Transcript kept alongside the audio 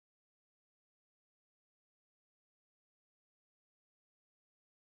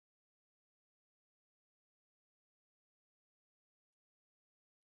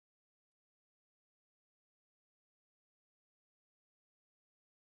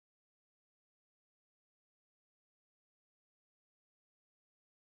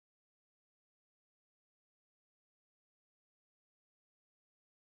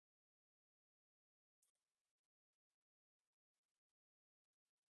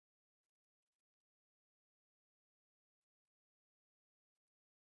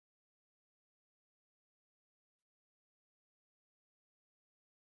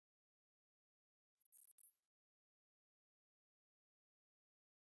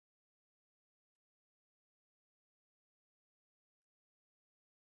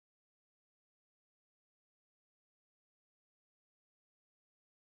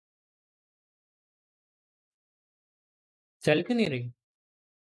चल क्यों नहीं रही?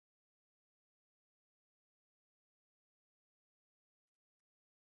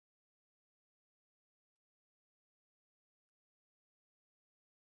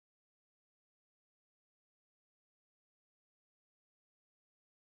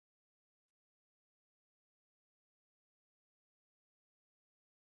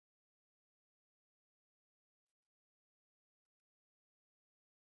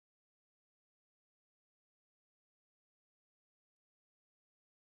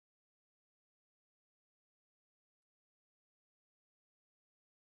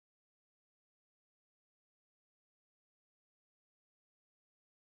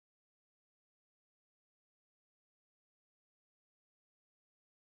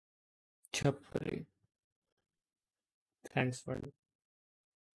 छपरी। Thanks for.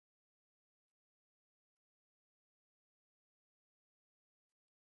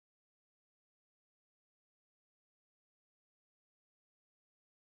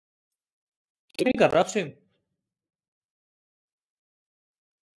 क्यों नहीं कर रहा स्ट्रीम?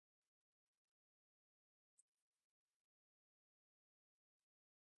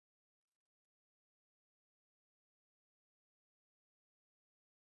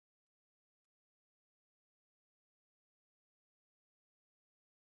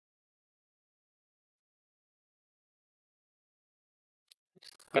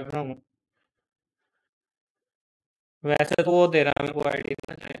 कर रहा हूँ। वैसे तो वो दे रहा है मेरे को आईडी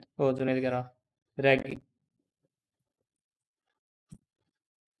ना, वो जुनेद कह रहा रैगी।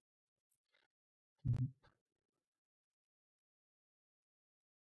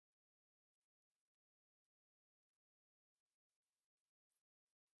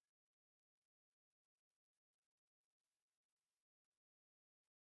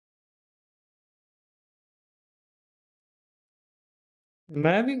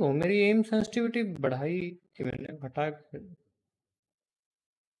 मैं भी कहूँ मेरी एम सेंसिटिविटी बढ़ाई थी मैंने, घटा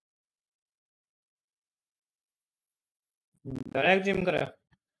डायरेक्ट जिम करा।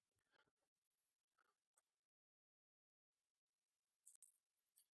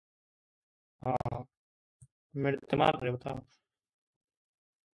 हाँ, मेरे दिमाग में बता।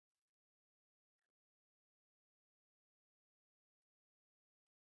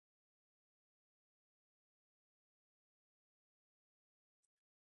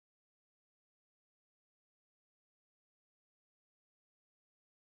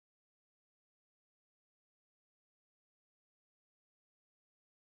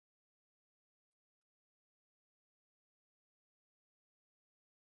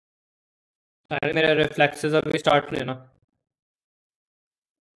 अरे मेरे रिफ्लेक्सेस अभी स्टार्ट हुए ना।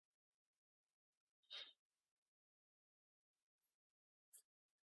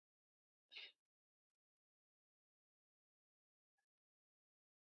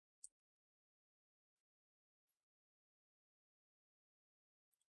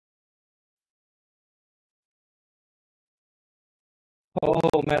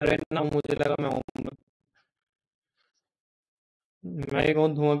 ओह मैं रहना, मुझे लगा मैं हूँ। मैं ये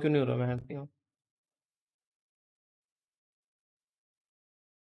कहूँ धुआं क्यों नहीं हो रहा मैं?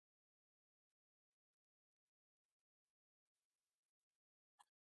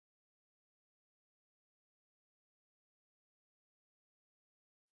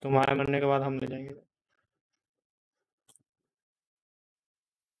 तुम्हारे मरने के बाद हम ले जाएंगे।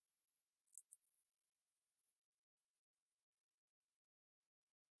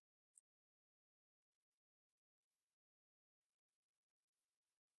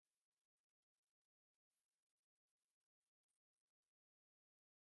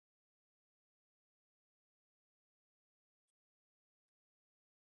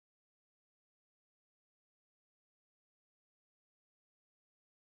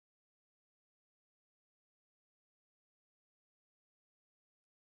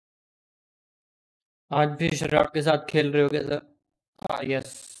 आज भी शराब के साथ खेल रहे हो क्या सर? हाँ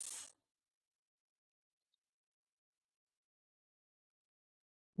यस।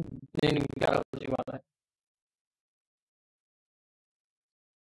 नहीं नहीं, 11 बजे वाला है।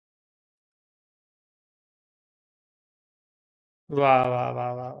 वाह वाह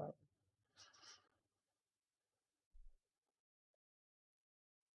वाह वाह वाह।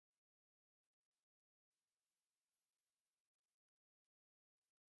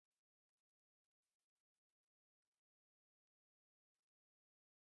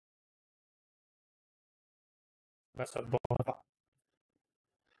 बस अब बहुत।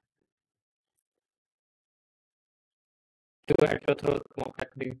 To at your throat.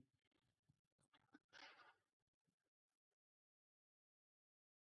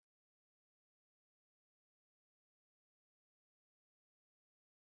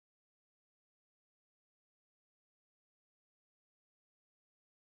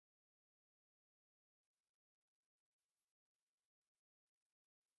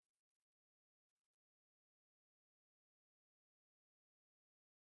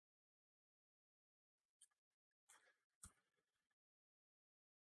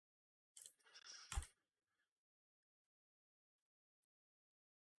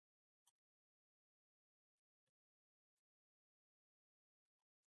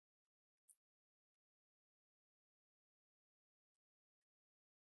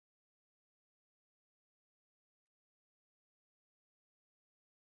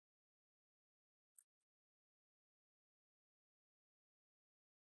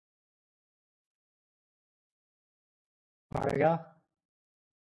 मार गया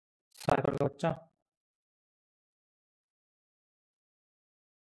साइबर का बच्चा।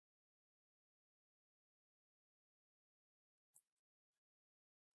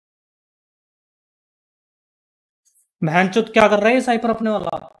 बहनचोद क्या कर रहा है ये साइपर अपने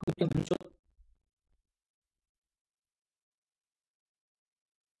वाला? बहनचोद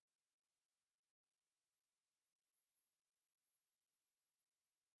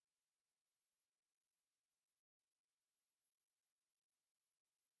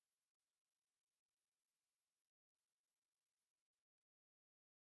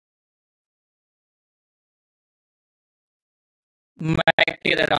मैं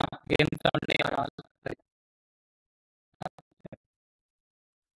एक्टिव रह रहा गेम साउंड नहीं आ रहा।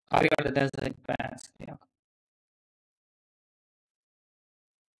 आगे कर देते हैं सही पैंस के।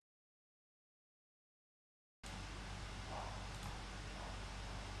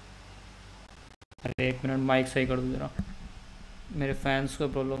 अरे 1 मिनट माइक सही कर दो जरा, मेरे फैंस को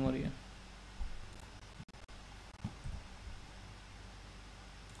प्रॉब्लम हो रही है।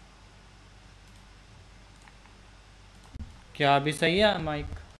 क्या अभी सही है माइक?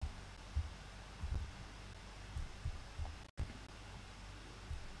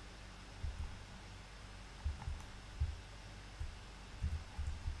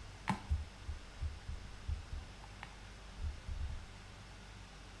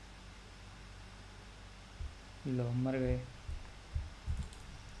 लो मर गए।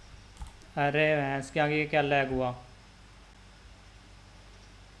 अरे भैंस के आगे क्या लैग हुआ?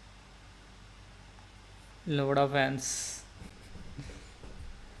 लोड़ा फैंस।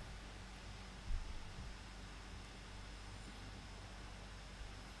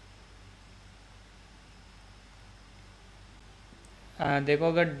 देखो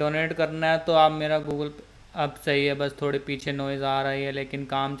अगर डोनेट करना है तो आप मेरा गूगल पे अब सही है, बस थोड़ी पीछे नॉइज़ आ रही है लेकिन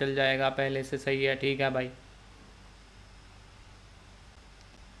काम चल जाएगा, पहले से सही है। ठीक है भाई।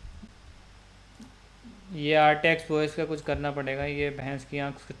 ये RTX वॉइस का कुछ करना पड़ेगा, ये भैंस की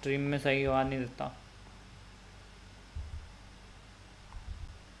आँख स्ट्रीम में सही आवाज़ नहीं देता।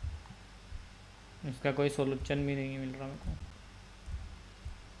 इसका कोई सोल्यूशन भी नहीं मिल रहा मेरे को।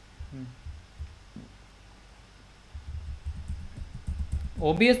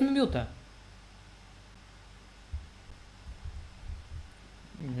 OBS में भी होता है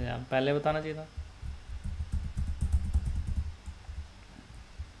यार, पहले बताना चाहिए था।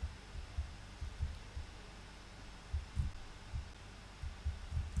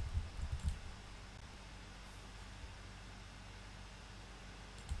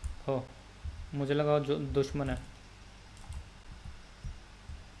 हो मुझे लगा जो दुश्मन है।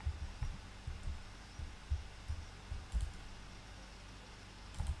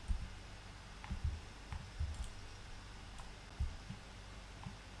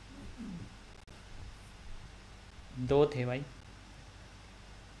 दो थे भाई।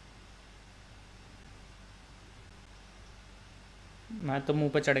 मैं तो मुंह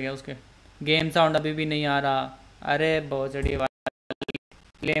पे चढ़ गया उसके। गेम साउंड अभी भी नहीं आ रहा। अरे बहुत चढ़ी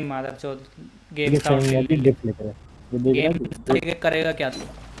ले मादर चौथ। गेम साउंड डिप लिख रहा है, देख गेम रहा है करेगा क्या तू?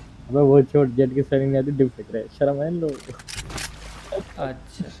 अबे वो छोड़, जेट की सेटिंग आती डिप लिख रहा है, शर्म है इन लोग।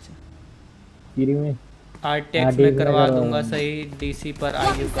 अच्छा अच्छा सीरी में RTX में करवा दूंगा सही, DC पर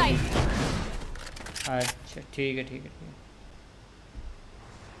आयु कम। अच्छा ठीक है ठीक है ठीक है।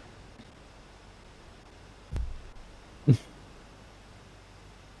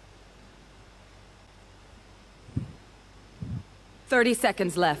 30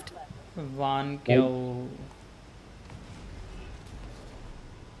 seconds left. वन क्यों?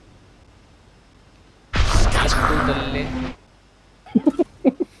 तू दल्ले।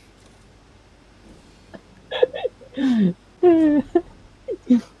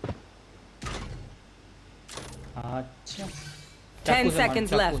 अच्छा 10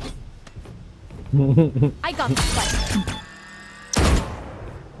 seconds left. I got the fight.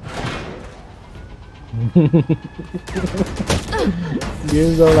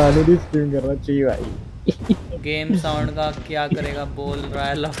 Game sound आने दी, स्ट्रीम करना चाहिए भाई। गेम साउंड का क्या करेगा बोल रहा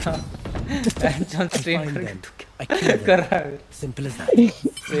है लौटा। स्ट्रीम कर रहा है। Simple as that.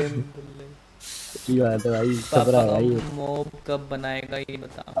 अच्छी बात है भाई, खतरा है भाई। मॉब कब बनाएगा ये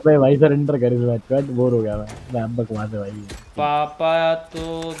बता। अबे भाई सरेंडर कर इस मैच को, बोर हो गया मैं बकवास है भाई। पापा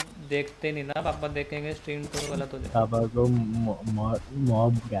तो देखते नहीं ना, पापा देखेंगे स्ट्रीम तो गलत हो जाएगा। पापा को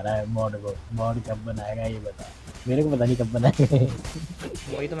मॉब कह रहा है, मॉड कब बनाएगा ये बता। मेरे को पता नहीं कब बनाएगा।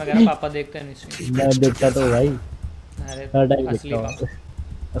 वही तो मैं कह रहा, पापा देखते हैं नहीं स्ट्रीम। मैं देखता तो भाई, अरे हर टाइम असली देखता हूँ।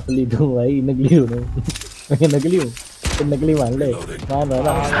 असली तो भाई, नकली हूँ मैं नकली हूँ तो नकली मान ले, मान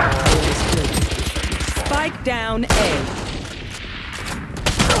रहा। Spike down A.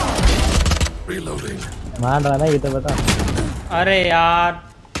 मान रहा ना, ये तो बता। अरे यार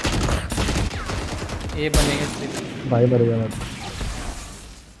ये बनेगा स्लिप। भाई मर गया मैं।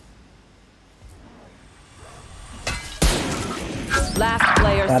 Last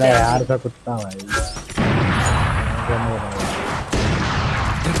player अरे यार standing. का कुत्ता भाई।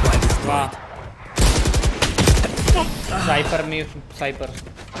 वाह साइपर में साइपर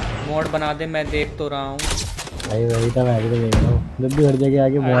मोड बना दे, मैं देख तो रहा हूँ। भाई वही तो मैं भी तो देख रहा हूँ, जब भी हर जगह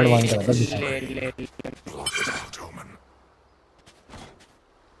आके मोड मांग कर रहा था दिखा। ले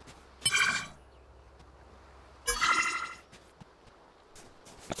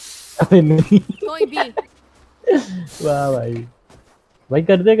अरे नहीं Going B. वाह भाई। भाई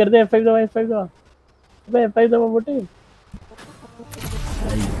कर दे F5 दबा F5 दबा। अबे F5 दबा मोटे।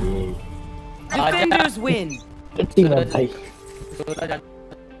 भाई ये Defenders win. कितनी बार भाई।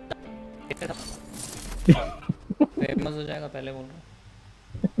 फेमस हो जाएगा पहले बोल रहा हूँ।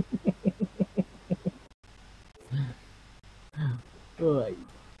 ओ भाई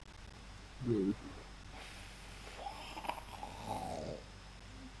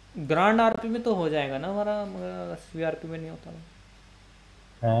ग्रांड आरपी में तो हो जाएगा ना हमारा, मगर 80 आरपी में नहीं होता।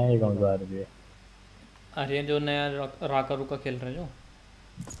 है ये कौन सा आरपी है? अरे जो नया राका रुका खेल रहे जो,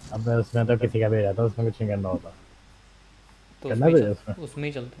 अब उसमें तो किसी का भेजा था, उसमें कुछ नहीं करना होता। तो करना उसमें भेजा उसमें उसमें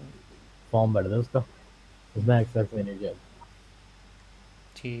ही चलते हैं। फॉर्म भर दे उसका, उसमें एक्सेस नहीं किया।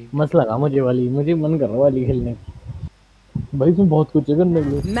 ठीक मस्त लगा मुझे वाली, मुझे मन कर रहा वाली खेलने की। भाई इसमें बहुत कुछ है करने के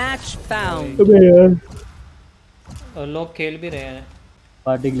लिए। Match found. अबे यार और लोग खेल भी रहे हैं।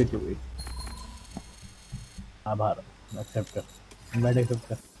 पार्टी ग्लिच हो गई। आभार एक्सेप्ट कर, मैं एक्सेप्ट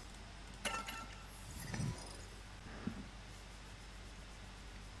कर।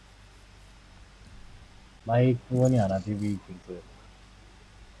 भाई वो नहीं आना थी भी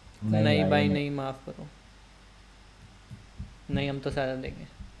नहीं भाई नहीं, माफ करो, नहीं हम तो सारा देंगे।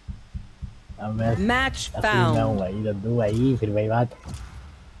 अब मैं Match असली मैं हूँ found. भाई दद्दू भाई, फिर वही बात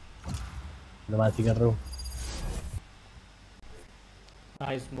बदमाशी कर रहा हूँ।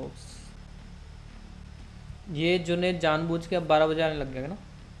 आइस बॉक्स ये जुने जानबूझ के अब 12 बजे आने लग गया ना।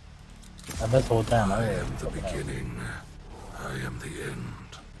 अबे सोता है ना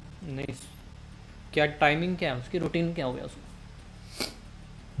नहीं क्या टाइमिंग क्या है उसकी, रूटीन क्या हो गया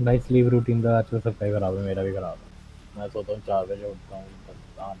उसको? भाई स्लीप रूटीन का आजकल सबका ही खराब है, मेरा भी खराब है। मैं सोता हूँ 4 बजे, उठता हूँ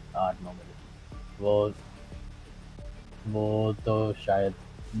 8-9 बजे। वो तो शायद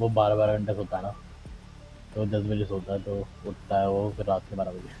वो 12 घंटे सोता है ना, तो 10 बजे सोता है, तो उठता है वो फिर रात के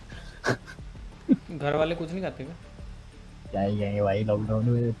 12 बजे। घर वाले कुछ नहीं खाते क्या? क्या ही कहेंगे भाई, लॉकडाउन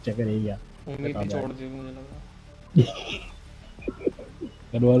में चक्कर ही गया। उम्मीद भी छोड़ दी मुझे लग रहा।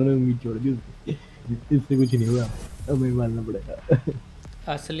 घर वालों ने उम्मीद छोड़ दी उससे, इससे कुछ नहीं हुआ, अब मैं मानना पड़ेगा।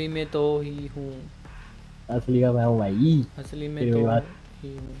 असली में तो ही हूँ, असली का मैं हूँ भाई, असली में फिर तो वही बात ही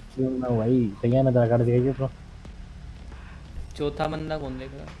हूँ। क्यों मैं हूँ भाई। सही है ना, तेरा कार्ड दिखाइए तो। चौथा बंदा कौन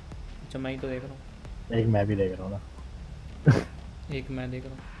देख रहा है? अच्छा मैं ही तो देख रहा हूँ। एक मैं भी देख रहा हूँ ना। एक मैं देख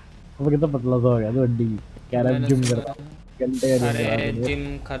रहा हूँ। वो कितना पतला सा हो गया तो हड्डी कह रहा है जिम कर रहा हूँ घंटे का अरे जिम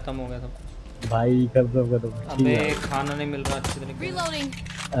खत्म हो गया सब कुछ भाई, कर सब खत्म। अबे खाना नहीं मिल रहा अच्छी तरीके Reloading.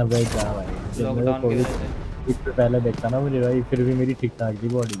 अबे क्या भाई, लॉकडाउन की वजह से। इससे पहले देखता ना मुझे भाई, फिर भी मेरी ठीक ठाक थी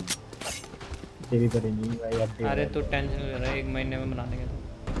बॉडी, तेरी तरह नहीं भाई। अब अरे तो टेंशन ले रहा है, 1 महीने में बनाने के तो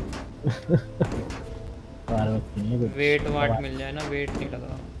वेट वाट मिल जाए ना, वेट नहीं लग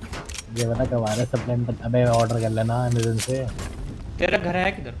रहा। ये बता कब आ रहा है सप्लीमेंट? अबे ऑर्डर कर लेना अमेज़न से। तेरा घर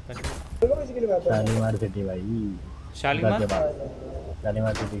है किधर पर? शालीमार सिटी भाई, शालीमार,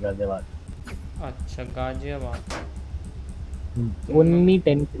 शालीमार सिटी गाजियाबाद। अच्छा गाजियाबाद। ओनली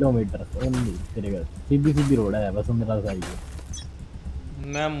 10 किलोमीटर ओनली, तेरे घर सीधी रोड है, वसुंधरा से आई है।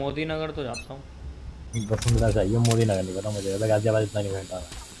 मैं मोदी नगर तो जाता हूँ। वसुंधरा से आई है, मोदी नगर नहीं पता मुझे, गाजियाबाद इतना नहीं घंटा,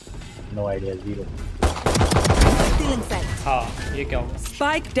 नो आइडिया, जीरो। हाँ ये क्या होगा?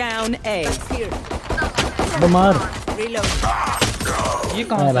 Spike down A. मार Reload. ये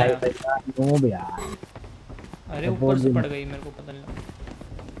कहाँ से भाई आया? वो भी यार, अरे ऊपर से पड़ गई, मेरे को पता नहीं लगा।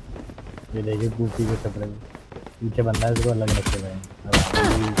 ये देखिए बूटी के कपड़े पीछे बंदा है, इसको अलग रखे हुए हैं।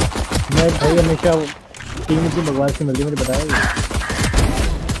 मैं भाई हमेशा टीम की बकवास की मिलती, मुझे बताया।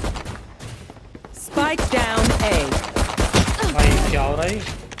 Spike down A. भाई क्या हो रहा है?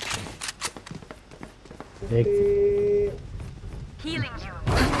 देख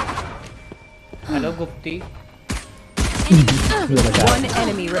hello गुप्ती। One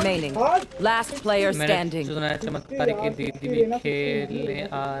enemy remaining. Last player मैंने standing. सुना है चमत्कार की दीदी भी खेलने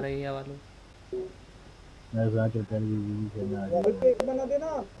आ रही है वालों। मैं सुना चुका हूं ये खेलना है, एक बना देना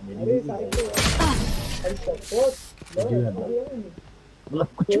मेरी साइड पे मतलब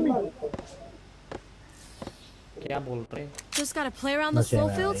कुछ भी क्या बोल रहे? Just gotta play around the slow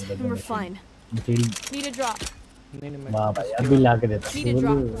fields and we're fine. Need a drop. नहीं मैं वाह भाई अभी लाके देता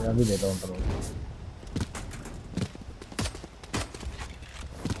हूँ अभी देता हूँ करो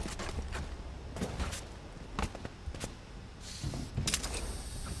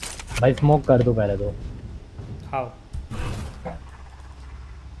भाई स्मोक कर दो पहले तो हाउ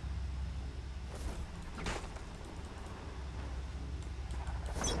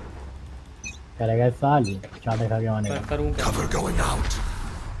करेगा साली चाटे खा के आने का करूं क्या Cover going out.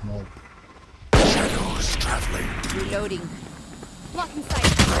 No. Shadows traveling. Reloading. Blocking sight.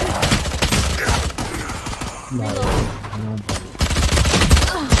 No.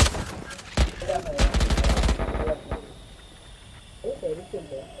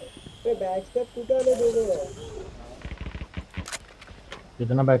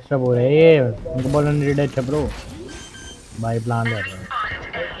 कितना बैकस्टैप हो रहा है ये उनको बोलना नीड है छपरो भाई प्लान ले रहे हैं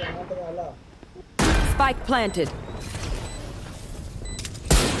Spike planted.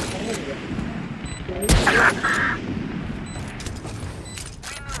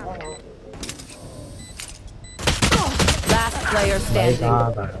 Last player भाई standing.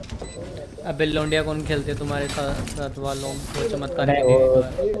 कहाँ था अबे लौंडिया कौन खेलते तुम्हारे साथ वालों को चमत्कार नहीं के वो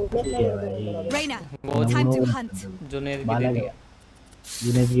लिए ठीक है भाई Reyna, वो time to hunt. जुनेद की बाला दे का दिया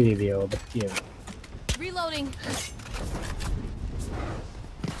जुनेद की दे दिया वो बच्ची है Reloading.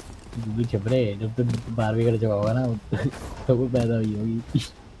 वो छपरे जब तक 12वीं कर चुका होगा ना तो वो पैदा हुई होगी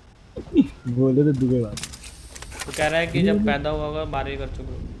बोले तो दुबे बात तो कह रहा है कि जब पैदा हुआ होगा 12वीं कर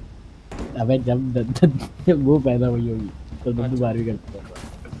चुके हो अबे जब वो पैदा हुई होगी तो तब 12वीं कर चुका होगा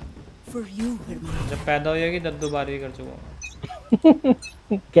For you, hermano. जब पैदा हुई होगी तब 12वीं कर चुका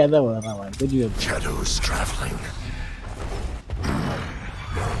होगा कैसा बोला ना भाई कुछ भी होता Shadows traveling.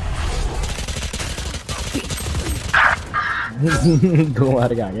 दो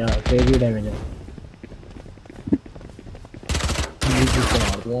मार के आ गया तेज ही डैमेज है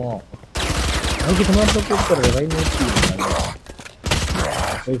भाई कितना तो कुछ कर रहे भाई मैं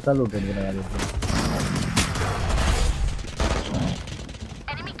पैसा लूटेड भी लगा देते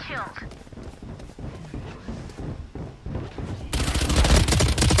Enemy killed.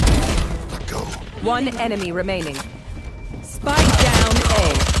 Go. One enemy remaining. Spike down A.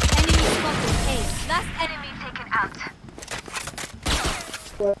 Enemy spotted. A. Last enemy taken out.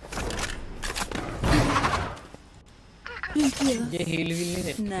 ये हील नहीं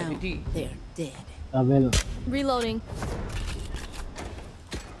देती Now थी they're dead. अबे Reloading.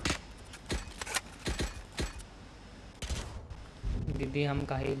 दीदी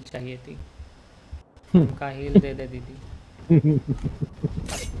हमका हील चाहिए थी हमका हील दे दे दीदी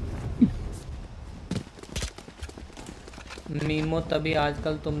मीमो तभी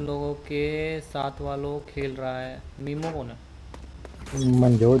आजकल तुम लोगों के साथ वालों खेल रहा है मीमो कौन है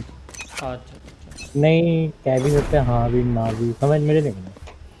मंजोत अच्छा अच्छा नहीं कह भी सकते हैं, हाँ भी ना भी समझ मेरे नहीं बना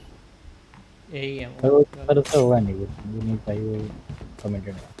यही है पर वो पर उससे होगा नहीं कुछ वो नहीं चाहिए वो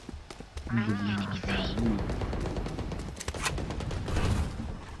कमेंटेड है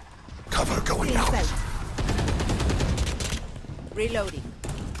Cover going out. Reloading.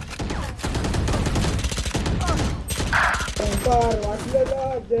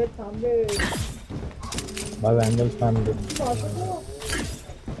 भाई angle spam they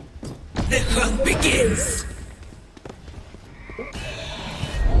The hunt begins.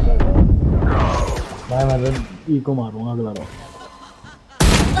 भाई मैं तो ई को मारूंगा अगला बार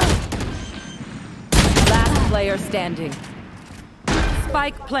Last player standing.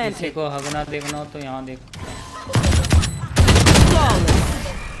 Spike किसी planted. को हगना देखना हो तो यहाँ देख Flawless.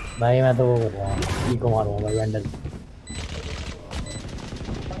 भाई मैं तो वो कर रहा हूँ ई को मारूंगा भाई वेंडल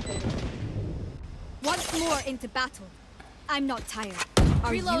Once more into battle. I'm not tired.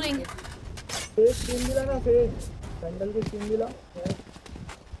 Are Reloading.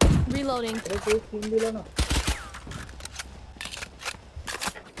 Reloading.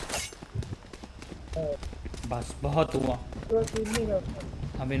 बस बहुत हुआ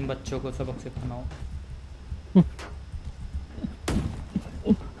अब इन बच्चों को सबक सिखाना हो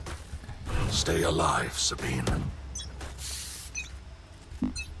Stay alive, Sabine.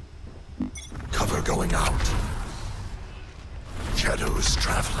 Cover going out. Shadows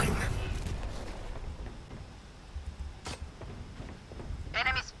traveling.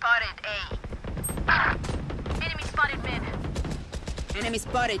 Enemy spotted A. Enemy spotted mid. Enemy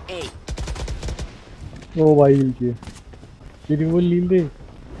spotted A. ओ भाई लील के तेरी वो लील दे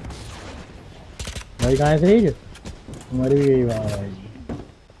भाई कहाँ से है हमारी भी गई भाई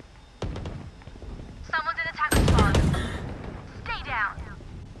Someone's in attack spawn. Stay down.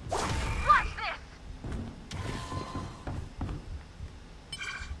 Watch this.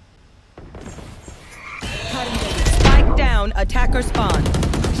 Spike down. Attacker spawn.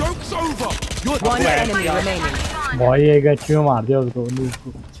 Joke's over. You're One enemy remaining. भाई एक अच्छी में मार दिया उसको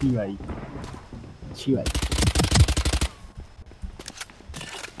अच्छी भाई अच्छी भाई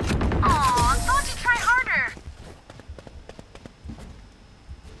Aw, thought you'd try harder.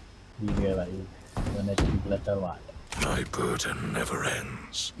 ठीक है भाई मैंने प्लटर वाट My burden never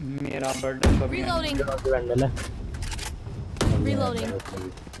ends. मेरा बर्डन कभी Reloading. बंडल है Reloading.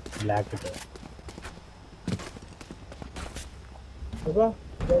 ब्लैक है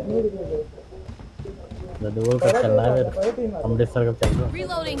दूर कब चलना है फिर अमृतसर कब चल रहा है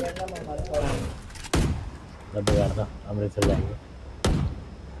Reloading. यार था अमृतसर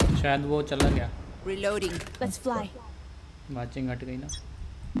जाएंगे शायद वो चला गया Reloading. Let's fly. वाचिंग हट गई ना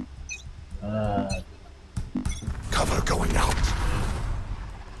Cover going out.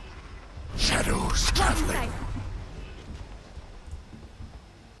 Shadows traveling.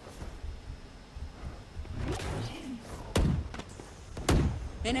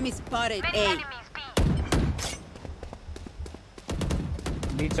 Enemy spotted. Many A. enemies B.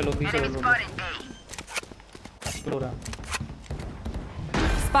 B चलो Enemy spotted A. Explore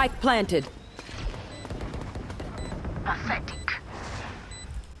Spike planted. Pathetic.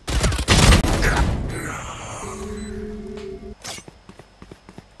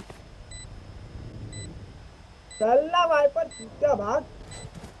 चलना वाइपर क्या भाग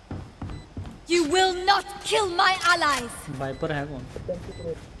You will not kill my allies. Wiper है कौन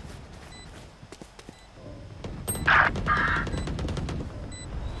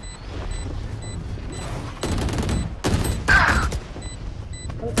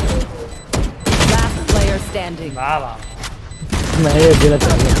Last player standing. वाह वाह मैं ये दिला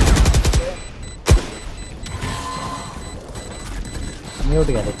चाहिए म्यूट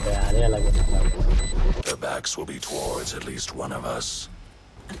कर देते हैं यार ये अलग है The backs will be towards at least one of us.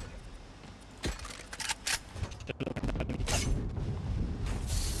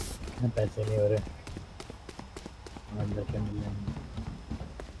 पैसे नहीं हो रहे अंदर के मिल जाएंगे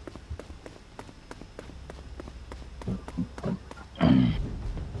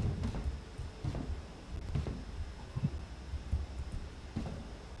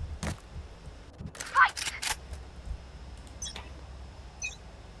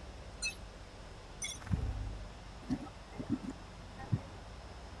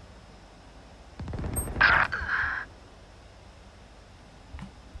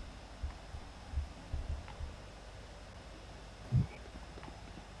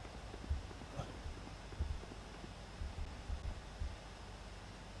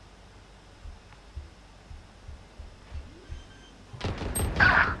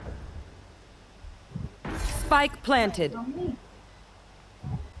Spike planted.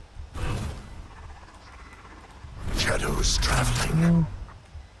 Shadows traveling.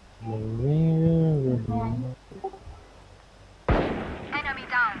 Enemy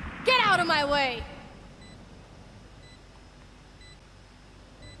down. Get out of my way.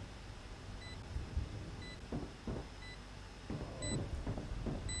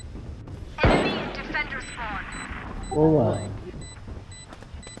 Enemy and defender spawn. ओ भाई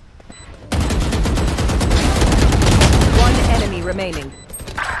One enemy remaining.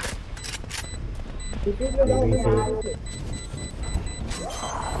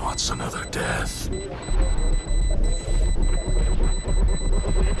 What's another death?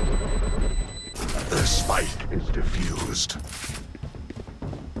 The spike is diffused.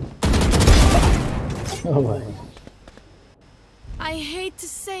 ओ भाई I hate to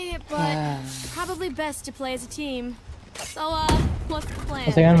say it, but probably best to play as a team. So, what's the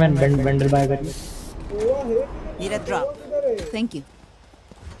plan? Second मैं bundle bye करिए Need a drop. Thank you.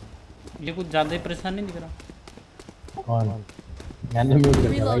 ये कुछ ज्यादा ही परेशान नहीं दिख रहा कौन मैंने म्यूट कर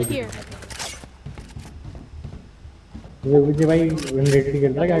दिया Reload भाई here. ये मुझे भाई रेटेड कर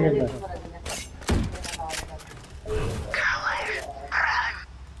रहा क्या कर रहा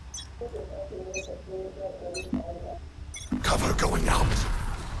Cover going out.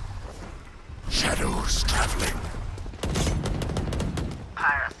 Shadows traveling.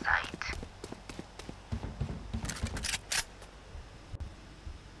 Parasite.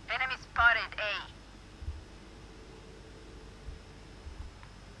 Enemy spotted A.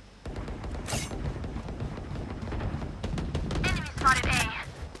 Enemy spotted A.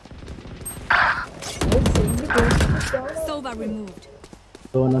 Sova removed.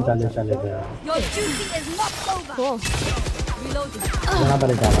 दोनों चले चले थे Your duty is not over. Cool. Reloading. यहाँ पर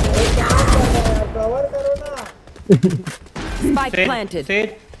क्या कवर करो ना Spike planted. सेज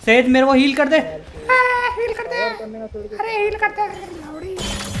सेज मेरे को हील कर दे हील कर दे करने का छोड़ के अरे हील कर दे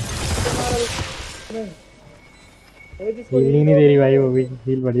हील नहीं दे रही भाई वो भी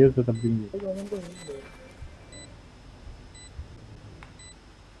हील बढ़िया उसको तब भी नहीं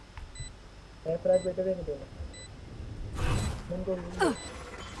प्राइस बेटर है नहीं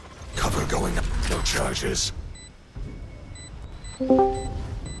Cover going up. No charges.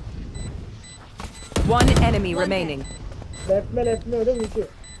 One enemy remaining. Left में उधर नीचे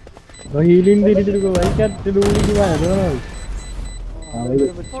वो हीलिंग दे रही को भाई क्या जरूरी की बात है ना हां भाई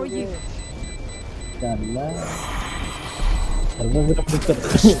For you. चला चलना फिर अपनी कर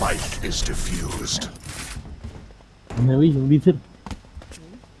The spike is diffused. मैं भी हिंदी से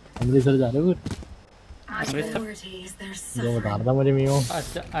अमृतसर जा रहे हो जो बता रहा था मुझे मियो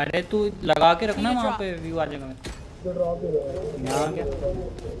अच्छा अरे तू लगा के रखना वहाँ पे व्यू आ जाएगा जो ड्रॉप ही यहाँ क्या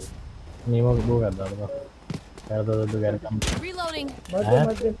मीमो वो कर रहा था कर दो तो यार कम Reloading.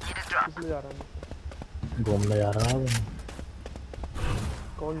 मत किसने जा रहा है घूमने जा रहा हूँ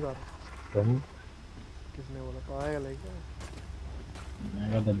कौन जा रहा है तुम किसने बोला पागल है क्या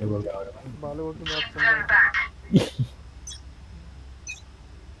मैं कहता दे बोल रहा हूँ बालों की बात सुन रहा हूँ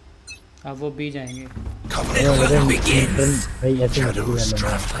अब वो भी जाएंगे भाई ऐसे नहीं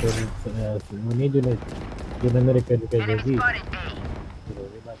वो नहीं जो मैंने रिक्वेस्ट भेजी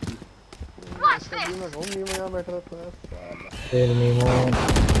मैं घूम नहीं मैं यहाँ बैठ रहा था फिर मीमो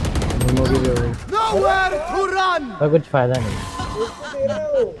की जो पर कुछ फायदा नहीं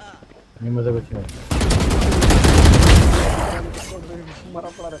मीमो से कुछ नहीं मरा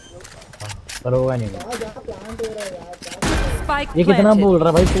पड़ा रहता पर होगा नहीं Spike ये कितना planted. बोल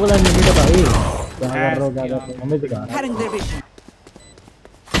रहा भाई बोला नहीं तो भाई क्या कर रहा हो क्या कर रहा हो हमें दिखा Cutting their vision.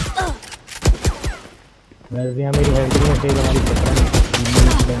 वैसे यहाँ मेरी हेल्थ में तेज हमारी पकड़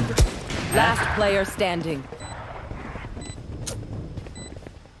Last player standing.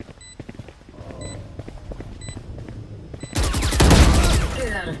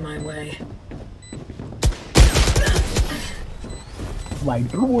 Get out of my way.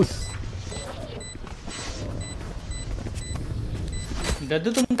 White रोज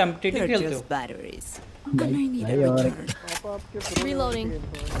दद्दू तुम कॉम्पिटिटिव They're खेलते हो just batteries. भाई और पापा आपके Reloading.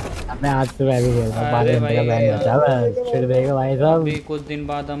 मैं आज से मैं भी खेल रहा हूँ अरे 12 घंटे का भाई बैन बचा है फिर देगा भाई साहब अभी कुछ दिन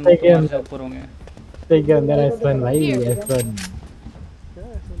बाद हम ठीक है। तुम्हारे से ऊपर होंगे ठीक है अंदर S1 भाई S1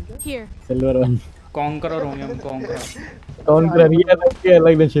 Here. सिल्वर 1 कॉन्करर होंगे हम कॉन्करर कौन कर रही है सबके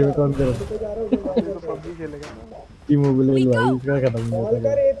अलग नशे में कौन कर पबजी खेलेगा ना टीम मोबाइल भाई इसका खत्म हो कॉल कर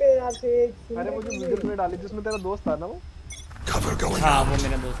गया ए पे यार से अरे मुझे वीडियो में डाली जिसमें तेरा दोस्त था ना वो Cover going हाँ up. वो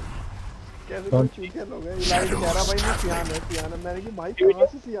मेरा दोस्त कैसे कोई चूतिया लोग हैं इलाज कह रहा भाई मैं सियान है मैंने कि भाई कहाँ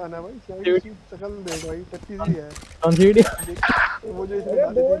से सियान है भाई सियान की शक्ल देख भाई टट्टी सी है कौन सी वीडियो वो जो इसमें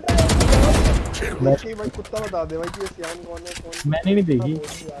डाली थी देखिए भाई कुत्ता बता दे भाई कि ये सियान कौन है कौन मैंने नहीं देखी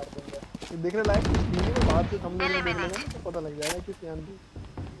देखने लायक वीडियो के बाद से थंबनेल में देख लेना तो पता लग जाएगा कि सियान की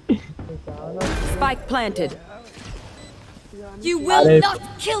Spike planted. You will Are- not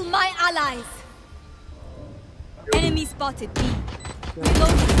kill my allies. Enemy spotted B.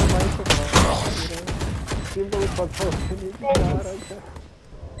 Reloading. Team को कुछ पता नहीं क्या आ रहा है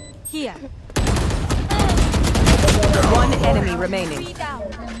Here. One enemy remaining. 3 down.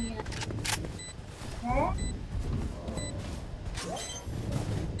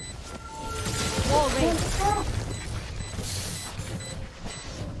 Wall raised.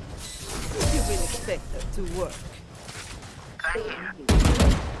 You will expect that to work.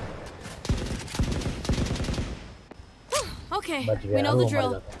 Okay, बच we गया know वो the मर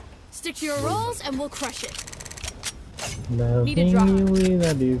drill. जाता Stick to your roles and we'll crush it. Loving a drop. you is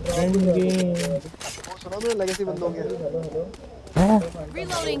a different game वो सुना तो legacy बंद हो गया हैं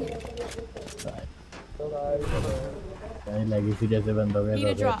Reloading. भाई लेगेसी जैसे बंद हो Need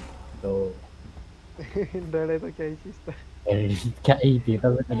गया a drop. तो डरे तो क्या ही चीज था क्या ही थी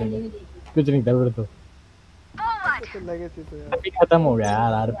तब कुछ नहीं था फिर तो तो लेगेसी तो यार अभी खत्म हो गया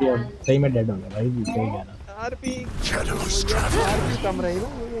यार आरपी अब सही में डेड हो गया भाई जी सही कह रहा आरपी Shadows traveling. आरपी कम रही ना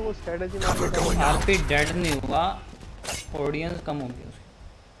वो स्ट्रेटजी में Cover going up. RP dead नहीं हुआ ऑडियंस कम हो गई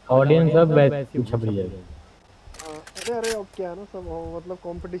उसकी ऑडियंस सब वैसे छपड़ी जाएगी अरे अरे अब क्या है ना सब मतलब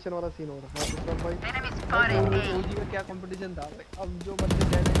कंपटीशन वाला सीन हो रहा है तो सब भाई ओजी का क्या कंपटीशन था अब जो बंदे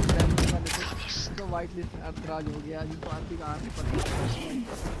डेड हैं डैमेज वाले थे तो वाइट लिस्ट अर्थराज हो गया जिनको आरपी का आर्मी पता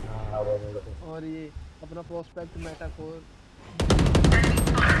हां वो और ये अपना प्रोस्पेक्ट मेटाकोर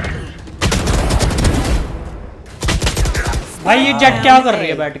भाई ये जेट क्या कर रही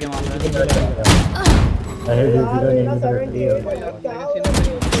है बैठ के वहाँ पे अरे जीरो नहीं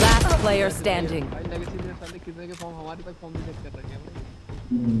Last player standing. भाई लेगेसी में साले कितने के फॉर्म हमारे तक फॉर्म रिजेक्ट कर रखे हैं भाई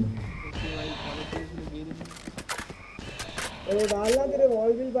इसलिए भाई क्वालिटीज में गिर अरे डालना तेरे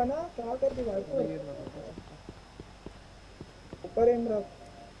वॉल बिल बना क्या कर दी भाई को ऊपर एम रख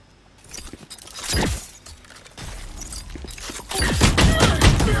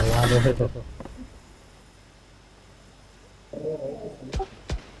वहां पे तो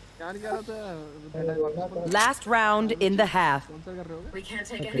क्या यार क्या रहा था Last round in the half. Sponsor कर रहे हो We can't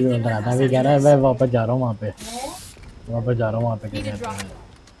take ये anything बोल रहा था less भी than कह रहा है this. मैं वापस जा रहा हूँ वहाँ पे क्या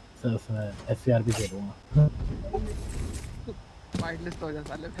कहते हैं SCRP खेलूंगा वाइट लिस्ट हो जा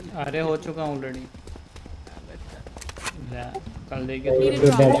साले पहले अरे हो चुका हूँ ऑलरेडी कल देखिए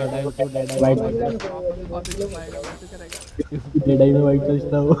डेढ़ाई में वाइट लिस्ट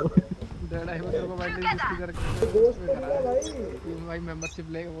था वो डेढ़ाई में तेरे को वाइट लिस्ट करके उसमें करा है भाई मेंबरशिप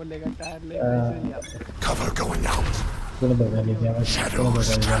लेगा वो लेगा टायर लेगा ऐसे ही यार Cover going out. तूने बता नहीं दिया Shadows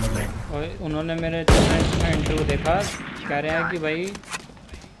traveling. और उन्होंने मेरे इंटरव्यू देखा कह रहे हैं कि भाई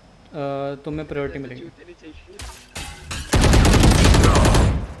तुम्हें प्रायोरिटी मिलेगी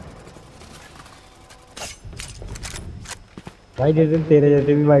भाई जिस दिन तेरे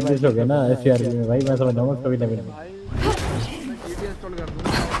जैसे भी वाइट लिस्ट हो गए ना SCRP में भाई मैं समझ जाऊंगा कभी ना कभी भाई मैं GTA इंस्टॉल कर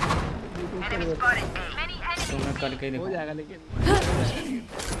दूंगा तो मैं करके ही हो देखूँ जाएगा लेकिन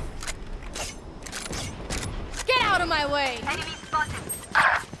Get out of my way! Enemy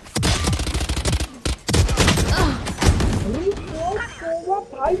spotted.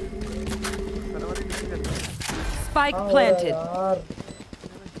 Spike planted.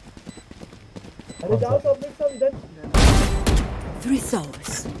 अरे जाओ सबमिट सब इधर 3 souls.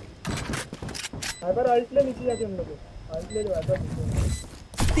 हाइपर अल्ट ले नीचे जाके हम लोग अल्ट ले लो hyper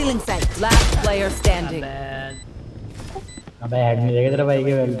Stealing sight. Last player standing. अबे हेड में देखे तेरा भाई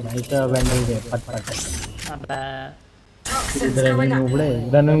के भाई का बैंडल के फट फट अबे Toxins इधर going नहीं up. उबड़े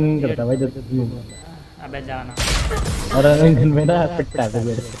रनिंग करता भाई जब अबे जाना और रनिंग में ना पिटता है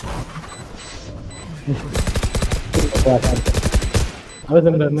मेरे अबे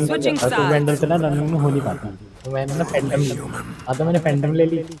तुम रनिंग Switching तो sides. बैंडल से ना रनिंग में हो नहीं पाता तो मैंने ना फैंटम तो मैंने फैंटम ले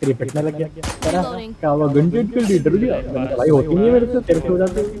ली फिर पिटने लग गया तेरा क्या हुआ गंजेट के लीडर लिया मैंने कहा, भाई होती नहीं है मेरे से तेरे से हो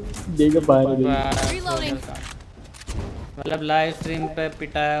जाते देगा बाहर दे Reloading. मतलब लाइव स्ट्रीम पे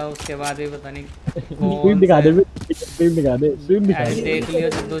पिटाया उसके बाद भी पता नहीं स्ट्रीम दिखा दे स्ट्रीम दिखा दे स्ट्रीम दिखा ऐसे दे देख लियो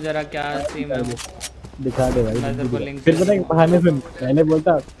सिद्धू जरा क्या स्ट्रीम है वो दिखा दे मैं तेरे को भाई लिंक फिर पता है बहाने सुन पहले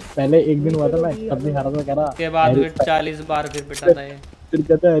बोलता पहले एक दिन हुआ था मैं तब भी हारा था कह रहा उसके बाद फिर 40 बार फिर पिटा था ये फिर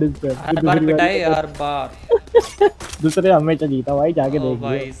कहता है अरिज पे हर बार पिटाए हर बार दूसरे हमेशा जीता भाई जाके ओ देख लियो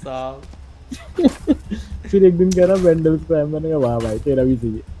भाई साहब फिर एक दिन कह रहा बैंडल्स पे है मैंने कहा वाह भाई तेरा भी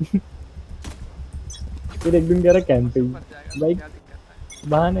सही है फिर एक दिन कह रहा कैंपिंग भाई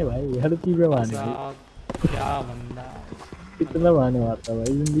बहाने भाई हर चीज में बहाने भाई साहब क्या बंदा कितना बहाने मारता भाई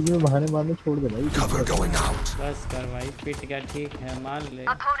जिंदगी में बहाने मारने छोड़ दे भाई Cover going out. बस कर भाई पिट गया ठीक है मान ले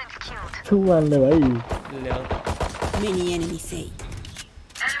Opponents killed. तू मान ले भाई ले Many enemies say.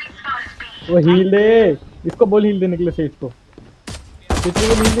 Enemy spotted B. वो हील दे इसको बोल हील देने के लिए सेज को को हील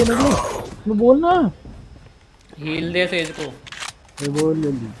देने के लिए मैं बोल ना हील दे सेज को मैं बोल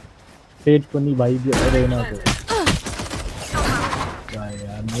जल्दी सेज को नहीं भाई भी अरे ना को भाई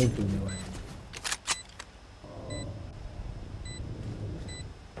यार नहीं तूने भाई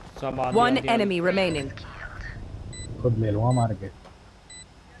सब आदमी One enemy remaining. खुद ले लूँगा मार के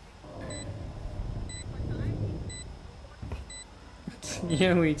ये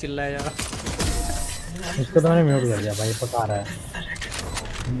हुई चिल्लाया जा इसको तो मैंने म्यूट कर दिया भाई पका रहा है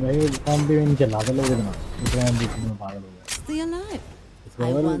भाई कॉम भी नहीं चला था लोग इतना इतना मैं बीच में पागल हो गया Stay alive. इसको I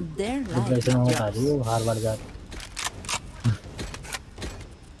बोल want their life. डिप्रेशन में बता दी वो हार बार जा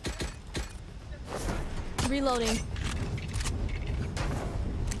Reloading.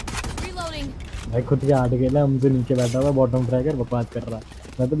 Reloading. भाई खुद के आठ गेला हमसे नीचे बैठा हुआ बॉटम ट्रैकर बकवास कर रहा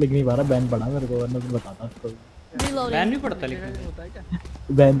मैं तो लिख नहीं पा रहा बैन पड़ा मेरे को वरना तो बताता उसको बैन Reloading. भी पड़ता लेकिन होता है क्या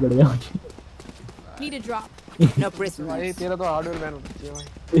बैन पड़ गया Need a drop. No prisoners. भाई तेरा तो हार्डवेयर बैन होना चाहिए भाई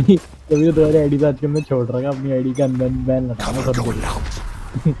तभी तो तुम्हारी आईडी से आजकल मैं छोड़ रहा हूँ अपनी आईडी का अंदर बैन लगाना Cover सब going out.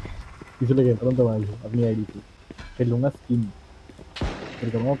 इसलिए कहता हूँ तुम्हारी अपनी आईडी से फिर लूँगा स्किन फिर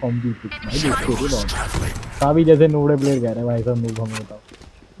करूँगा कॉम्प्यूटर भाई देखते हो बहुत Traveling. काफी जैसे नूबड़े प्लेयर कह रहे हैं भाई सब नूब हमें बताओ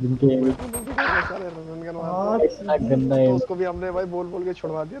जिनके साले रनगन मारता है इतना गंदा है तो उसको भी हमने भाई बोल बोल के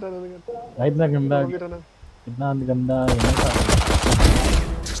छुड़वा दिया रनगन भाई इतना गंदा भी रना इतना गंदा है ना सारा।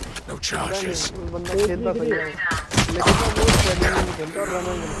 No charges. बंदा खेलता सही है लेकिन वो ट्रेनिंग नहीं खेलता और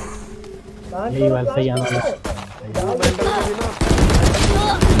रनगन यही बात सही आने वाला वो बैंडल को भी ना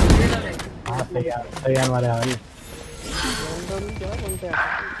हाँ सही आने वाले हाल बैंडल क्या बोलते हैं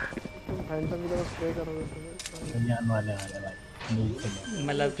तुम फैंटम की तरफ स्प्रे करोगे सही आने वाले हाल है भाई नहीं सही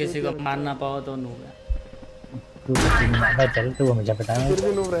मतलब किसी को मार ना पाओ तो नूब है तू मारता चल तू हमेशा पिटा है फिर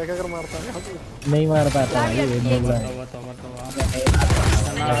भी नूब रहेगा अगर मारता है हाँ नहीं मार पाता भाई ये बोल रहा है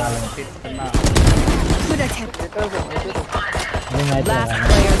इतना Good attempt. बेटा से भाई तो ये मैच Last लगा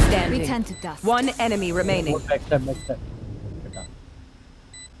player We standing. tend to dust. One enemy remaining. Back step बेटा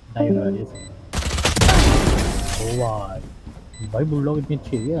डाइव वाली ओ भाई भाई बुलडॉग इतनी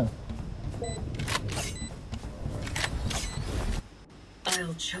अच्छी है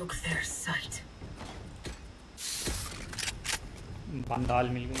I'll choke their sight. बंदाल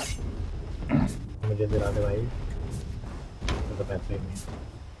मिल गई। मुझे दिला दे भाई, तो पैसे नहीं,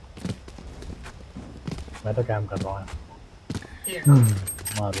 मैं तो कैम कर रहा हूँ।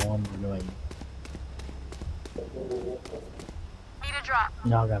 मारूंगा मुझे भाई, Need a drop.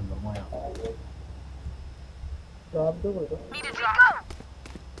 यहाँ कैम करूँगा यहाँ। ड्रॉप दो बोलो। Need a drop.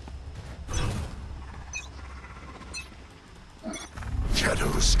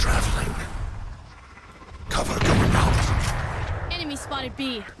 Shadows traveling. Cover going out. Enemy spotted B.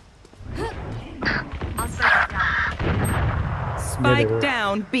 I'll slow it down. Spike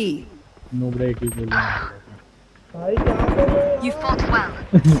down B. नूबड़ा एक ही बोल रहा है। भाई क्या कर रहे हो? You fought well.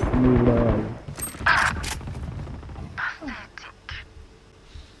 नूबड़ा भाई।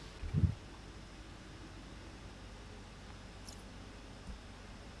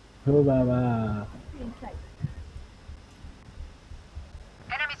 हो बाबा।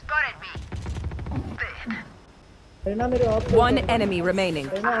 Enemy spotted me. रहना मेरे ऑफ। One enemy remaining.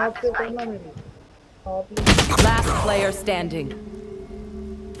 रहना ऑफ से करना मेरे। Of. Last player standing.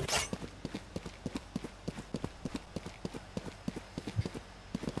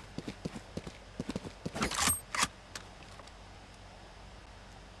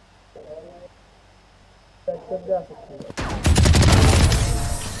 Sector जा सकते हैं।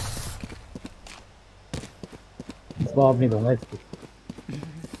 जवाब नहीं दूंगा इसको।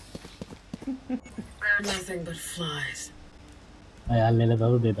 Nothing but flies. यार ले लेता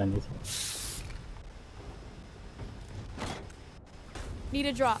तो देता नहीं इसको। Need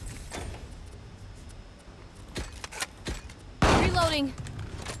a drop. Reloading.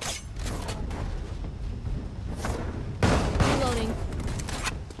 Reloading.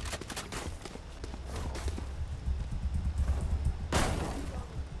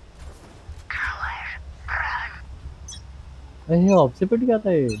 अरे ऑप्से पिट गया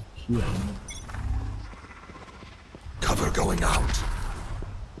था ये। Cover going out.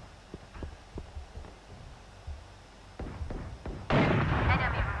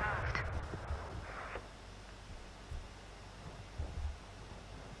 Enemy removed.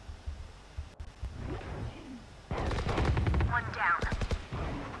 One down.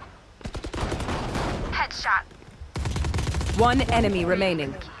 Headshot. One enemy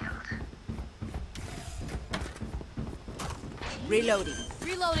remaining. Reloading.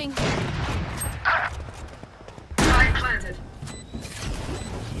 Reloading. Spike planted.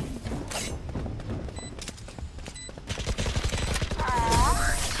 Aww,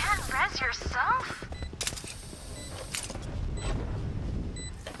 you can't res yourself?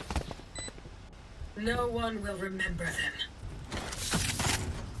 No one will remember them.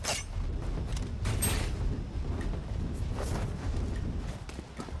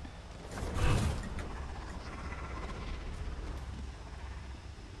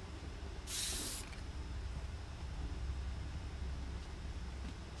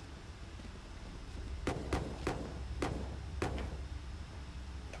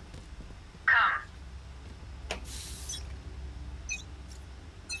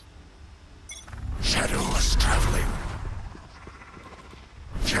 Shadows traveling.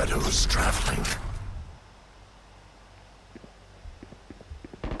 Shadows traveling.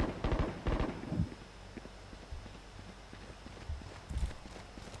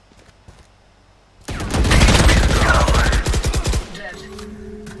 Dead.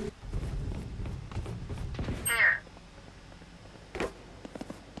 Here.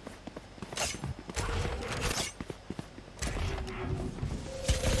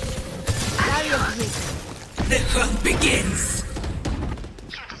 The hunt begins.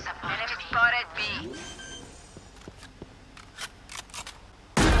 You disappointed. Enemy spotted B.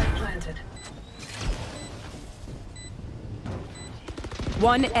 Spike planted.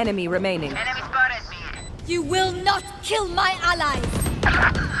 One enemy remaining. Enemy spotted B. You will not kill my allies.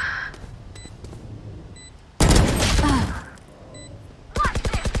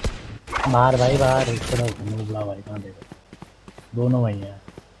 बाहर भाई बाहर इस तरफ नूबड़ा भाई कहाँ देखो दोनों भाई हैं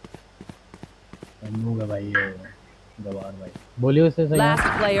नूब है भाई ये गवार भाई बोलिए उससे सही Last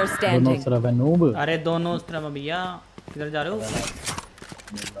player दोनों standing. उस तरफ है नूब अरे दोनों उस तरफ है भैया, किधर जा रहे हो?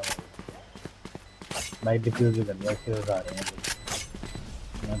 भाई डिफ्यूज कर दिया इसके आ रहे हैं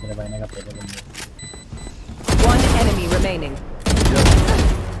मैं तेरे भाई ने कहा पहले बंदे One enemy remaining.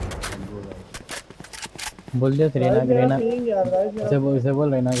 बोल दिया रेना रेना पिंग यार गाइस मेरा इसे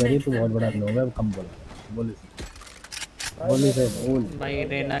बोल रेना करी तू बहुत बड़ा लोग है कम बोल इसे बोल भाई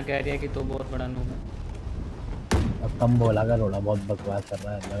रेना कह रही है कि तू बहुत बड़ा नूब है। अब कम बोला कर रोड़ा बहुत बकवास कर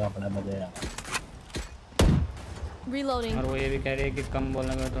रहा है लगा अपना मजे यार Reloading. और वो ये भी कह रही है कि कम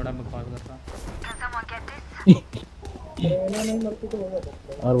बोलने में थोड़ा बकवास कर रहा। Can someone get this? Raina नहीं मरती तो होगा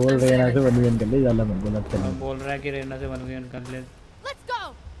सकता है। और बोल रहे ना से 1v1 कर ले, ज्यादा मत बोल अच्छा और नहीं। बोल रहा है कि रेना से 1v1 कर ले। Let's go.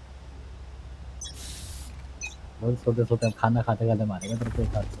 बोल सोते सोते खाना खाते खाते मारेगा तेरे को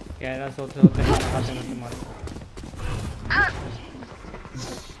एक हाथ से। कह रहा सोते सोते खाना खाते खाते मार।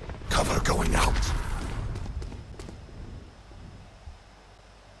 Cover going out.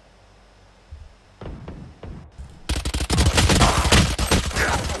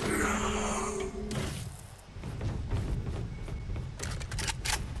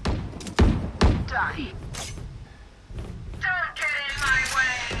 Die. Don't get in my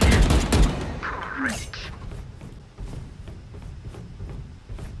way. Great.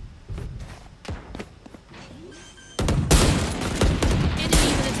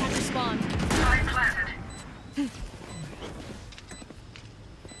 Enemy with attacker spawned. I planted.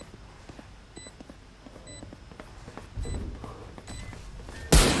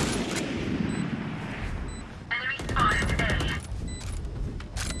 Enemy spotted A.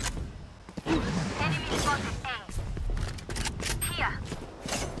 Enemy spotted A. Here.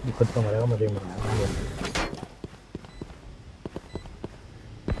 ये खुद तो मरेगा, मुझे ही मरना है।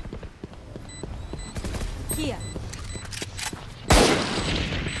 Here.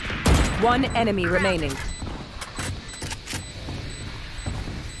 One enemy remaining.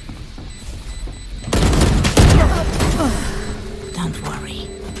 Don't worry,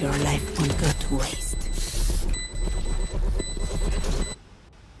 your life won't go to waste.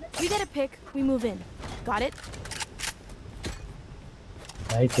 We get a pick, we move in. Got it?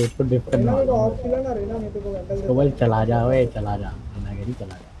 भाई tape को डिफ करना। रेना को ऑफ किया ना, रेना नहीं तो को वेंडल तो बोल चला जा, ओए चला जा, रेना कह रही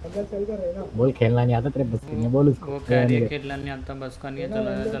चला जा। अगर चल कर रेना बोल खेलना नहीं आता तेरे बस की नहीं, बोल उसको। वो कह रही है खेलना नहीं आता, बस का नहीं है,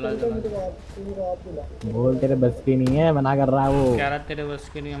 चला जा चला जा। तुम को ऑफ दिला। बोल तेरे बस की नहीं है, मना कर रहा है वो। कह रहा तेरे बस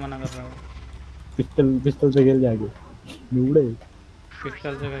की नहीं है, मना कर रहा हूँ। पिस्टल से खेल जाके नूबड़े।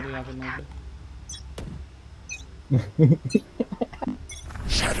 पिस्टल से खेल यहाँ पे नूबड़े।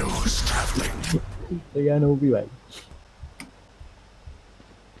 Shadows traveling. तो क्या नूबी भाई।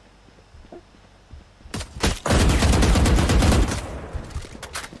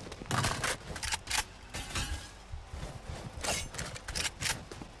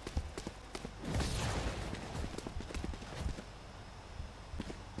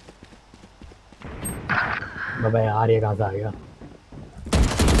 बाबा यार ये कहाँ से आ गया?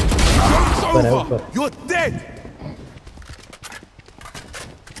 ऊपर है ऊपर। You're dead.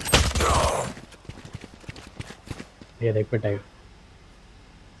 ये देख पे type.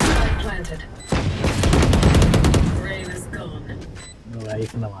 Planted. Rain is gone. भाई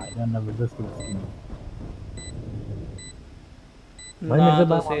इतना मारेगा ना बिल्कुल स्किल की। भाई ना मेरे से तो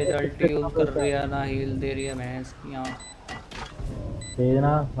बात सेज अल्टी यूज कर रही है, ना हील दे रही है भैंस की यहाँ। तेज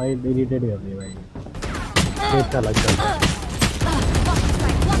ना भाई इरिटेट कर रही है भाई। तेज का लग जाता है।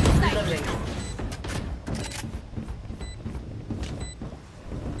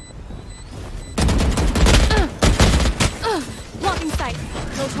 Blocking sight.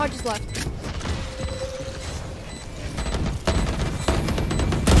 No charges left.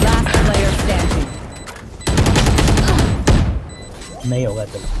 Last player standing. नहीं होगा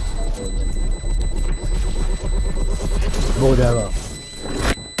चलो। हो जाएगा।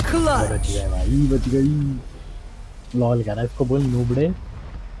 बच गया भाई, बच गई। लॉल कह रहा है इसको, बोल नूबड़े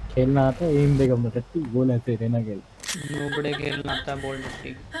खेलना आता है, एम देगा अपना टट्टी, बोल ऐसे रहना खेल। नूबड़े खेलना आता है, बोल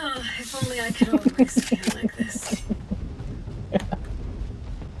टट्टी। Oh, if only I could always feel like this.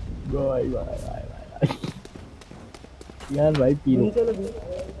 भाई भाई भाई भाई यार भाई पी लो।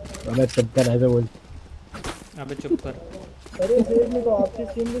 अबे चुप कर, ऐसे बोल। अबे चुप कर। अरे फेस में तो आपकी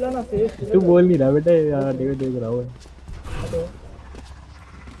स्किन मिला ना, फेस तू बोल नहीं रहा बेटे, यार देख रहा हूँ।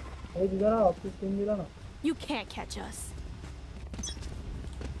 अरे दिखा ना, आपकी स्किन मिला ना। You can't catch us.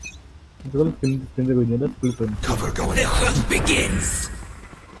 बोल स्किन से कोई नहीं था, full soon. Cover going out. The hunt begins.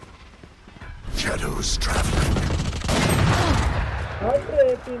 Shadows traveling.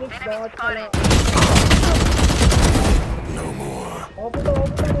 अरे फिनिक्स बात कर। No more. ऑफ तो ऑफ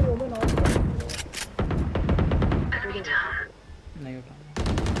नहीं हो, मैं ऑफ। नहीं उठा।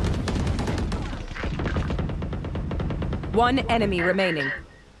 One enemy remaining.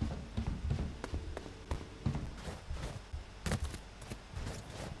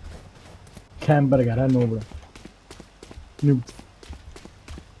 कैंपर कह रहा है नूबड़ा। Noob.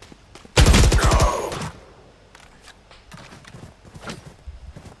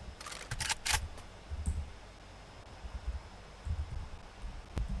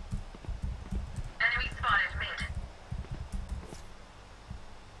 Enemy spotted mid.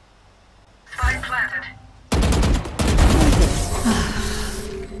 Spike planted.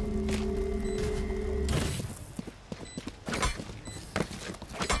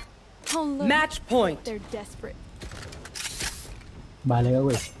 Match point. They're desperate. बालेगा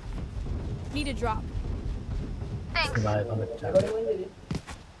कोई Need a drop. बाले तो अच्छा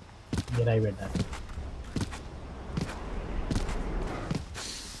गिरा ही बेटा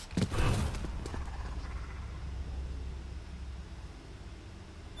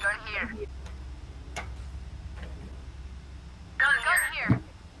Gun here. Gun here.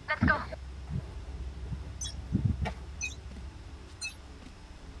 Let's go.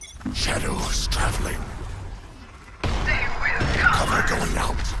 Shadows traveling. Cover going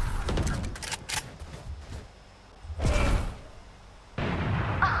out.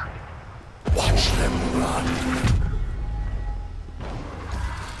 Watch them run.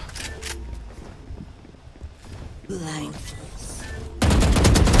 Blind.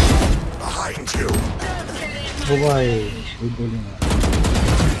 Behind you. वो भाई एक गोली मार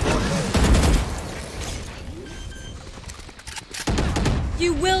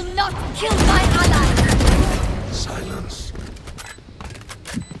You will not kill my ally. Silence.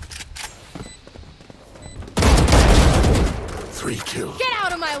 Three kills. Get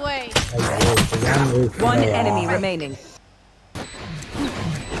out of my way. One enemy remaining.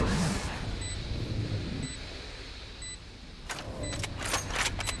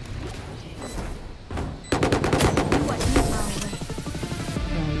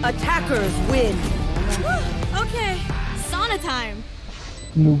 Attackers win. Okay, sauna time.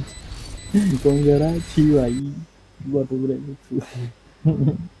 नू कौन कह रहा है छी भाई बहुत बुरे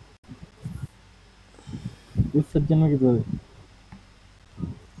इस सज्जन में कितना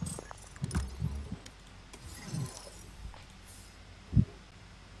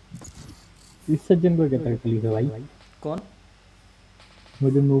इस सज्जन को क्या तकलीफ है भाई कौन?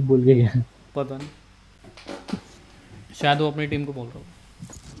 मुझे नूब बोल के गया पता नहीं, शायद वो अपनी टीम को बोल रहा हो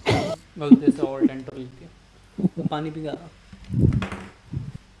गलती से ऑल टेंटर लिख दिया। पानी पी रहा।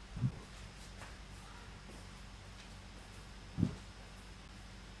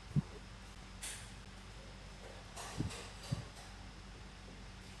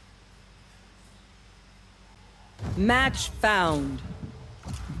 Match found.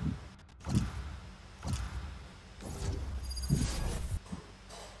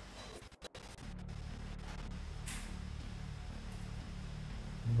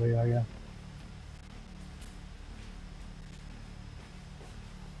 वही आ गया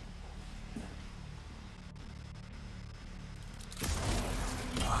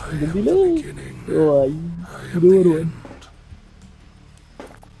जल्दी लो ओ भाई दूर हो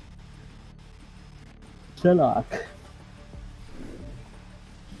चलाक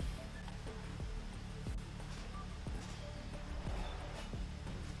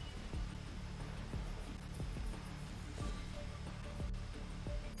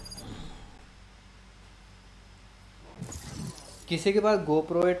किसी के पास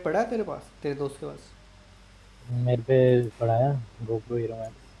GoPro 8 पड़ा है तेरे पास, तेरे दोस्त के पास? मेरे पे पड़ा है GoPro हीरो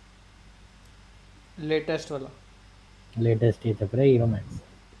मैक्स लेटेस्ट वाला। लेटेस्ट ही चल रहा है हीरो मैक्स।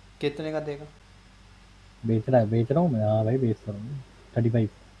 कितने का देगा? बेच रहा हूँ मैं। हाँ भाई बेच रहा हूँ 35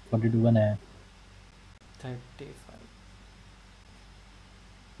 42 का नया 35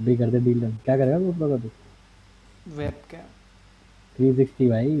 भी कर दे डील। क्या करेगा GoPro का तू? वेब क्या? 360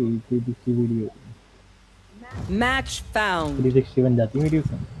 भाई 360 वीडियो Match found. 360 बन जाती है वीडियो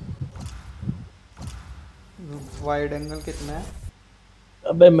से। वाइड एंगल कितना है?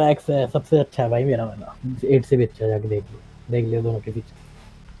 अबे मैक्स है सबसे अच्छा है भाई मेरा वाला 8 से भी अच्छा जाके देख लियो दोनों के पीछे।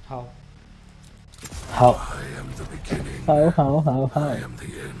 How how I am the beginning. How I am the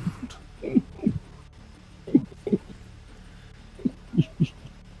end.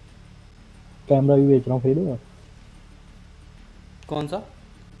 Camera भी बेच रहा हूँ खरीदो। कौन सा?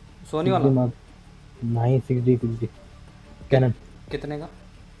 सोनी वाला? नहीं 60 कैनन। कितने का?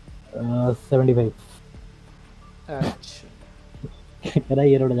 75। अच्छा कह रहा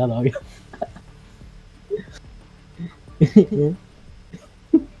ये रोड ज़्यादा हो गया।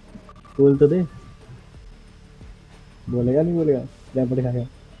 बोल तो दे। बोलेगा नहीं बोलेगा रैपर खा के।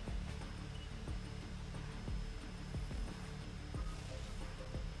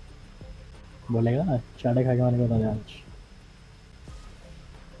 बोलेगा चाटे खा के मारने को बता दे आज।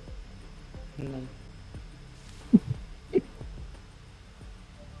 नहीं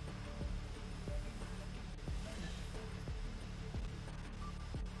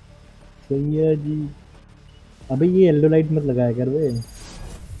सही है जी। अबे ये येलो लाइट मत लगाया कर बे।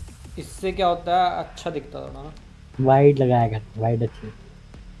 इससे क्या होता है, अच्छा दिखता थोड़ा ना। वाइट लगाया कर, वाइट अच्छी।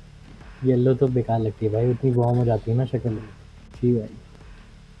 येलो तो बेकार लगती है भाई, उतनी वार्म हो जाती है ना शक्ल। ठीक भाई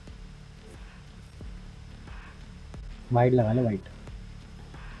वाइट लगा ले वाइट।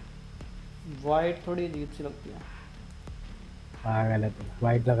 वाइट थोड़ी अजीब सी लगती है। पागल है तू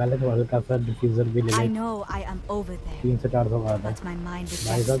वाइट लगा ले तो हल्का सा डिफ्यूजर भी ले ले I know I am over there, 300 400 का आता है but my mind is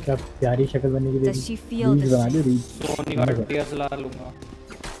भाई साहब क्या restless. प्यारी शक्ल बनने की Does देखी she feel रील्स the बना ली same? रील्स सोनी का DSLR लूंगा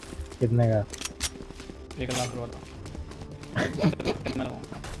कितने का 1 लाख वाला मैं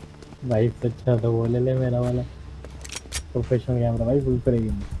लूंगा भाई अच्छा तो वो ले ले मेरा वाला प्रोफेशनल कैमरा भाई फुल करेगी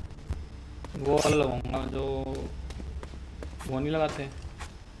वो वाला लगाऊंगा जो वो नहीं लगाते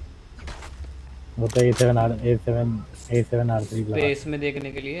वो तो A7R3 लगा स्पेस में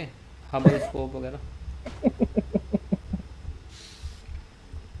देखने के लिए हबल स्कोप वगैरह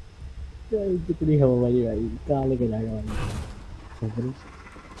कितनी हवा वाली भाई कहाँ लेके जाएगा भाई छोकरी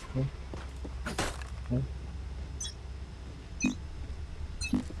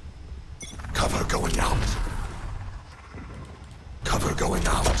Cover going out. Cover going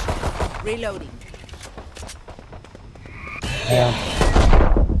out. Reloading. Yeah.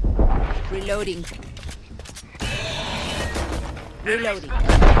 Reloading. Reloading.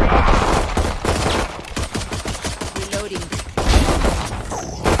 Reloading.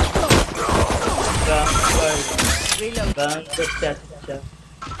 Reloading.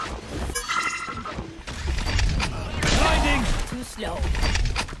 Too slow.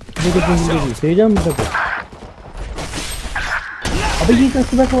 Teja मतलब अबे ये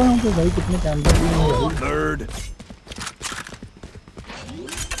कैसे बैठा हुआ है भाई कितने कैमरा भी नहीं है Nerd.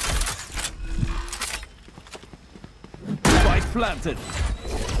 Spike planted.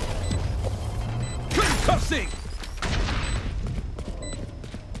 Concussing.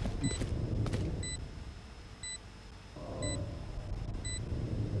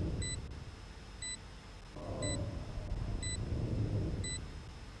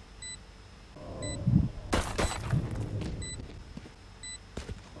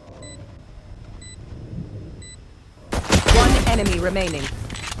 Enemy remaining.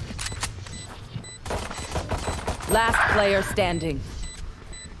 Last player standing.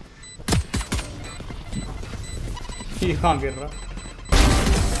 ये कहाँ गिर रहा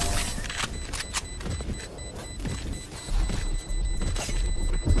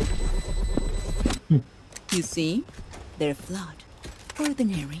You see, they're flawed,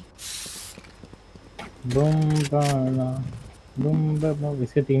 ordinary.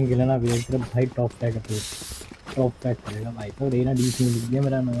 इसके 3 किल है ना अभी एक भाई टॉप पैक है टॉप पैक करेगा भाई तो रेना डी सी लिख दिया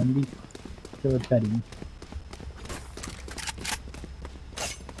मेरा नाम भी तो बता रही हूँ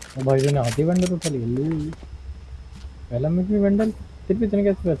भाई ने हाथी बंडल उठा लिया पहला मैच में बंडल सिर्फ इतने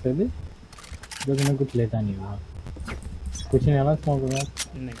कैसे पैसे थे जो तुम्हें कुछ लेता नहीं हुआ कुछ नहीं आना स्मोक में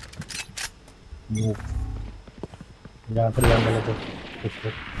नहीं जहाँ पर बंडल है तो कुछ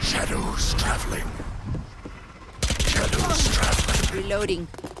Shadows traveling. Shadows traveling. Reloading.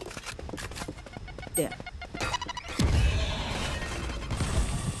 There.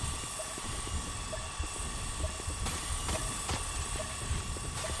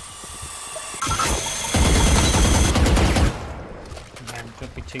 जो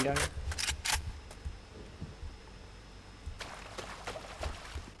पीछे गया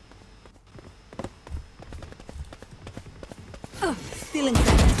Still in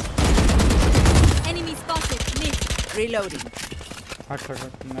sight. Enemy spotted. Mid. Reloading. हट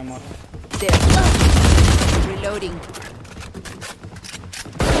मैं मार There. Reloading.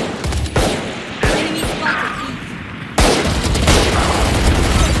 Enemy spotted.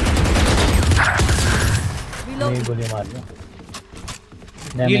 नहीं गोली मार लिया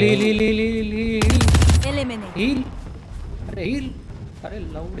हील Eliminate. हील अरे हील अरे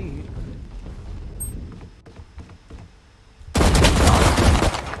लाउडी हील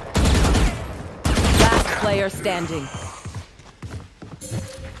Last player standing.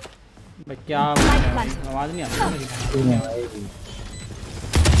 भाई क्या आवाज नहीं आती मेरी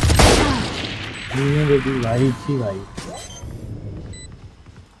नहीं बेटी भाई अच्छी भाई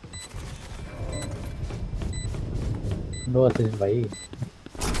दो असिस्ट भाई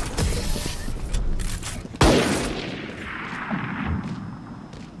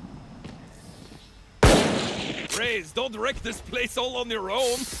Raze, don't wreck this place all on your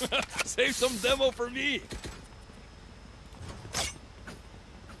own. Save some demo for me.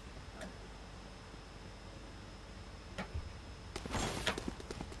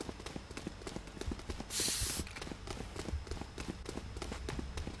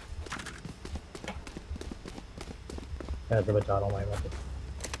 पैसे बचा रहा हूँ भाई मैं तो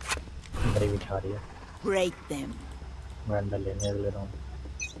बड़ी बिछा रही है Break them. वैंडल लेने ले रहा हूँ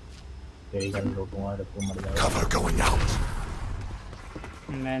तेरी गन लूटूंगा जब तू मर जाएगा Cover going out.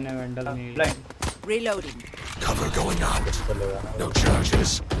 मैंने वेंडल नहीं Reloading. Cover going out. चलेगा ना No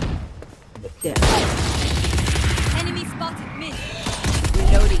charges. There. Enemy spotted. Mid.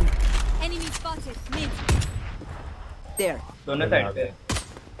 Reloading. Enemy spotted. Mid. There. दोनों साइड पे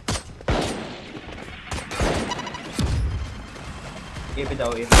ये पे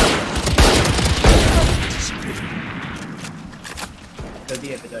जाओ ये जल्दी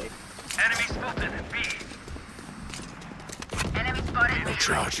ये पे जाओ Enemy spotted. B. Enemy spotted. No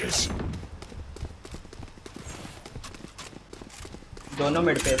charges. दोनों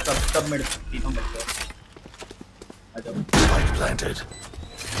मिड पे सब मिड तीनों मिड पे आ जाओ Spike planted.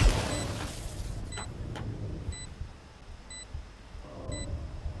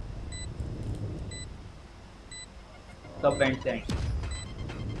 सब वेंट से आएंगे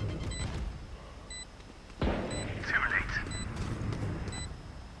Too late.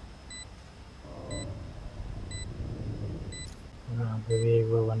 यहाँ पे भी एक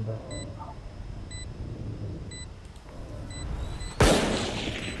वो बंदा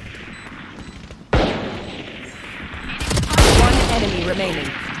One enemy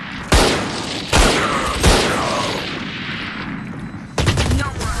remaining.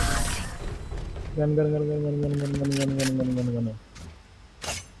 Gun gun gun gun gun gun gun gun gun gun gun gun gun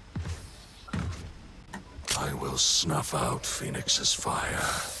I will snuff out Phoenix's fire.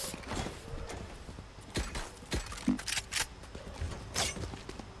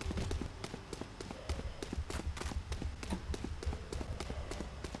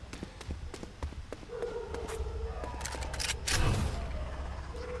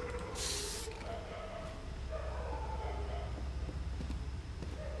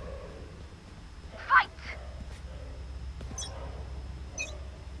 Fight.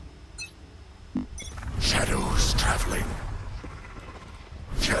 Shadows traveling.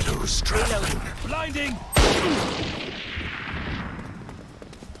 Shadows traveling. Blinding!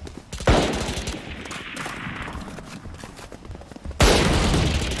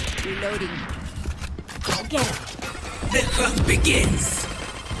 Reloading. Go get him. The hunt begins.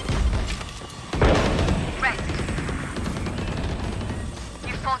 Rest.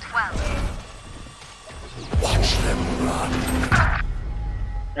 You fought well. Watch them run.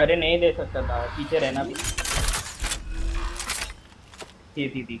 अरे नहीं दे सकता था पीछे रहना भी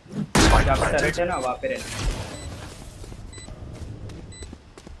थी जहाँ पे टर्रेट है ना वहाँ पे रहना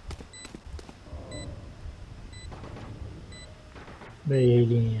भाई यही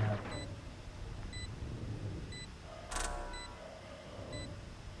नहीं यार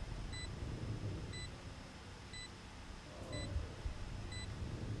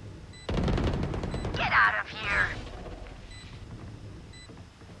Get out of here.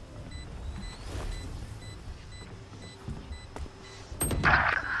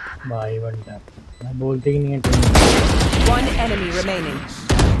 भाई बनता मैं बोलते ही नहीं है team One enemy remaining.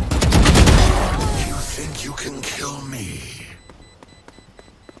 You think you can kill me?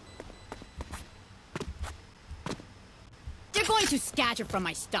 They're going to scatter from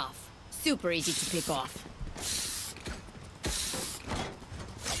my stuff. Super easy to pick off.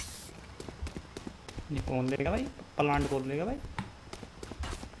 ये कौन लेगा भाई प्लांट कौन लेगा भाई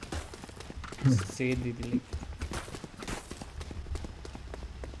से दीदी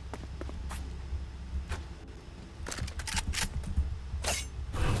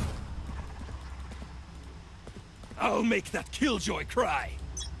I'll make that killjoy cry.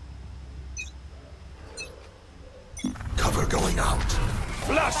 Cover going out.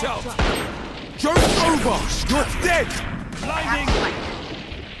 Flash out! Joke's over! You're dead! Blinding!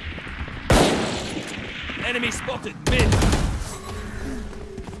 Enemy spotted mid!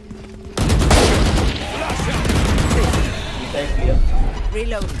 Flash out!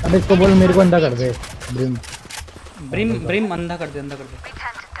 Reloading. अब इसको बोल मेरे को अंधा कर दे ब्रिम ब्रिम अंधा कर दे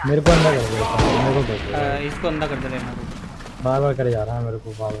मेरे को अंधा कर दे मेरे को दे इसको अंधा कर दे लेना बार बार करे जा रहा है मेरे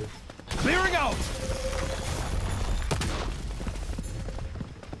को पागल Clearing out!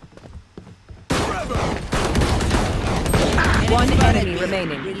 One enemy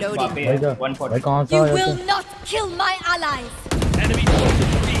remaining. Reloading. भाई कौन सा You है will not kill my allies. Enemy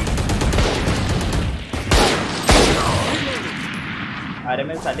spotted B! अरे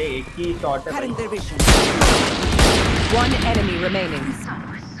मैं साले एक ही शॉट है Current division. One enemy remaining.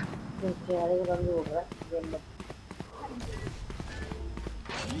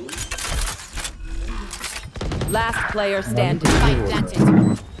 Last player standing. Fight that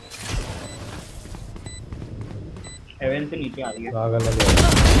it. Haven से नीचे आ रही है पागल है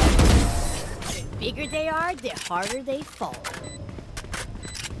The bigger they are, the harder they fall.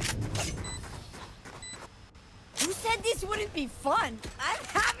 Who said this wouldn't be fun? I'm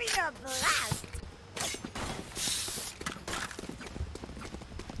having a blast.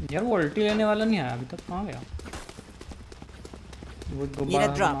 यार वो उल्टी लेने वाला नहीं आया अभी तक कहाँ गया वो Need a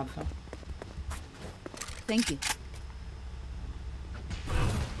drop. मारता Thank you.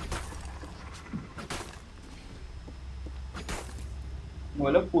 वो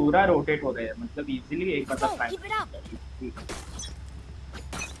लोग पूरा रोटेट हो रहे हैं, मतलब इजीली एक मतलब time.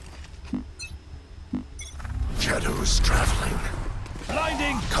 Shadows traveling.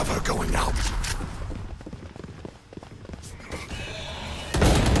 Blinding. Cover going out.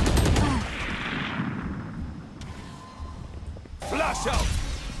 Flash out.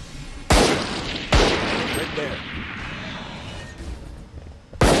 Right there.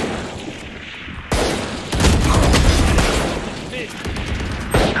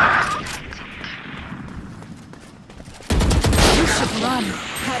 You should run.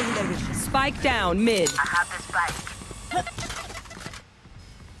 Spike down mid. I have the spike.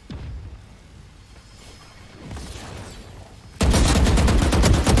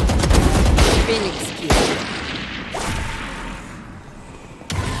 Phoenix kill.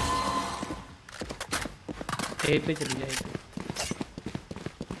 ए पे चली जाएगी।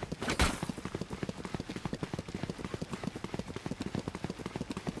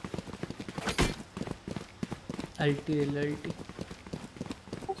 अल्टी अल्टी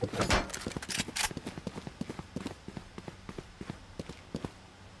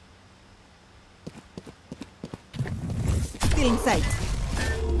Still in sight.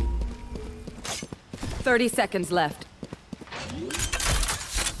 30 seconds left.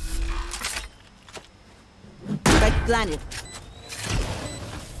 Right planet.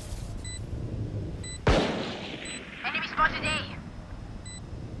 Enemy spotted A.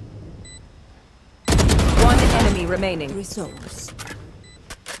 One enemy remaining. Resource.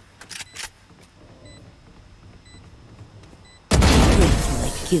 I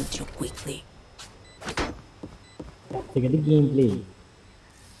killed you quickly. Tactically gameplay.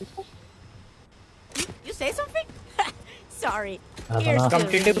 You say something? Sorry.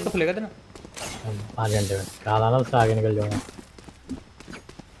 Competitive तो खुलेगा था ना 5 घंटे में कल आना, उससे आगे निकल जाऊंगा।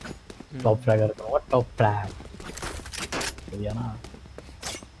 टॉप फ्रैगर करूंगा, टॉप फ्रैग बढ़िया ना,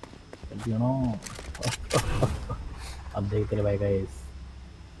 यू नो। अब देखते रहे भाई guys.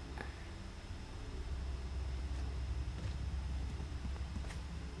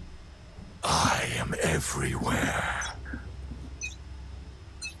 I am everywhere.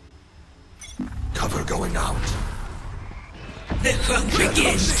 Cover going out. The hunt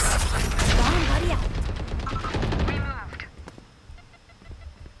begins.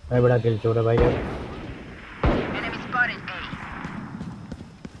 भाई बड़ा किल चोर है भाई यार। Enemy spotted A.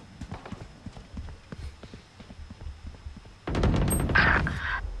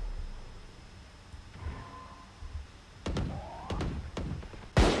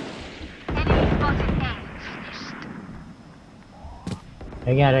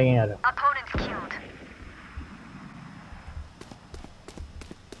 रहेंगे यार। Opponents killed.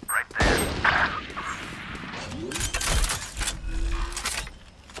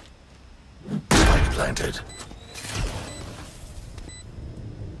 Spike planted.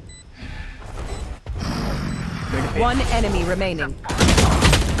 One enemy remaining.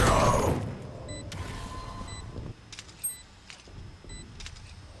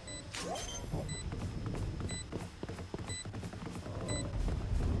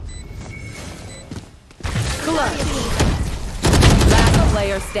 Last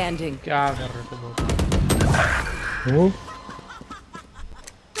player standing. क्या कर रहे थे वो?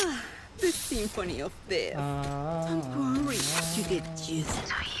 The symphony of death. I'm worried you get used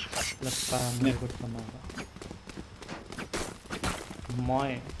to it. लगता है मेरे को करना होगा।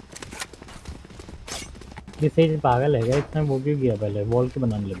 मैं ये सही पागल है क्या? इतना वो क्यों किया? पहले वॉल के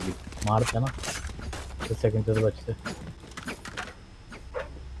बनाने लग गई, मारता ना तो सेकंड से बचते।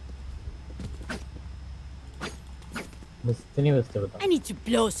 बचते नहीं बचते बता। I need to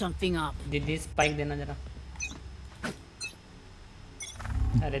blow something up. दीदी स्पाइक देना जरा।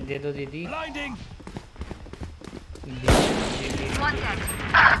 अरे दे दो दीदी। Blinding.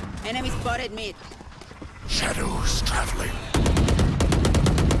 Enemy spotted mid. Shadows traveling.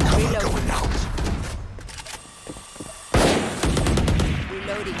 Cover going out.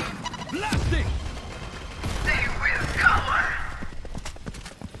 Reloading. Blasting. They will cover.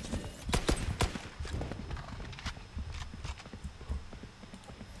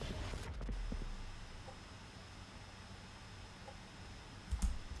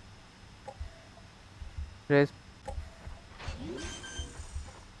 Raise.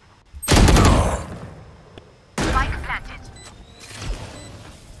 Spike planted.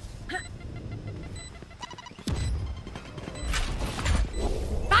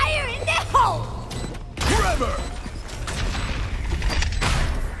 Fire in the hole! Trevor.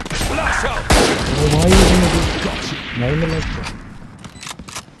 Flash out. नहीं मिला।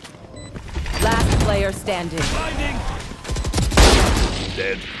 Last player standing. Blinding.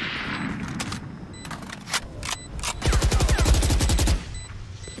 Dead.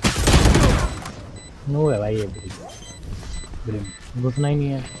 No है भाई ये ब्रिम घुसना ही नहीं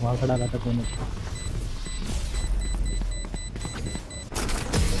है, वहाँ खड़ा रहता कोने पे।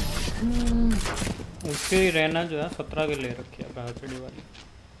 उसके रहना जो है 17 के ले रखे है चढ़ी वाली।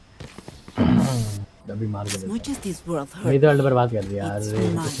 अभी मार के मेरी तो अल्ट बर्बाद कर दिया यार,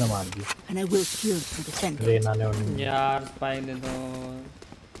 कितना मार दी रेना ने उन्हें यार। स्पाई दे दो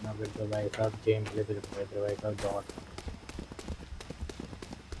ना, फिर तो भाई साहब गेम प्ले पे तेरे भाई साहब dot.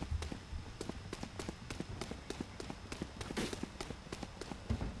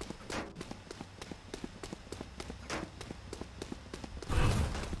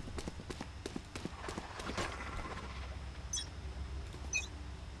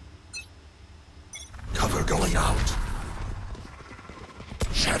 Cover going out.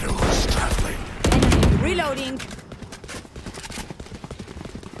 Shadows traveling. Reloading.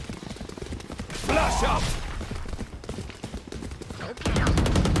 Flash up.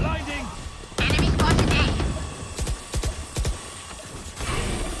 Blinding. Enemy spotted A.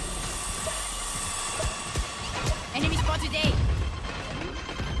 Enemy spotted A.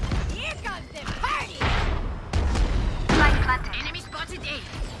 Here comes the party. Light planted. Enemy spotted A.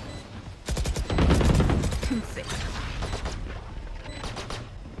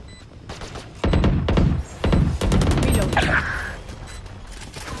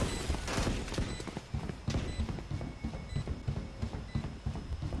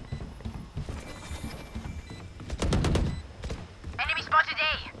 Enemy spotted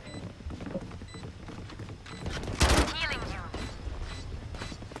A. Healing you.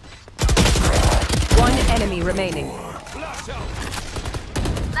 One enemy remaining. Flash out.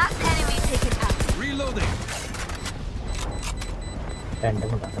 Last enemy taken out. Reloading.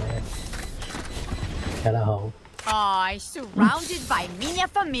 Oh, surrounded by minha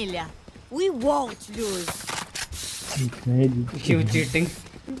família. We won't lose. You cheating?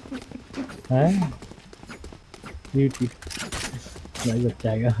 हैं? You cheat. भाई बच्चा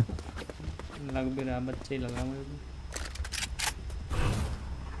आएगा। लग भी रहा बच्चे ही लगा मुझे।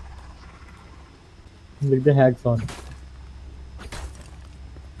 लिख दे हैक्स ऑन।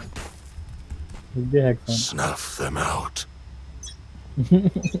 लिख दे hacks on. Snuff them out.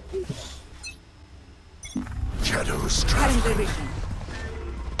 Shadows traveling.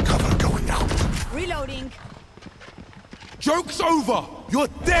 Cover going out. Reloading. Joke's over.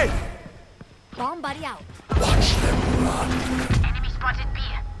 You're dead. Bomb buddy out. Watch them run. Enemy spotted B.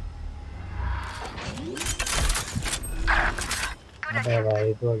 अबे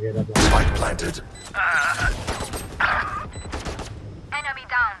भाई तो अकेला तो। Spike planted. Enemy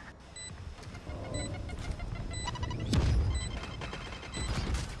down.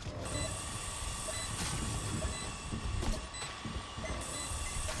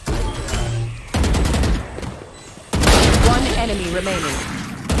 One enemy remaining.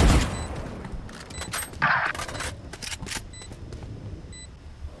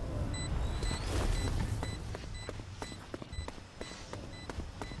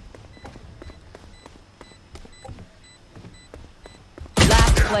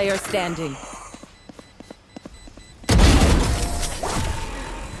 Last player standing.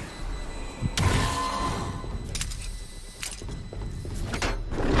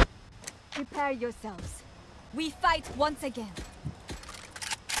 Prepare yourselves. We fight once again.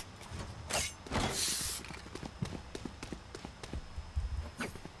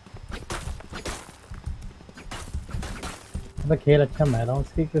 अबे खेल अच्छा मैं रहा हूँ,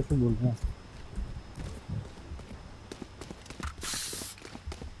 उसकी कैसे बोल रहा हूँ?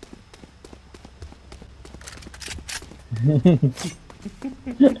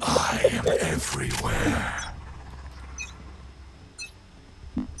 I am everywhere.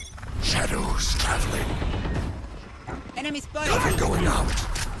 Shadows traveling. Enemy Cover spotted. going out.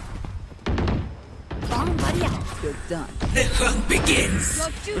 Bomb buddy out. You're done. The hunt begins.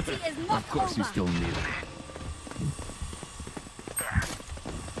 Your duty is not over. still need it.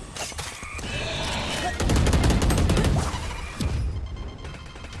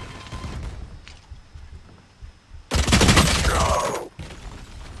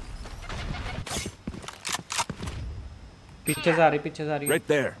 पीछे से आ रही। Right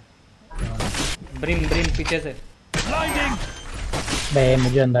there. ब्रिम पीछे से। Blinding. बे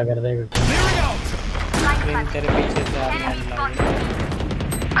मुझे अंधा कर देगा। Clearing out. ब्रिम तेरे पीछे से आ रही है।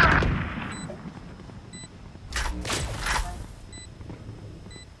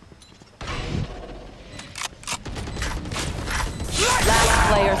 Last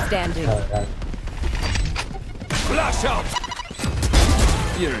player standing. Flash out.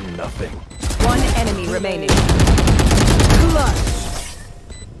 You're nothing. One enemy remaining. Clutch.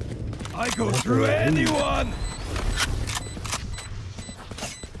 I go through anyone.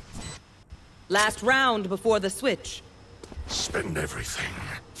 Last round before the switch. Spend everything.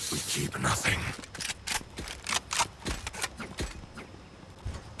 We keep nothing.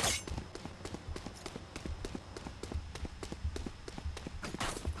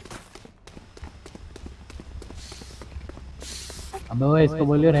 अबे वो इसको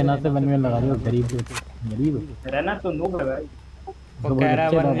बोलियो रहना से वन में लगा दियो गरीब रहना तो नूब है भाई। वो कह रहा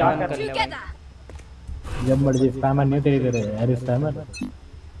है वन में वन कर ले भाई। जब मर्जी स्पैमर नहीं तेरी तेरे यार स्पैमर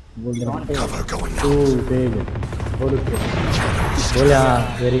बोल रहा हूं तू तेज बोल यार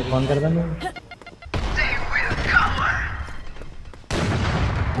तेरी फोन कर दूं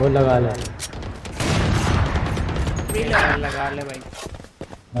बोल लगा ले भाई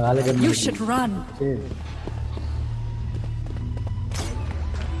लगा ले You should run.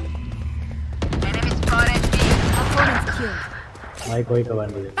 भाई कोई कवर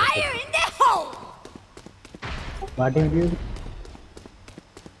नहीं Fire in the hole! Party view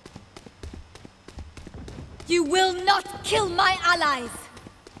You will not kill my allies!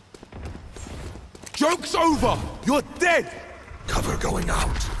 Joke's over! You're dead! Cover going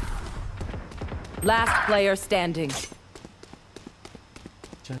out. Last player standing.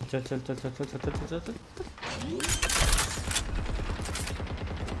 चल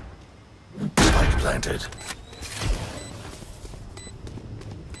Spike planted.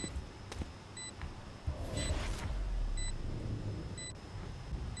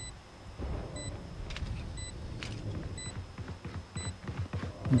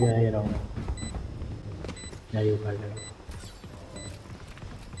 जा ही रहा हूँ उठा ले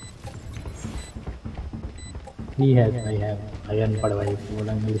ही है भाई है आई अनपढ़ भाई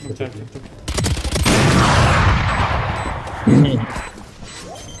बोला इंग्लिश से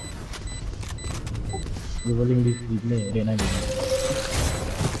ये बोल इंग्लिश सीखने देना नहीं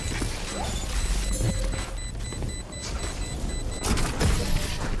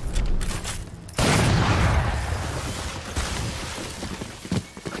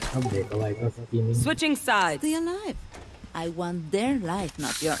अब देखो भाई को skimming Switching sides. Stay alive. I want their life,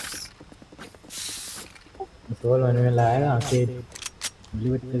 not yours. Soul one में लाएगा स्टेज मिली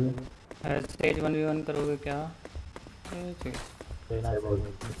बच्चे को स्टेज 1v1 करोगे क्या ऐसे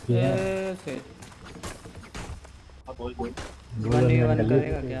ऐसे 1v1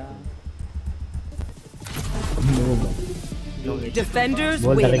 करेगा क्या Defenders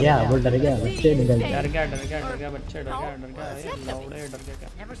बोल win. डर गया बच्चे निकल गए डर गया बच्चे डर गया लौड़े डर गया क्या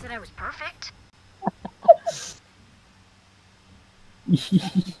Never said I was perfect.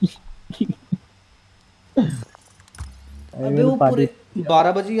 अबे वो पूरे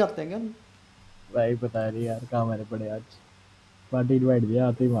 12 बजे ही आते हैं क्या भाई पता नहीं यार कहाँ मेरे पड़े आज पार्टी इनवाइट दिया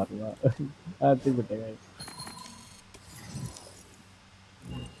आते ही मारूंगा आते ही बटेगा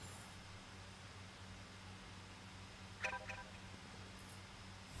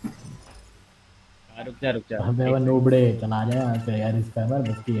रुक जा हमें वो नोबड़े चला जाए यहाँ से यार इसका हमारा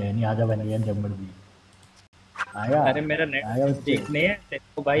बस्ती है नहीं आजा बन गया जम्मड़ भी आएगा अरे मेरा नेट ठीक नहीं है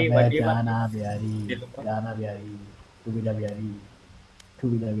देखो भाई जाना बिहारी तू भी बिहारी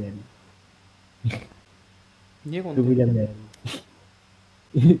ये कौन तू भी बिहारी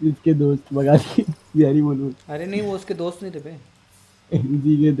इसके दोस्त मगा के बिहारी बोलूं अरे नहीं वो उसके दोस्त नहीं थे बे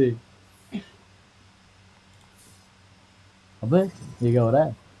इसी के थे अबे ये क्या हो रहा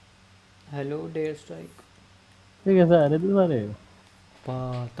है हेलो डेयर स्ट्राइक ये कैसा है तू सारे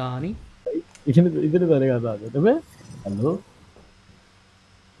पता नहीं इतने सारे का साथ है तुम्हें हेलो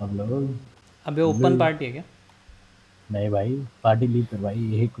अबे ओपन पार्टी है क्या नहीं भाई पार्टी लीव कर भाई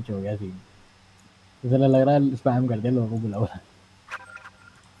यही कुछ हो गया सीन इसलिए लग रहा है स्पैम कर दिया लोगों को बुलाओ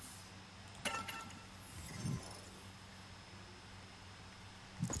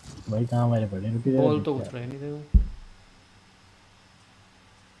भाई कहाँ हमारे पड़े रुके बॉल तो उठ रहे नहीं थे वो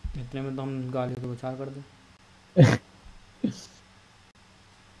इतने में तो हम गाली को बचा कर दे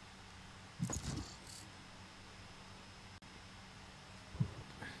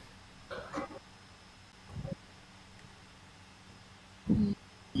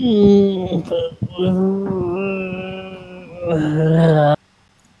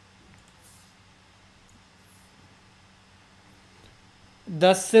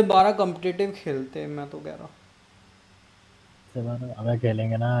दस से 12 कॉम्पिटिटिव खेलते हैं मैं तो कह रहा हूँ हमें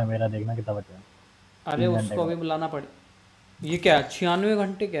खेलेंगे ना मेरा देखना कितना बचा अरे उसको भी बुलाना पड़े ये क्या 96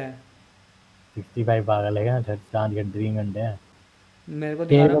 घंटे क्या है 65 पागल है क्या चांद के 3 घंटे हैं मेरे को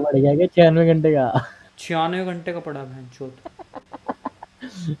दिखा रहा बढ़ गया क्या 96 घंटे का 96 घंटे का पड़ा बहन चोद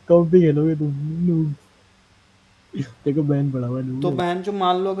कब भी खेलोगे तुम देखो बैन पड़ा हुआ तो बहन जो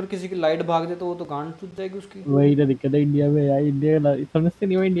मान लो अगर किसी की लाइट भाग जाए तो वो तो गांड टूट जाएगी उसकी वही तो दिक्कत है इंडिया में यार इंडिया समझते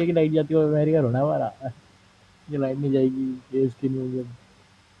नहीं हो इंडिया की लाइट जाती है अमेरिका रोना हमारा ये लाइट नहीं जाएगी ये इसकी नहीं होगी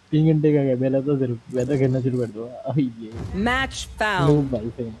 3 घंटे का गया पहले तो सिर्फ मैं तो खेलना शुरू कर दूंगा ये Match found. भाई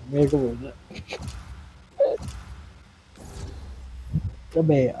से मेरे को बोल रहा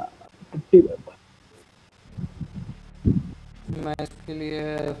कब है यार कितनी बार मैं इसके लिए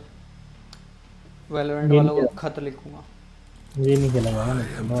वैलोरेंट वालों को खत लिखूंगा। ये नहीं खेलेगा मैं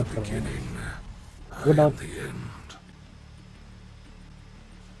नोट करूंगा वो डाउट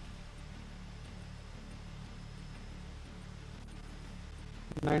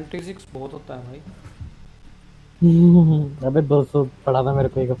 96 बहुत होता है भाई। अबे 200 पड़ा था मेरे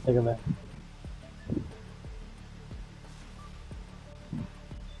को एक हफ्ते का।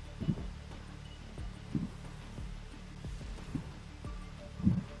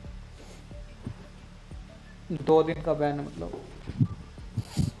 2 दिन का बैन है मतलब,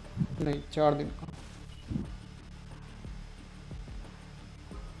 नहीं 4 दिन का।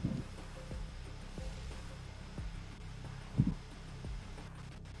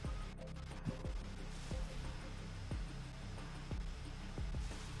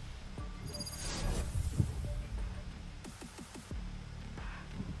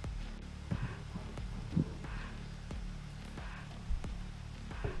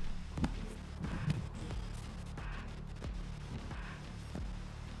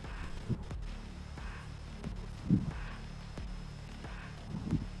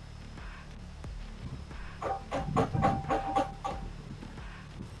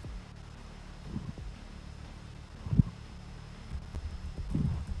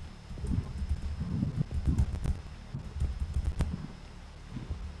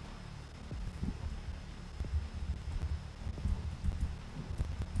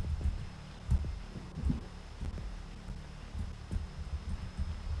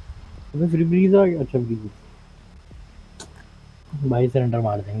 अबे फ्री ब्रीज आ गया। अच्छा ब्रीज भाई सरेंडर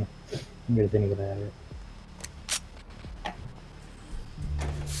मार देंगे मेरे से निकल आया।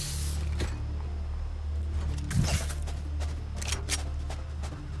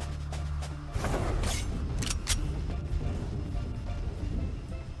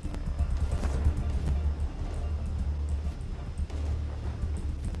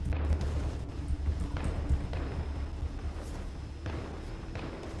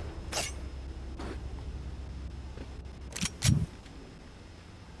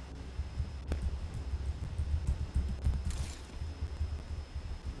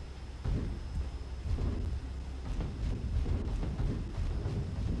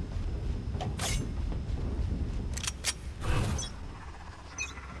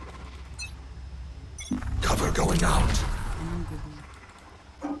 Cover going out.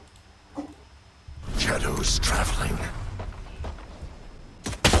 Shadows traveling.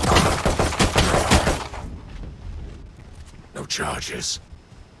 No charges.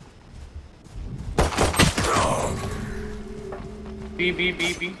 B.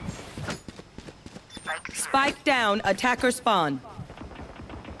 Spike down, attacker spawn.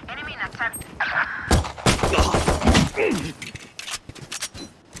 Enemy in attack.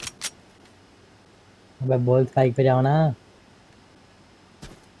 अबे बॉल स्पाइक पे जाओ ना।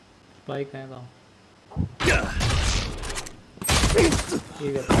 स्पाइक है तो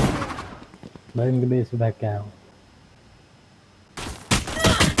भाई इनके बेस पे भाग के आया हूँ।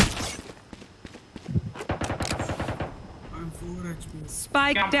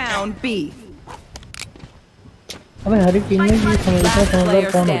 Spike down, B. अबे हर एक टीम में ये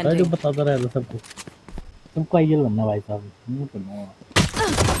समझदार कौन होता है जो बताता रहता सबको। सबको आईएल बनना भाई साहब, नहीं करना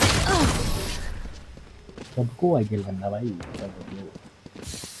सबको आईएल बनना भाई।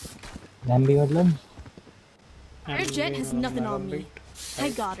 नाम भी मतलब Her jet has nothing on me. I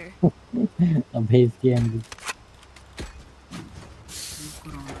got her. अब भेज के एमबी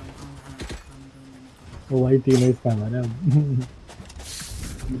वो भाई तीनों इसका हमारा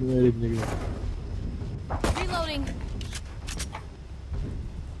Reloading.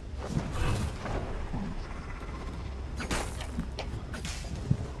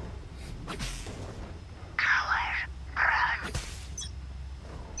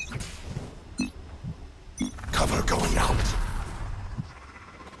 Cover going out.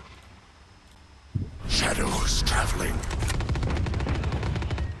 Shadows traveling.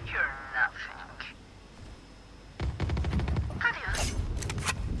 You're nothing. Adios.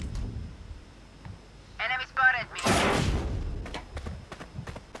 Enemy spotted me.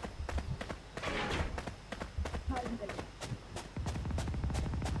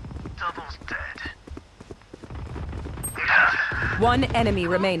 Double's dead. One enemy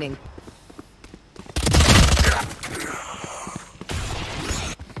remaining.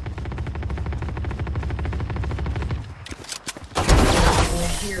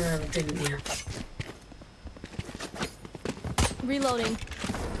 Reloading.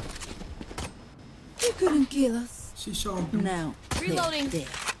 Couldn't kill us. She shot him. Now. Reloading.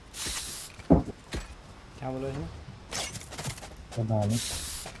 क्या बोलो इसमें? पता नहीं।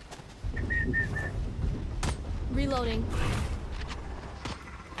 Reloading.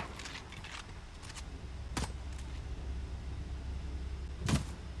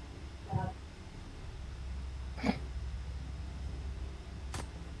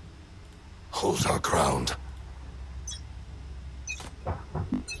 Hold our ground.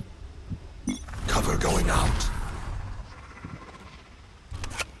 Cover going out.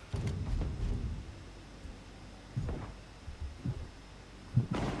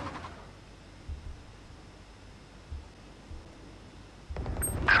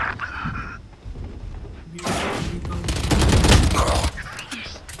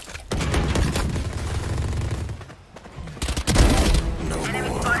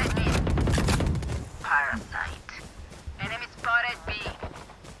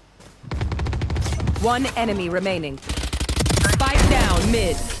 One enemy remaining. Spike down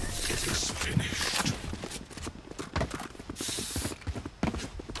mid. It is finished.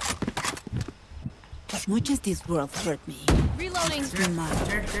 As much as this world hurt me, Reloading. it's been mine.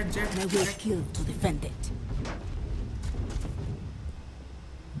 And I will kill to defend it.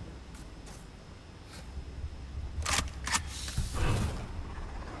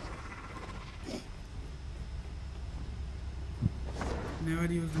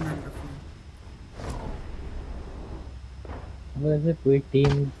 Never use the microphone. अगर ऐसे कोई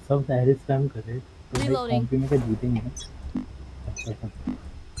team सब Harris spam करे तो Reloading. कॉम्पी में क्या जीतेंगे ना?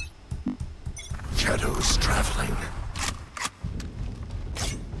 Shadows traveling.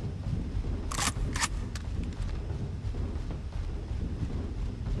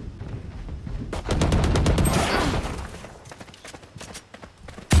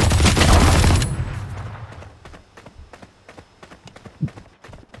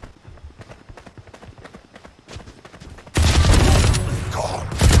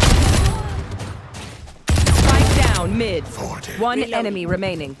 Spike down mid. One enemy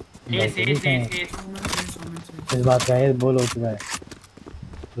remaining. इस बात का है बोल हो चुका है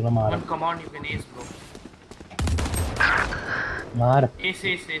तूने मार Come on, you can ace, bro. मार Ace,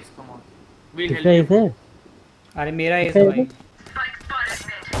 come on. We'll help किसका you. ऐसे अरे मेरा एस है भाई।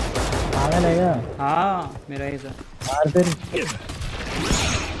 पागल है क्या हाँ मेरा एस है। मार फिर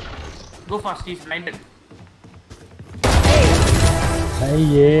Go fast, he's blinded. भाई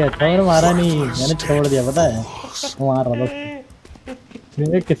ये अच्छा मैंने मारा नहीं मैंने छोड़ दिया पता है मार रहा था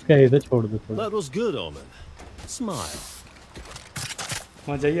मैंने किसका है छोड़ दो छोड़ That was good, Omen. Smile.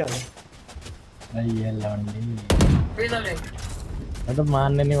 मजा ही आ रहा भाई ये लौंडी Reloading. मैं तो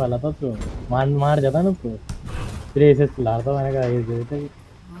मारने नहीं वाला था उसको मार जाता ना उसको फिर ऐसे चिल्ला रहा था मैंने कहा ये दे दे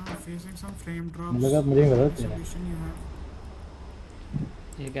Facing some frame drops. मुझे लगा मुझे पता चला Solution you have.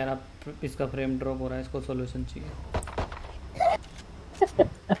 ये कह रहा इसका फ्रेम ड्रॉप हो रहा है इसको सॉल्यूशन चाहिए।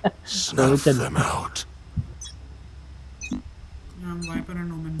 Snuff them out. I'm Viper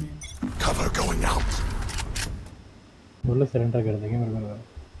and Omen main. Cover going out. बोलो सरेंडर कर देंगे मेरे को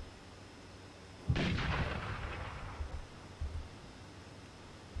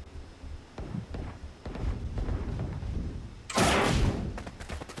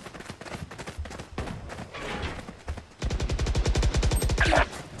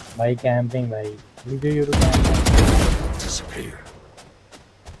भाई कैंपिंग भाई मुझे ये तो Disappear.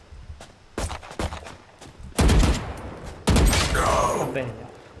 अबे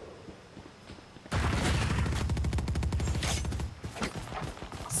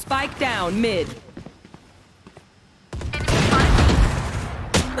Spike down mid.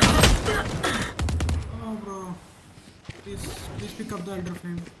 Oh bro. Please pick up the elder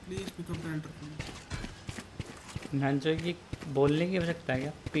flame. Please pick up the elder flame. नांचो की बोलने की आवश्यकता है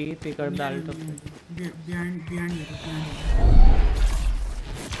क्या? पिक कर डाल तो Behind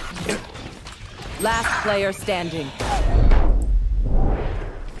you. Last player standing.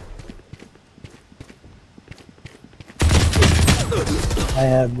 I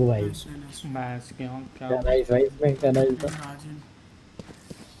have go भाई मैच क्यों क्या नाइस भाई इसमें क्या नाइस था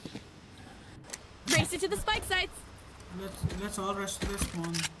Race it to the spike sites. Let's all rush to the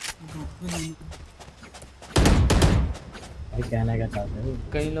spawn. Go. भाई कहना क्या चाहते हो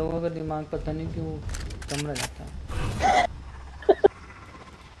कई लोगों का दिमाग पता नहीं क्यों कम रह जाता है।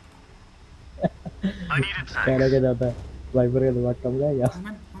 कहना क्या चाहता है वाइपर का दिमाग कम जाएगा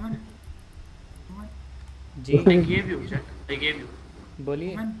जी I gave you, Jack. I gave you.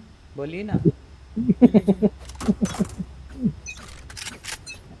 बोलिए ना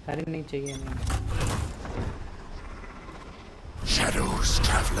अरे नहीं चाहिए नहीं Shadows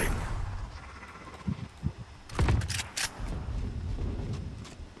traveling.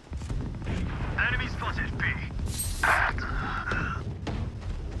 Enemy spotted.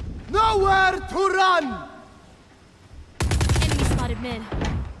 Nowhere to run. Enemy spotted mid.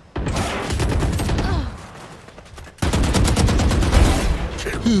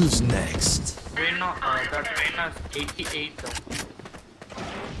 Who's next? That trainer 88 though.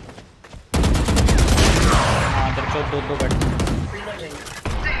 इधर चो दो बैठ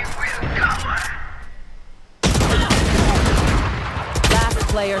Last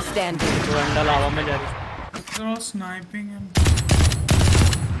player standing. तो अंडा लावा में जा रही They're all sniping and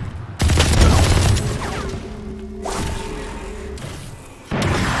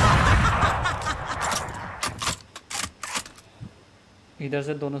इधर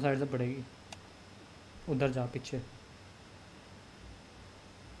से दोनों साइड से पड़ेगी उधर जा पीछे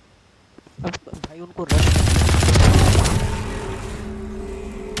अब भाई उनको rush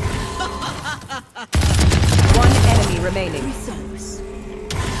One enemy remaining.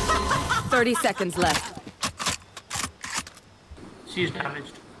 30 seconds left. She is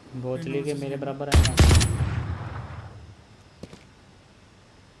damaged. बोचली के मेरे बराबर है ना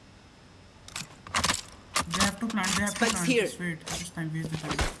they have to plant. They have to Spike's plant. here. Just wait. Just time. Wait the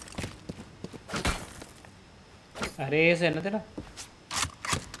time. अरे ऐसे है ना तेरा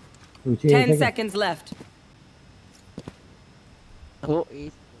 10 seconds left. वो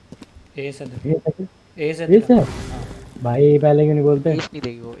ए से भाई पहले क्यों नहीं बोलते एस नहीं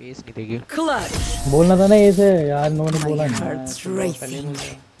देगी वो एस नहीं देगी Clutch. बोलना था ना ए से यार नो ने बोला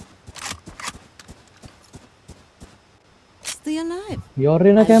नहीं Stay alive. Your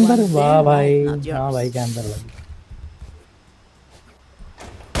Raina camper वाह भाई हां भाई कैंपर भाई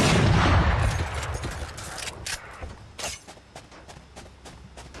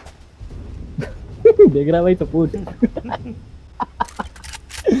देख रहा भाई सपोर्ट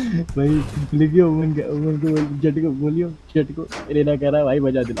भाई लिखियो उमन को जट को बोलियो जट को रेना कह रहा है भाई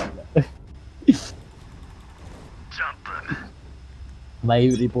बजा दिलाऊंगा भाई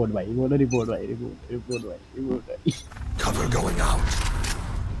रिपोर्ट भाई बोलो रिपोर्ट भाई रिपोर्ट भाई Cover going out.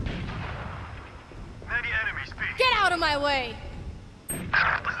 Get out of my way!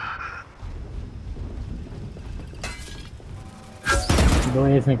 दो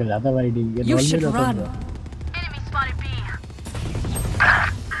एस निकल जाता भाई डी के You should run. Enemy spotted B.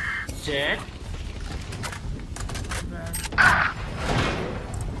 Jet.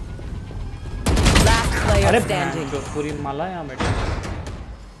 Last player अरे standing. जो पूरी माला यहाँ बैठी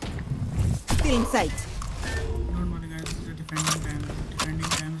Still in sight. Don't worry guys. This is the defending time. Defending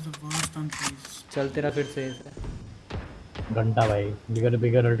time is the worst on trees. चल तेरा फिर से ऐसे घंटा भाई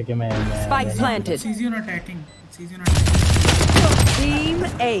बिगर उल्ट के मैं Spike planted. It's easy on attacking. It's easy on attacking. Team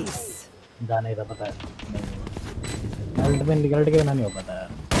Ace. जाने का पता है उल्ट में निकल के बना नहीं हो पाता है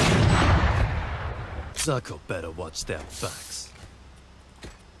Zuko better watch their backs.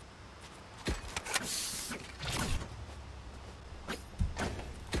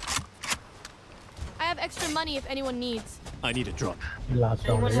 I have extra money if anyone needs. I need a drop. Last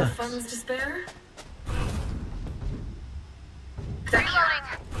round है Funds to spare? Reloading.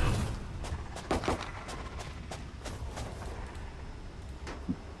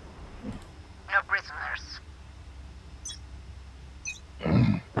 No prisoners.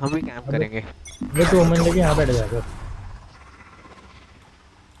 हम भी कैंप करेंगे ये तो वुमन लेके यहाँ बैठ जाकर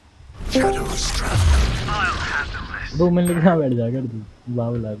Shadows traveling. दो वुमन लेके यहाँ बैठ जाकर तू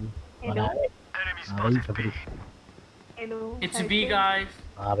बाबूला तू हाँ भाई छपरी It's B guys.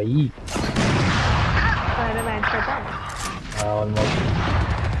 हाँ भाई ऑलमोस्ट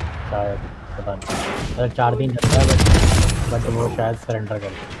शायद पता नहीं अरे 4 दिन चलता है बट वो शायद सरेंडर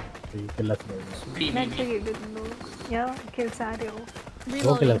कर किल्लत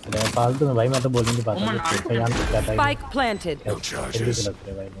वो किल्लत है फालतू में भाई मैं तो बोलने की बात है यहाँ पे क्या था Spike planted. किल्लत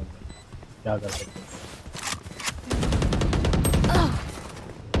है भाई क्या कर सकते हैं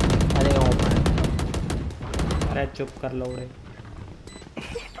अरे ओ माय अरे चुप कर लो रे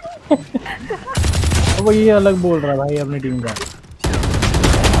वो ये अलग बोल रहा है भाई अपनी टीम का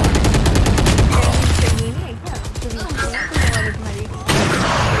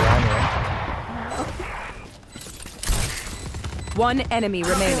One enemy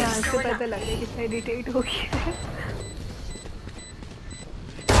remaining. पता लग रहा है कितना इरिटेट हो गया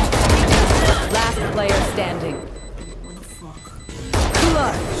Last player standing.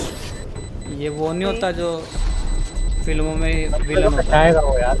 Clutch. ये वो नहीं होता जो फिल्मों में विलन होता है बताएगा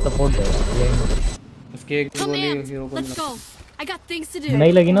वो यार सपोर्ट देगा उसकी एक गोली हीरो को Let's go. I got things to do.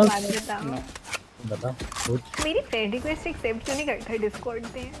 नहीं लगी ना बताओ बता कुछ मेरी फ्रेंड रिक्वेस्ट एक्सेप्ट क्यों नहीं करता डिस्कॉर्ड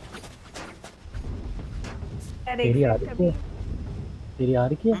पे तेरी आ रही है तेरी आ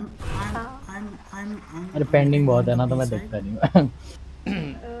रही है अरे पेंडिंग बहुत है ना तो मैं देखता नहीं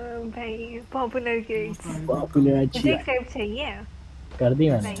हूं भाई पॉपुलर किड्स पॉपुलर अच्छी मुझे एक्सेप्ट चाहिए कर दी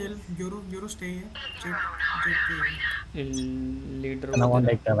मैंने। Still, Euro stay here. Check leader ना कौन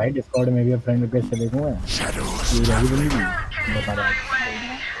देखता है भाई डिस्कॉर्ड में भी फ्रेंड रिक्वेस्ट से देखूंगा ये रही बनी बता रहा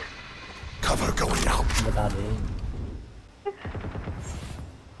Cover going out. बता दे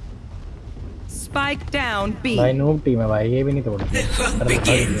Spike down B. भाई नूब टीम है भाई ये भी नहीं तोड़ती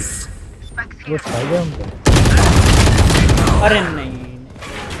वो स्पाइक है उनको अरे नहीं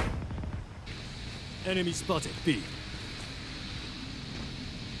Enemy spotted B.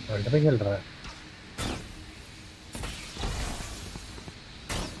 वर्ल्ड पे खेल रहा है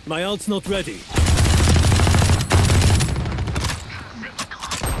My ult's not ready.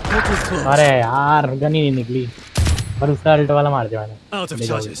 अरे यार गन ही नहीं निकली पर उसका अल्ट वाला मार दिया मैंने Out of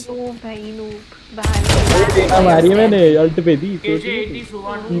charges. नूब भाई नूब बाहर मारी है मैंने अल्ट पे दी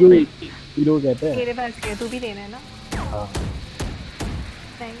हीरो कहते हैं तेरे पास क्या तू भी देना है ना हां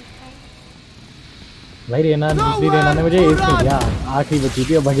थैंक्स भाई रेना दूसरी रेना ने मुझे एस नहीं दिया आखिरी बची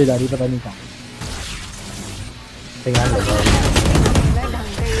थी और भागे जा रही पता नहीं कहां तैयार लगा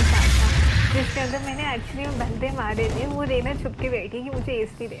जिसके अंदर मैंने एक्चुअली बंदे मारे थे वो रेना छुप के बैठी कि मुझे एस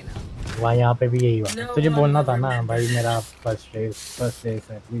नहीं देना वहाँ यहाँ पे भी यही बात तुझे बोलना था ना भाई मेरा फर्स्ट रेस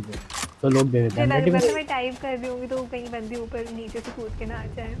है प्लीज तो लोग दे देते हैं मैं टाइप कर रही हूँ तो कहीं बंदी ऊपर नीचे से कूद के ना आ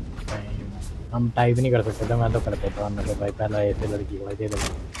जाए हम टाइप नहीं कर सकते थे मैं तो कर देता हूँ मतलब भाई पहला ऐसे लड़की को दे देगा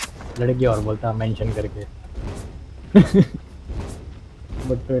लड़की और बोलता मेंशन करके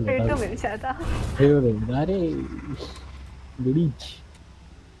बट तो मिल जाता अरे गुडीच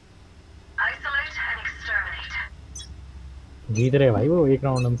जीत रहे भाई वो एक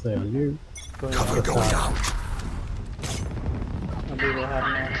राउंड हमसे अभी वो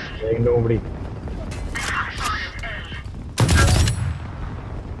हारना एक नोबडी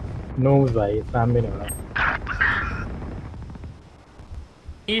नोज भाई स्पैम भी नहीं हो रहा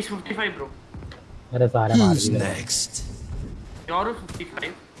He is 55 bro. अरे सारे मार दिए Next. You're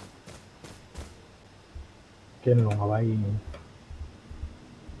 55. खेल लूंगा भाई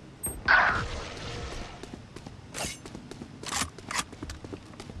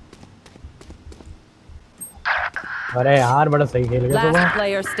अरे यार बड़ा सही खेल गया तो Last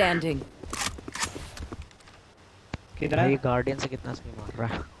player standing. कितना ये गार्डियन से कितना सही मार रहा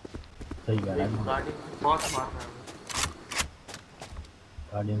है सही कह रहा है गार्डियन बहुत मार रहा है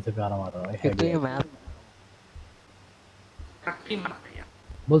गार्डियन से प्यारा मार रहा है एक तो ये मैप टट्टी मार रहा है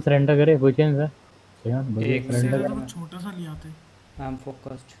बोल सरेंडर करे कोई चांस है यार बोल एक सरेंडर करे छोटा सा ले आते आई एम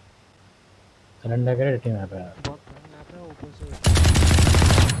फोकस्ड सरेंडर करे टीम मैप है बहुत मैप है ऊपर से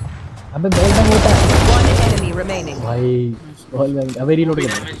अबे बॉल का होता है One enemy remaining. भाई बॉल अबे रीलोड कर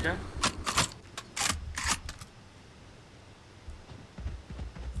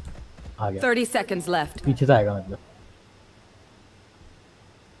आ गया 30 seconds left. पीछे से आएगा मतलब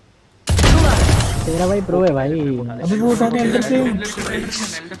तेरा भाई प्रो है भाई अबे वो उठा के अंदर से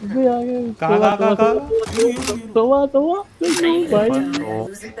अबे आ गया कहां तो भाई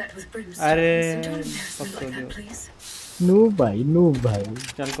अरे पक्का दो नूब भाई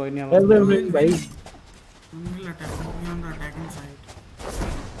चल कोई नहीं भाई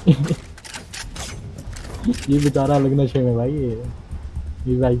ये बेचारा अलग नशे में भाई ये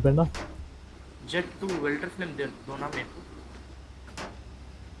भाई पर ना जेट 2 वेल्टर फ्लेम दे दो ना मेरे को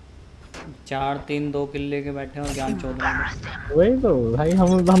 4-3-2 किल लेके बैठे हैं और ज्ञान चौधरी वही तो भाई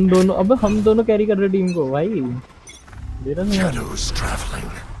हम दोनों अब हम दोनों कैरी कर रहे टीम को भाई दे रहा नहीं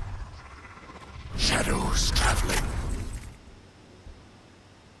Shadows traveling.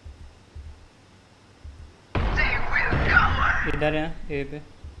 इधर है ए पे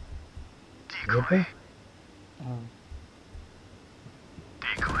हाँ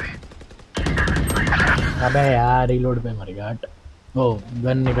अबे यार रीलोड पे मर गया ओ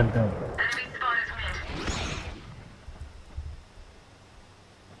गन निकलते हैं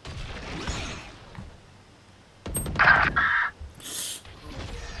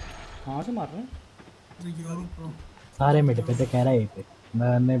कहाँ से मार रहे हैं सारे मिट पे थे कह रहा है पे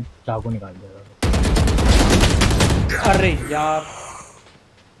मैंने चाकू निकाल दिया अरे यार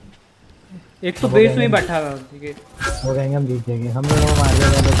एक तो बेस में बैठा हुआ है ठीक है वो कहेंगे हम जीत जाएंगे हम लोगों को मार दिया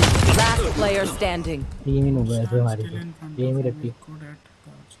Last player standing. टीम ही नहीं ऐसे हमारी टीम ही रखती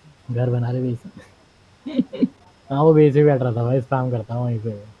घर बना रहे बेस हाँ वो बेस ही बैठ रहा था भाई स्पैम करता हूँ वहीं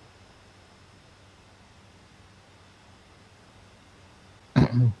पे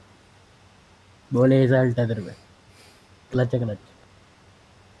बोले रिजल्ट है तेरे पे clutch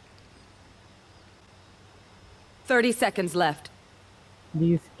 30 seconds left.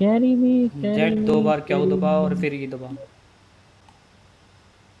 These carry me jet 2 बार क्या दबा और फिर ये दबा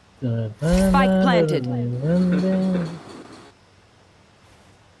Spike planted.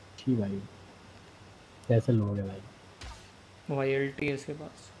 ठीक भाई कैसे लोग है भाई भाई अल्टी है इसके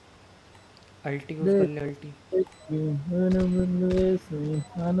पास, अल्टी यूज कर ले अल्टी।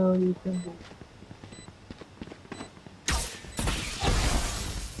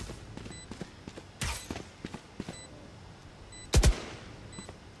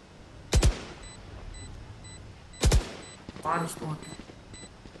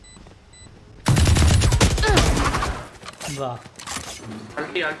 वाह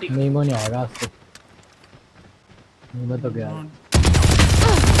अल्टी अल्टी नीमो नहीं आएगा आज से, नीमो तो गया।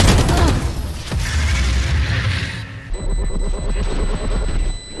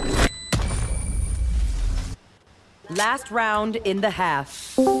 Last round in the half.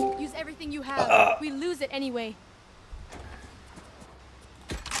 Use everything you have. We lose it anyway.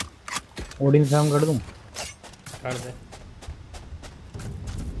 Odin से हम कर दूं? कर दे।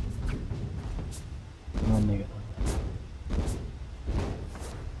 नहीं कर।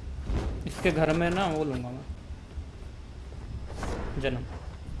 इसके घर में ना वो लूंगा मैं, जन्म।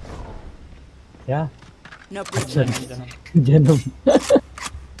 क्या? No जन्म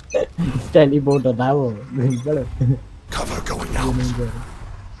टेलीपोर्ट होता है वो। Cover going out.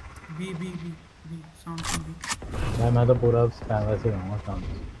 B sound B. भाई मैं तो पूरा स्पैमर से रहूँगा sound.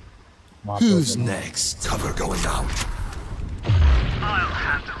 Who's next? Cover going out. I'll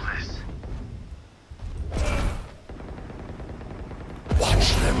handle this. Watch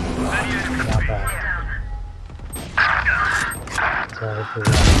them run.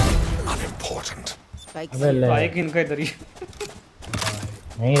 Unimportant. Bike इनका इधर ही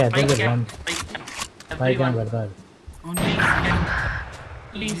नहीं रहते जब हम भाई क्या करता है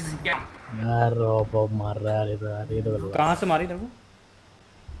प्लीज यार रॉब मार रहा है यार, ये तो कहाँ से मारी तेरे को?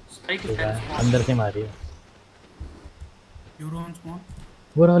 अंदर से मारी है। यूरो ऑन स्पॉन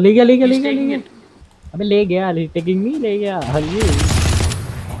वो ले गया अबे ले गया टेकिंग मी ले गया हल्ली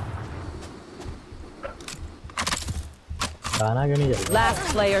गाना क्यों नहीं चल रहा? Last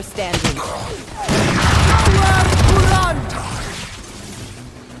player standing.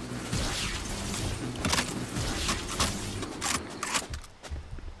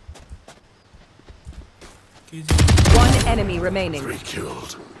 One enemy remaining. 3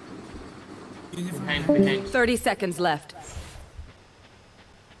 killed. 30 seconds left.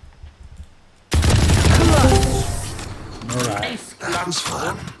 Nice. That was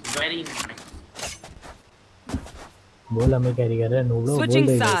fun. Very nice. बोल हमें कैरी कर रहे हैं नूबड़ो बोल Switching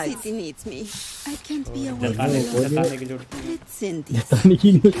they sides. City needs me. I can't be away from जताने it. की जरूरत नहीं। Let's send this.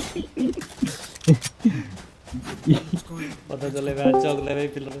 पता चलेगा चॉकलेट ही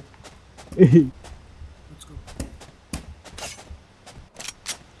पिल रहे।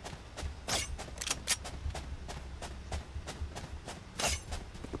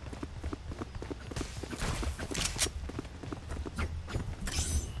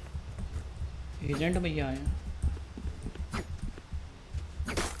 एजेंट भैया आए हैं।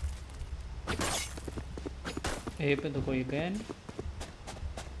 ए पे तो कोई गया नहीं।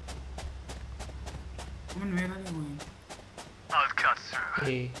 मेरा नहीं हुई। I'll cut through.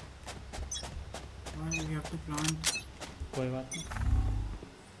 A We have to plant. कोई बात नहीं,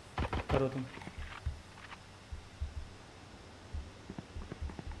 करो तुम।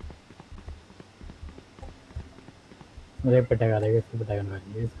 मुझे पटेगा देगा इसको पटेगा ना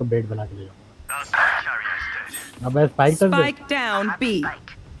इसको बेड बना के ले जाऊंगा। अबे Spike down B.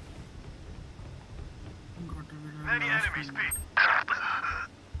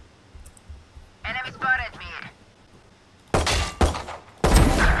 Enemy spotted me.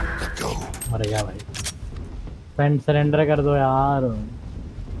 Go. मर गया भाई। पेंट सरेंडर कर दो यार।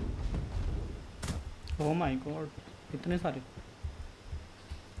 ओह माय गॉड इतने सारे।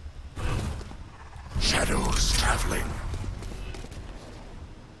 Shadows traveling.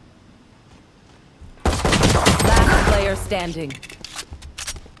 Last player standing.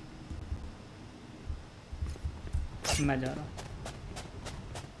 मैं जा रहा हूँ।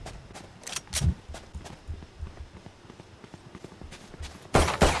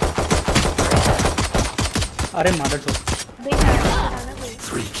 अरे मादर चोद।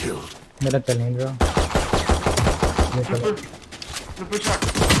 3 killed. मेरा चल नहीं रहा। Triple shot.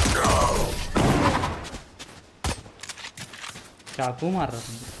 चाकू मार रहा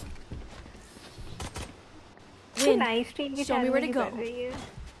था। ये नाइस टीम की Show me where to go. कर रही है।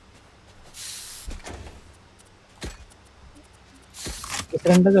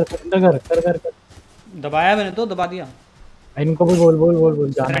 सरेंडर कर दबाया मैंने तो दबा दिया। इनको भी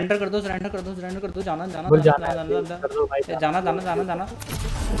बोल जाना सरेंडर कर दो जाना बोल जाना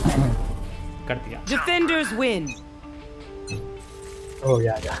कर दिया। Defenders win. हो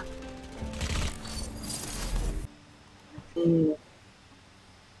गया जा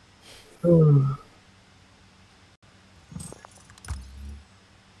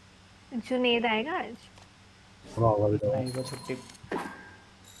जुनेद आएगा आज? नहीं वो छुट्टी।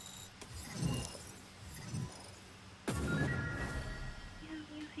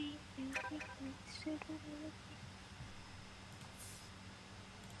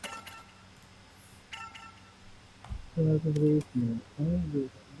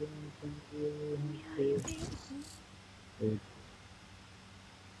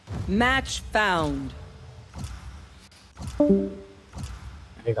 Match found.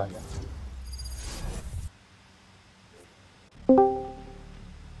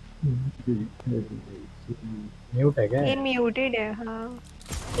 म्यूट है क्या? ये म्यूटेड है हाँ।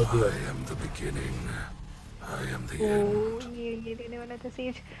 I am the beginning. I am the end. ये देने वाला था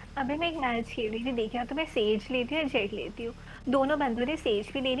सेज। अभी मैं एक मैच खेल रही थी, देखा तो मैं सेज लेती हूँ जेट लेती हूँ, दोनों बंदों ने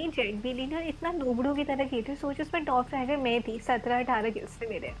सेज भी लेनी जेट भी लेनी और इतना नूबड़ों की तरह खेलती हूँ। सोच उसमें टॉप फ्राइडर मैं थी, 17-18 किल्स थे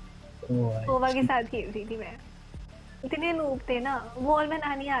मेरे। ओवा के साथ खेल रही थी मैं। इतने नूब थे ना, वॉल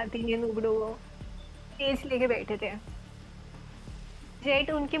बनानी आती नहीं नूबड़ों को, सेज लेके बैठे थे।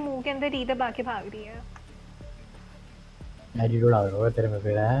 जेट उनके मुंह के अंदर रीदब आके भाग रही है। एटीट्यूड आ रहा है तेरे में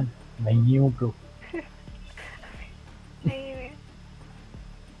फिर है, नहीं हूँ प्रो। नहीं मैं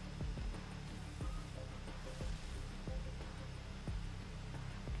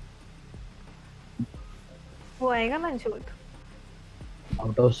वो आएगा मंजूर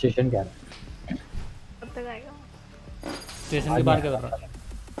आउट ऑफ स्टेशन क्या है? कब तक आएगा? स्टेशन के बाहर क्या कर रहा है?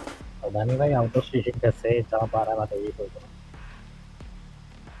 पता नहीं भाई, आउट ऑफ स्टेशन कैसे जा पा रहा है ये तो।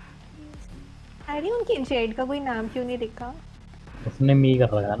 अरे उनकी जेट का कोई नाम क्यों नहीं दिखा? उसने मी कर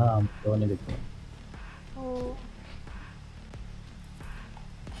रखा है ना, हम तो नहीं दिखते। ओ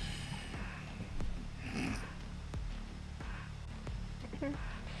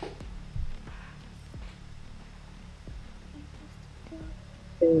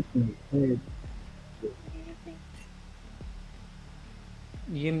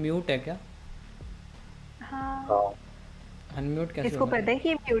ये म्यूट है क्या? हाँ अनम्यूट कैसे इसको होगा? पता है कि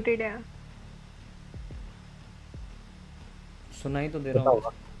ये म्यूटेड है? सुनाई तो दे रहा हूँ।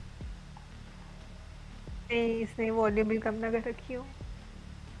 नहीं इसने वॉल्यूम भी कम ना कर रखी हो।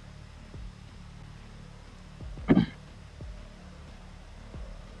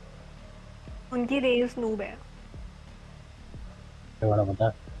 उनकी रेस नूब है। बड़ा पता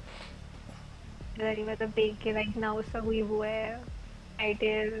अरे मतलब देख के लाइक ना उसका कोई वो है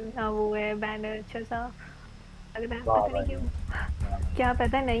टाइटल ना वो है बैनर अच्छा सा लग रहा है, पता नहीं क्यों। क्या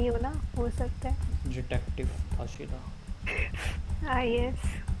पता नहीं हो ना, हो सकता है detective थाशिदा। Yes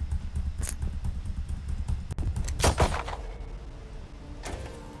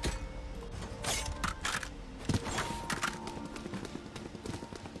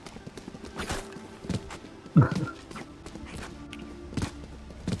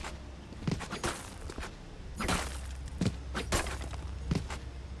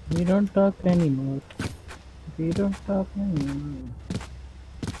We don't talk anymore. We don't talk anymore.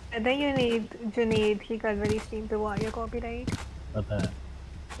 पता है जुनेद की कल वाली स्ट्रीम पे वो आ गया कॉपीराइट। पता है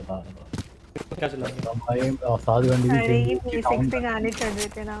क्या चला रहा है भाई? 7 घंटे की अरे ये गेम म्यूजिक पे गाने चल रहे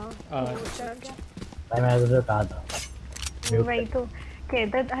थे ना। भाई मैं तो कहा था वही तो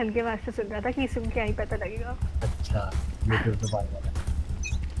कहता था, हल्के वास्ते सुन रहा था कि सुन के आई पता लगेगा। अच्छा यूट्यूब पे पाया था।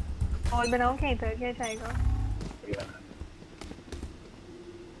 और बनाओ क्या इधर क्या जाएगा?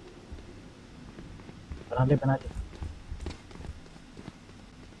 बना ले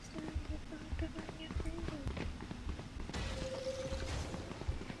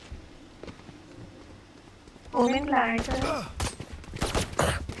ओमेन प्लांट तो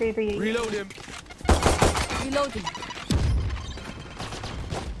यही Reload him. Reloading.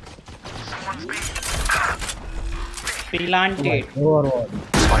 Planted.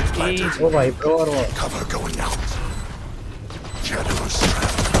 Spike planted. ओ भाई प्रो और वो Cover going out. Shadows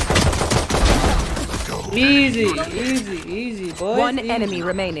trapped. Easy, easy, easy, boys. One enemy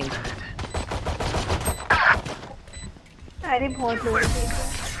remaining. अरे बहुत लोग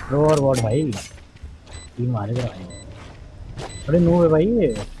प्रो और वॉट भाई टीम मारे थे भाई। अरे नो है भाई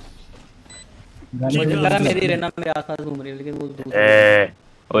ये मुझे लगा मेरी रेना मेरे आसपास घूम रही है लेकिन वो दूसरी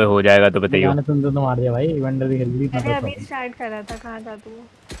ओए हो जाएगा तो बताइए। गाने तुम तो मार दिया भाई, इवेंट भी खेल ली। अरे अभी स्टार्ट कर रहा था, कहाँ था तू?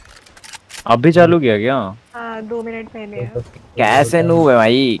 अभी चालू किया क्या? हाँ 2 मिनट पहले। कैसे नूब है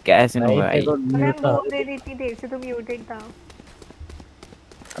भाई, कैसे नूब है भाई? मैं बोल रही थी इतनी देर से तो म्यूटेड था।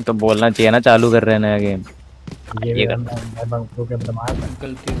 तो बोलना चाहिए ना चालू कर रहे हैं नया गेम। ये करना तो क्या मार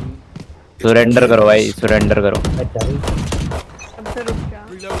गलती हुई। सरेंडर करो भाई, सरेंडर करो। अब तो रुक जा।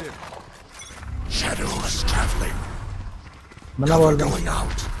 Shadows traveling. मना बोल Going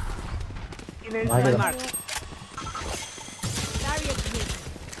out.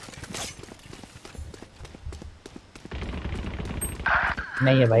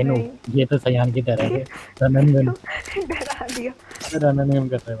 नहीं है भाई नो, ये तो सयान की तरह है। रनन डरा दिया। रनन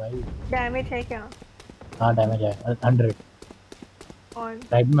कर रहे भाई। डैमेज है क्या? हाँ डैमेज है 100। और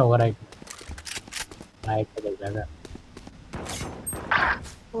राइट में होगा, राइट पे चल जाएगा।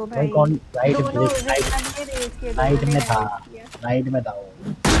 ओ भाई कौन राइट में था, राइट में था वो।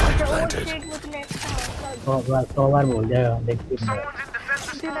 100 बार बोल जाएगा देखती हूँ।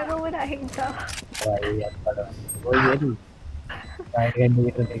 मुझे लगा वो राइट था। भाई यार पता वो ये थी राइट का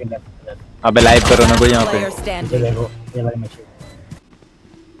इंडिकेटर देख लेफ्ट। अबे लाइव करो ना कोई यहाँ पे। ये देखो ये वाली मशीन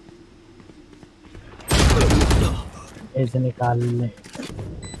ऐसे निकाल ले।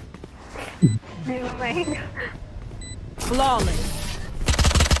 Flawless.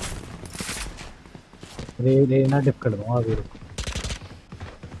 रे ना डिप कर दूंगा अभी।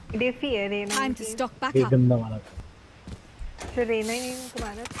 डिफी है Raina. Time to stock back एक up. गंदा वाला तो रेना ही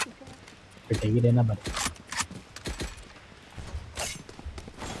तुम्हारा पिटेगी रेना बन।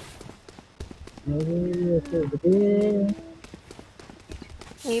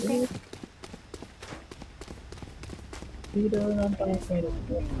 ये पे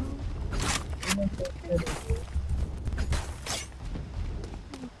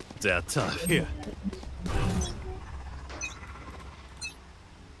They're tough here.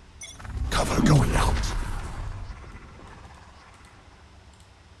 Cover going out.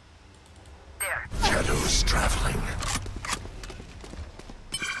 There. Shadows traveling.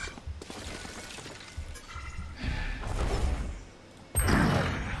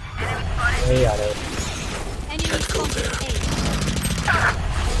 Hey, yaar. Can't go there.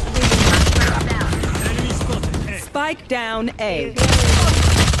 Spike down A.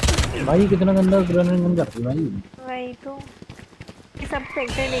 भाई कितना गंदा रन करती भाई। वही तो ये सब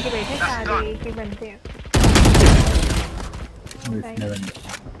सेक्टर लेके बैठे सारे के बनते हैं। इसने बंदे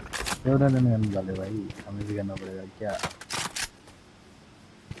थोड़ा रन डाले भाई, हमें भी करना पड़ेगा क्या।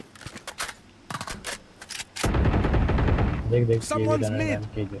 देख ये रन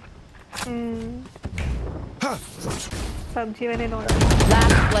के जो पबजी वाले लॉन्च।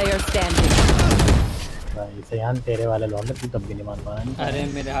 Last player standing. भाई सयान तेरे वाले लॉन्च तू तब भी नहीं मान पा रहा। अरे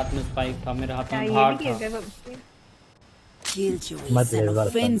मेरे हाथ में स्पाइक था, मेरे हाथ में ये भार भी था। खेलते हैं PUBG। Killjoy मत is ले an bar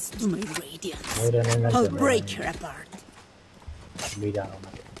offense to my radiance. मेरे run I'll break her apart. भी जा रहा हूं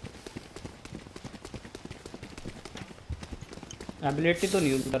एबिलिटी तो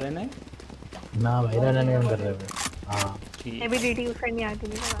नहीं यूज कर रहे ना? ना भाई रन कर रहे हो। हां एबिलिटी यूज करनी आती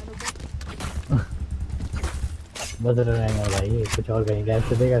नहीं हमारे को। बस रहेगा भाई, कुछ और कहीं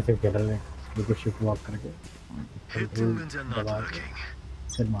ऐसे देगा सिर्फ खेल रहे हैं बिल्कुल शिफ्ट वॉक करके दबा के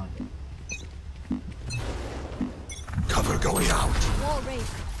फिर मार दे। Cover going out. Wall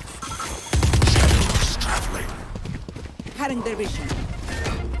raised. Shadows traveling. Cutting their vision.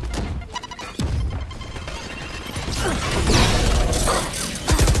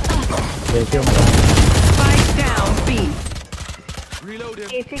 देखियो Spike down B. Reloading.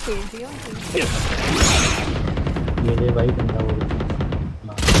 ऐसे खेल दियो। ये ले भाई बंदा वो।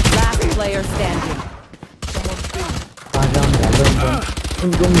 Last player standing. आ जाओ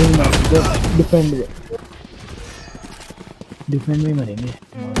उनको नहीं मार दो, डिफेंड में मरेंगे।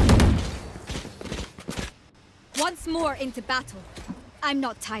 Once more into battle. I'm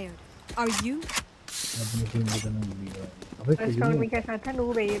not tired. Are you? अपनी टीम में तो नहीं भी है। अबे फर्स्ट राउंड में क्या था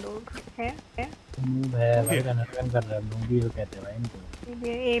नूब है ये लोग है नूब है भाई रन कर रहा है नूब भी तो कहते हैं भाई इनको।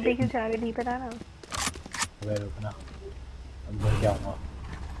 ये ए पे क्यों जा रहे नहीं पता ना। अबे रुकना अब मैं क्या हुआ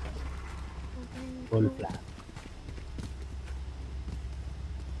फुल फ्लैश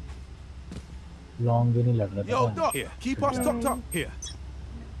लॉन्ग भी नहीं लग रहा Yo, था। Doc, keep us stocked up here.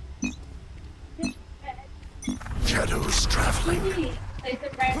 Shadows traveling.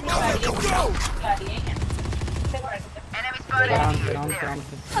 Cover going out. Enemy spotted.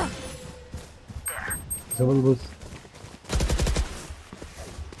 Double boost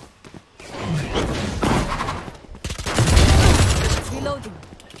Reloading.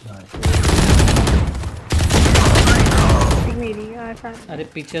 मेरी आसान। अरे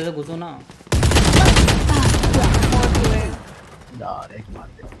पीछे से घुसो ना। यार एक मार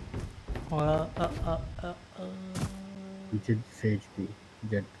दे। पीछे सेज थी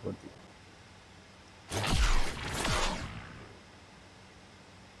जेट होती।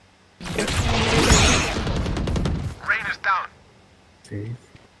 Rain is down. सेज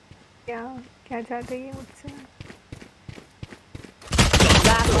क्या चाहते हैं मुझसे?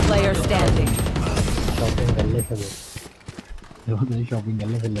 Last player standing. शॉपिंग कर ले सब लोग तो शॉपिंग कर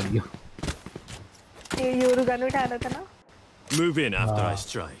ले फिर लगियो। ये यूरो गन उठा रहा था ना? Move in after I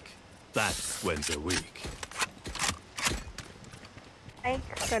strike. That's when they're weak. Like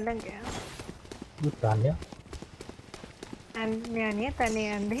कर लेंगे। ये प्राण्या यानी तने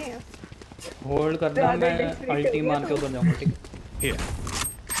अंधे होल्ड करना, मैं अल्टी मार के उधर जाऊंगा, ठीक है?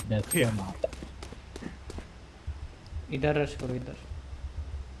 इधर रश करो, इधर।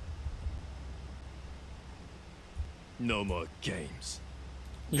 No more games.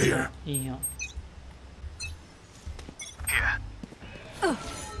 यहाँ।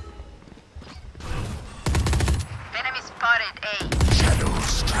 Enemy spotted A.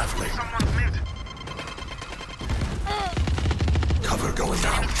 Shadows traveling. Cover going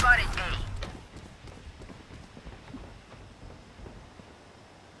out. Enemy spotted A.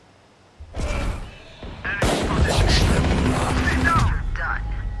 Watch them run. Done.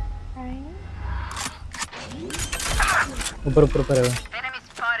 ऊपर ऊपर ऊपर है। Enemy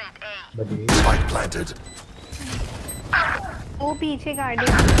spotted A. बची। Spike planted. वो पीछे गाड़ी।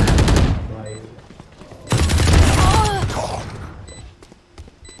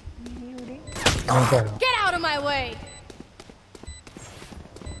 Get out of my way.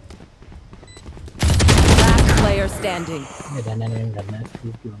 Last player standing. ये रहना नहीं करना है,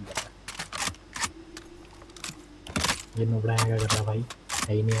 क्यों क्यों करना है? ये नुबड़ा क्या कर रहा भाई?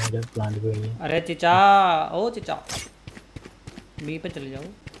 है ही नहीं है जब प्लांट भी नहीं है। अरे चिचा, ओ चिचा, बी पे चले जाओ।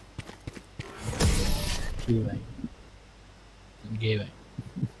 ठीक भाई, गे भाई।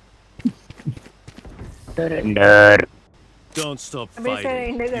 Surrender. Don't stop अबे fighting.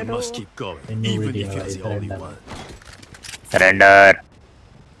 surrender You करो। must keep going, even if you're the only one. Surrender.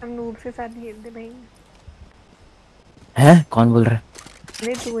 हम नूब से साथ खेलते भाई। हैं? कौन बोल रहा है?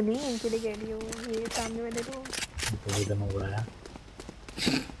 अरे तू नहीं, इनके लिए कह रही हो, ये सामने वाले तो। तो इधर नुबड़ा है।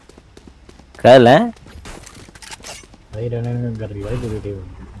 कल है? भाई रहने नहीं कर रही भाई पूरी टीम,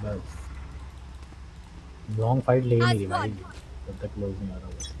 बस। लॉन्ग फाइट ले नहीं रही भाई, जब तक क्लोज नहीं आ रहा।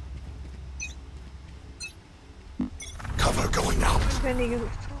 Cover going out. मैंने क्या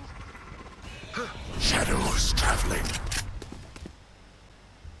Shadows traveling.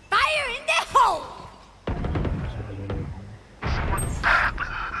 Fire in the hole.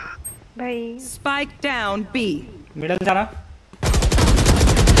 भाई Spike down B. मिडल जाना।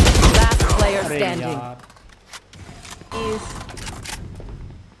 Last player अरे standing. यार।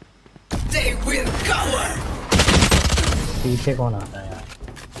 They will cover. पीछे कौन आता है यार?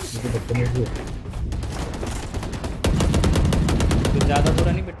 मुझे बदतमीजी है। कुछ ज़्यादा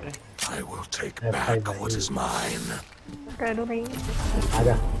बुरा नहीं पिट रहे। I will take back what is mine. करो भाई।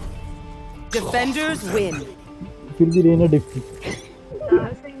 आजा। Defenders win. फिर भी रहना डिफिकल्ट।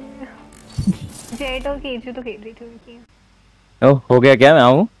 जेट और केजू तो खेल रही थी उनकी। ओ हो गया क्या? मैं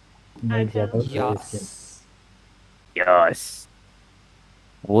आऊँ? नहीं जाता। यस।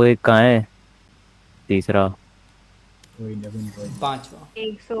 वो एक कहाँ है? तीसरा। पांचवा।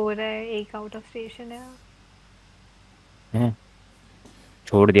 एक सो रहा है, एक आउट ऑफ स्टेशन है। हैं?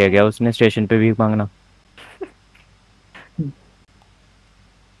 छोड़ दिया गया उसने स्टेशन पे भी मांगना।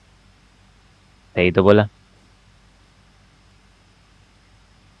 सही तो बोला।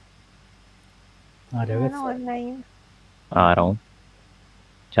 आ रहे हो? ऑनलाइन आ रहा हूँ।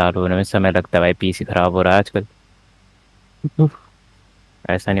 चालू होने में समय लगता है भाई, पीसी खराब हो रहा है आजकल।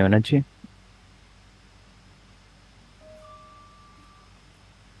 ऐसा नहीं होना चाहिए।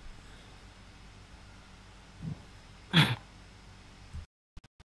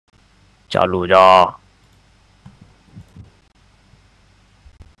 चालू हो जा।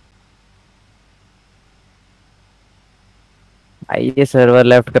 भाई ये सर्वर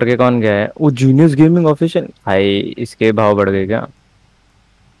लेफ्ट करके कौन गया है? वो जीनियस गेमिंग ऑफिशियल। भाई इसके भाव बढ़ गए क्या?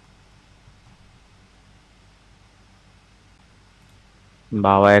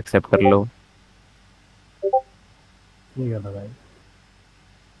 बाबा एक्सेप्ट कर लो। ठीक है भाई।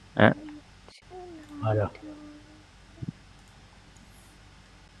 हैं? आ जा।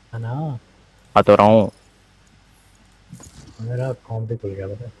 ना आ तो रहा हूँ। मेरा कॉम पे खुल गया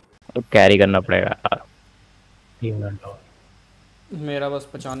पता है। तो कैरी करना पड़ेगा यार। 3 घंटा और। मेरा बस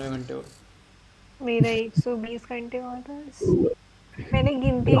 95 घंटे और। मेरा 120 घंटे और बस। मैंने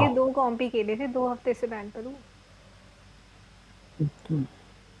गिनती के 2 कॉम्पी खेले थे 2 हफ्ते से बैन पर हूँ।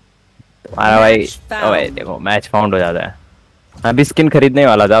 तुम्हारा भाई ओए देखो मैच फाउंड हो जाता है। अभी स्किन खरीदने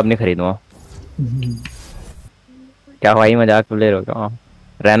वाला था, अब नहीं खरीदूंगा। क्या भाई मजाक ले रहे हो क्या?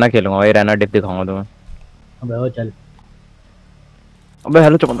 रहना खेलूंगा भाई, रहना डिप दिखाऊंगा तुम्हें। अबे ओ चल। अबे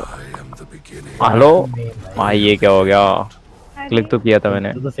हेलो चुप। हेलो भाई ये क्या हो गया? क्लिक तो किया था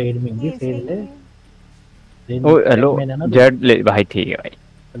मैंने। तो सेड में भी सेड ले। ओ हेलो जेड ले भाई, ठीक है भाई।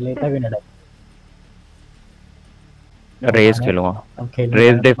 लेता भी नहीं। रेस खेलूंगा,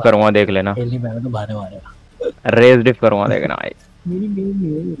 रेस डिफ करूंगा, देख लेना। खेलनी मैं तो बाहर मारेगा। रेस डिफ करूंगा, देखना भाई। मेरी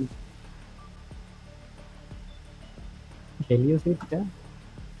मेरी खेलियो से क्या?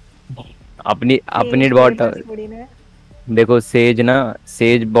 अपनी बॉट देखो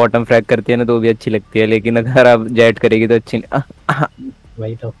सेज बॉटम फ्रैग करती है ना तो भी अच्छी लगती है, लेकिन अगर आप जेट करेगी तो अच्छी नहीं।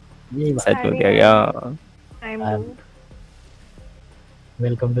 वही तो, यही बात। सच बोल क्या?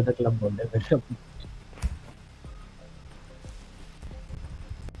 वेलकम टू द क्लब बोल दे फिर।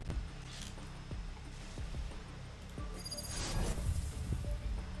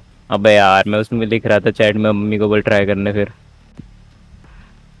 अबे यार मैं उसमें लिख रहा था चैट में मम्मी को बोल ट्राई करने, फिर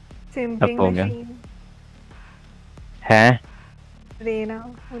सिंपिंग हो गया मशीन है। रेना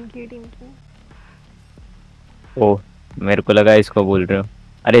उनकी टीम की। ओ मेरे को लगा इसको बोल रहे हो।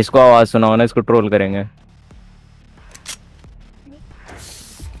 अरे इसको आवाज सुनाओ ना, इसको ट्रोल करेंगे।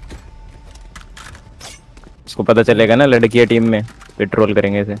 इसको पता चलेगा ना लड़की है टीम में, फिर ट्रोल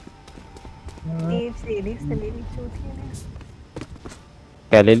करेंगे इसे।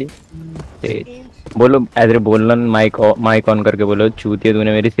 क्या ले ली? बोलो ऐसे बोलना, माइक ऑन करके बोलो, चूतिया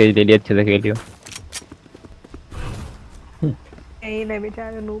तूने मेरी सेज ले ली, अच्छे से खेलियो। यही मैं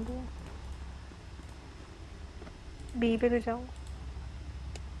बेचारा नूब हूँ। बी पे तो जाऊँ।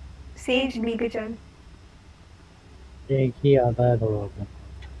 सेज बी पे चल। एक ही आता है थोड़ा सा।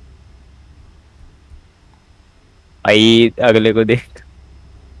 आई अगले को देख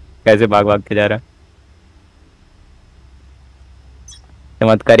कैसे भाग भाग के जा रहा है।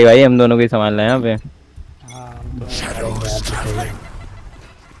 चमत्कारी भाई, हम दोनों को ही संभालना है यहाँ पे।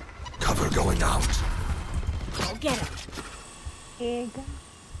 Cover going out.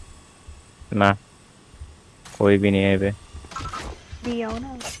 ना कोई भी नहीं है पे। बी आओ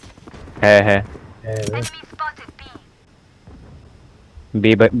ना। है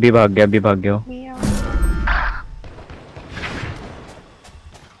बी भाग गया। बी आओ।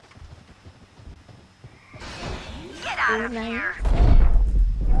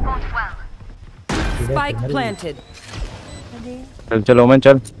 Spike planted. चलो मैं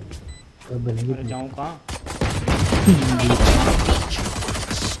चल। जाऊँ कहाँ?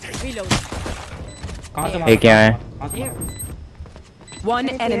 ये क्या है? One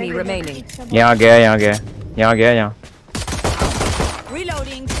enemy remaining. यहाँ गया।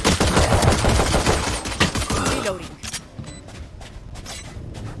 Reloading.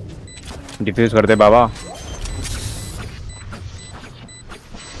 डिफ्यूज कर दे बाबा।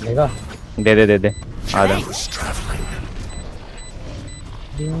 लेगा? दे आधा।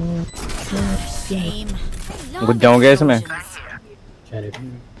 घुस जाओगे इसमें?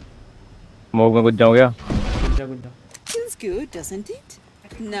 मोग में घुस जाओगे? Feels good, doesn't it?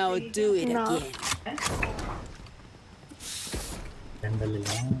 Now do it again.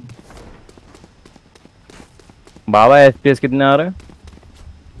 Baba FPS कितने आ रहे हैं?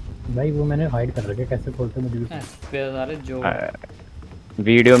 भाई वो मैंने हाइड कर रखे, कैसे खोलते मुझे भी। एफपीएस आ रहे जो।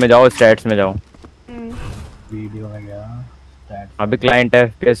 वीडियो में जाओ, स्टैट्स में जाओ। वीडियो में गया, स्टैट्स। अभी क्लाइंट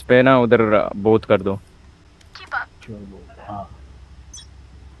एफपीएस पे ना उधर बोथ कर दो। हाँ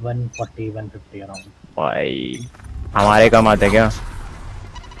 140 150 अराउंड। भाई हमारे कम आते क्या?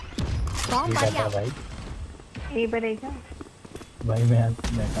 भाई ये बनेगा भाई मैं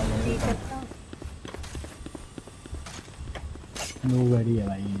बैठा हूँ। नो वेरी है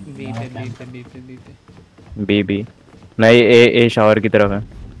भाई। बी नहीं, ए शावर की तरफ है।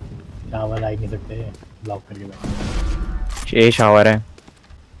 शावर आ नहीं सकते, ब्लॉक करके बैठ। ए शावर है,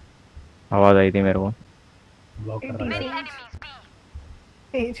 आवाज आई थी मेरे को। ब्लॉक कर रहा है।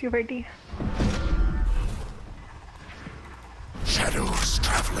 एज की बेटी। Shadows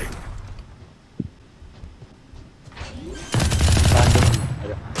traveling.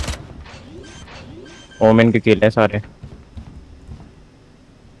 ओमेन के किल है सारे।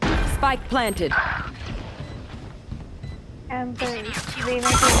 Spike planted.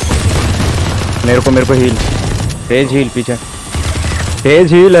 मेरे को हील। तेज हील पीछे।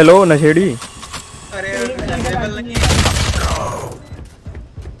 तेज हील। हेलो नशेड़ी। अरे लेवल नहीं।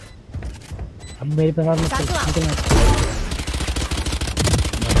 अब मेरे पास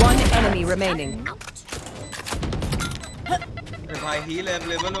One enemy remaining. भाई हील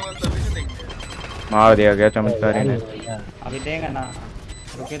अवेलेबल होगा तभी तो देंगे। मार दिया गया चमत्कारी ने। अभी देगा ना,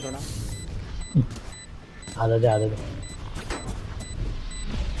 रुके थोड़ा। आधा दे।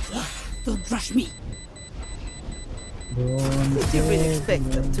 Don't rush me. didn't expect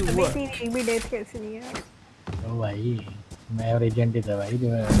them to work. एक भी डेथ कैसे नहीं है? ओ भाई मैं और एजेंट ही था भाई जो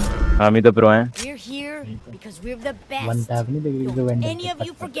हम ही तो प्रो हैं। We're here because we're the best. One tap नहीं देगी जो vendor. Any of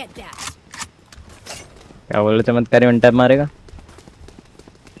you forget that? क्या बोल रहे चमत्कारी वन टैप मारेगा?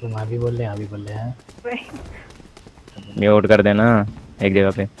 तुम भी बोल रहे हैं। म्यूट कर देना एक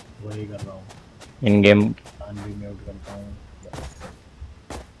जगह पे। वही कर रहा हूँ। इन गेम भी म्यूट करता हूँ।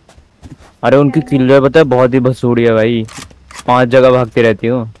 अरे उनकी किल जो है पता है बहुत ही भसूड़ी है भाई, 5 जगह भागती रहती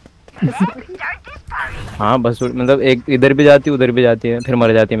हूँ। हाँ बस मतलब एक इधर भी जाती है उधर भी जाती है फिर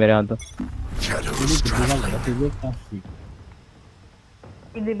मर जाती है मेरे हाथ तो।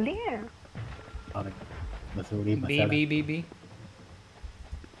 दिल्ली है बी बी बी बी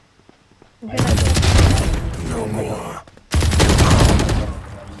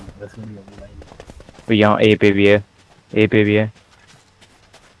तो यहाँ ए पे भी है ए पे भी है।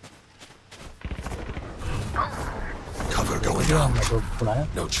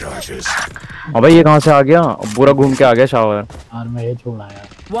 अबे ये कहाँ से आ गया पूरा घूम के आ गया शावर। और मैं ये छोड़ आया।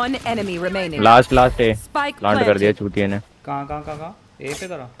 One enemy remaining. लास्ट ए Spike प्लांट कर दिया चूतिए ने। कहाँ ए पे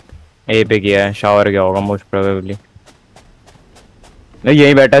करा ए पे किया है शावर गया होगा मोस्ट प्रोबेबली। नहीं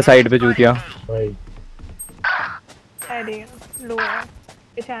यही बैठा है साइड पे चूतिया। अरे लो है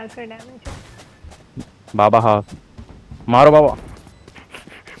 50 का डैमेज। बाबा हाफ मारो बाबा।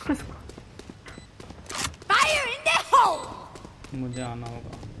 मुझे आना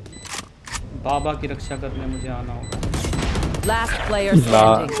होगा बाबा की रक्षा करने मुझे आना होगा। Last player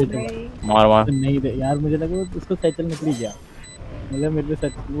standing. मार मार नहीं दे यार मुझे लगा उसको साइकिल निकली गया मतलब मेरे से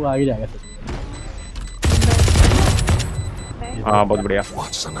वो आगे जाएगा। हाँ बहुत बढ़िया।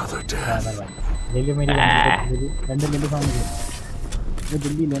 ले लो मेरी वंडर ले लो सामने वो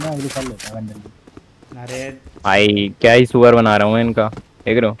जल्दी लेना अगले साल लेता है वंडर। अरे भाई क्या ही सुअर बना रहा हूँ इनका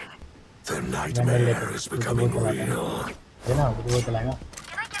देख रहे हो। ना वो चलाएगा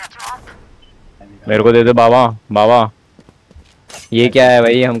मेरे को दे दो बाबा बाबा। ये क्या है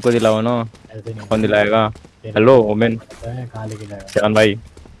भाई हमको दिलाओ ना। कौन दिलाएगा। हेलो ओमेन जान भाई। एक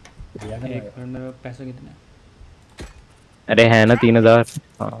मिनट में पैसे कितने। अरे है ना 3000।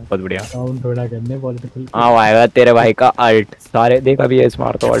 हाँ बहुत बढ़िया। थोड़ा करने पॉलिटिकल हाँ आएगा तेरे भाई का अल्ट सारे देख अभी एस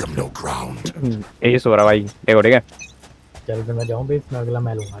मार तो अल्ट ये सो रहा भाई देखो ठीक है। चल तो मैं जाऊँ बेस में अगला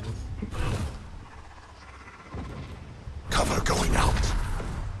मैं लूँगा।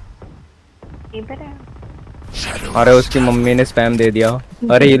 अरे उसकी मम्मी ने स्पैम दे दिया।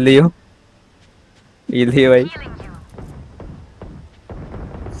 अरे ये लियो भाई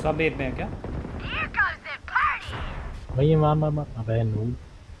सब एक में क्या भाई ये मार मार मार। अबे नूब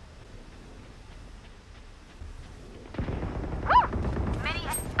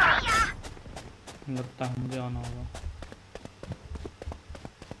लगता है मुझे आना होगा।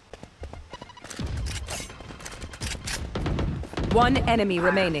 One enemy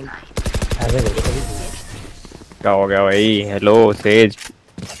remaining. क्या हो गया भाई। हेलो सेज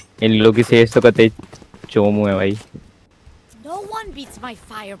इन लोगों की सेज तो कते चोमू है भाई। No one beats my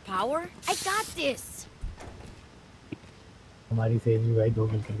firepower. I got this. हमारी सेज भी भाई 2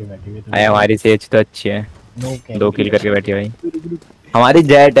 किल करके बैठी हुई है। अरे हमारी सेज तो अच्छी है 2 किल करके बैठी है भाई। हमारी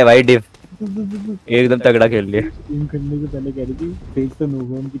जेट है भाई डिफ एकदम तगड़ा खेल लिया। टीम करने से पहले कह रही थी सेज तो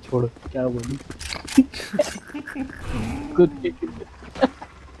नूबोन की छोड़ क्या बोली कुछ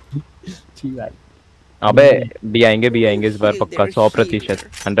ठीक भाई। अबे भी आएंगे इस बार पक्का 100%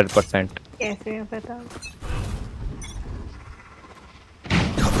 100%। कैसे है पता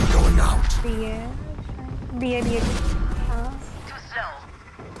B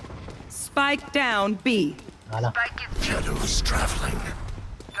Spike down B. Shadows traveling.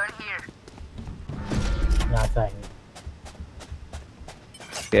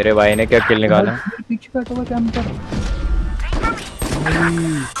 तेरे भाई ने क्या किल निकाला। पीछे बैठा हुआ कैंप पर।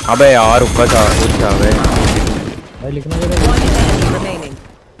 अबे यार ऊपर था भाई लिखना One enemy remaining.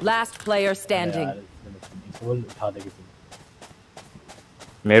 Last player standing. वो उठा दे किसी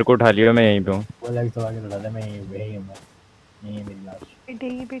मेरे को उठा लियो मैं यहीं पे हूँ। वो लग तो आगे उठा दे मैं यहीं हूँ। नहीं मेरी लाश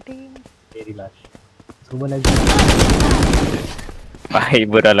बेटे तेरी लाश सुबह भाई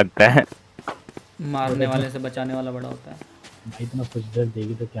बुरा लगता है। मारने वाले से बचाने वाला बड़ा होता है भाई। इतना कुछ डर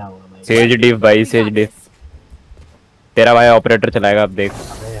देगी तो क्या होगा भाई। सेज डिफ भाई सेज डिफ तेरा भाई ऑपरेटर चलाएगा अब देख।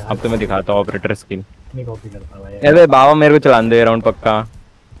 अब तो मैं दिखाता हूँ ऑपरेटर स्किल। नहीं कॉपी करता भाई। अबे बाबा मेरे को चलाने दो राउंड पक्का।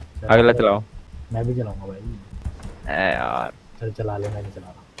 अगला चलाओ। मैं भी चलाऊंगा भाई। यार चल चला ले मैं नहीं चला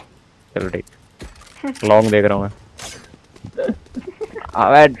रहा। चलो ठीक लॉन्ग देख रहा हूँ मैं।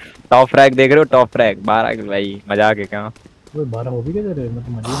 अबे टॉप फ्रैग देख रहे हो टॉप फ्रैग 12 किल भाई मजाक है क्या। वो 12 हो भी गए तेरे मैं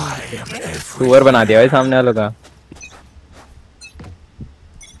तो मजा नहीं। सुअर बना दिया भाई सामने वालों का।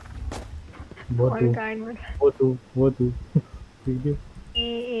 वो तू ठीक है।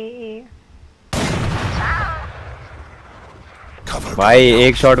 ए भाई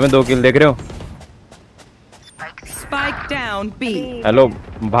एक शॉट में 2 किल देख रहे हो। Spike down B. हेलो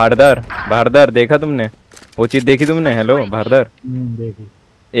भारदर देखा तुमने वो चीज देखी तुमने। हेलो भारदर देखी।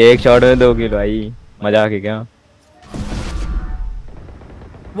 एक शॉट में 2 किल भाई मजाक है क्या।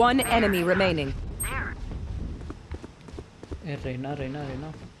 One enemy remaining. रहना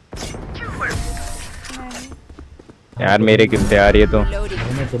यार मेरे किल थे यार ये तो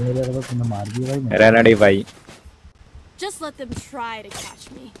मैं चलने लगा तो तुमने मार दिया भाई। रहना नहीं भाई। Just let them try to catch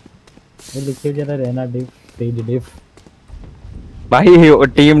me. ये लिखे जरा रहना डिफ तेज डिफ भाई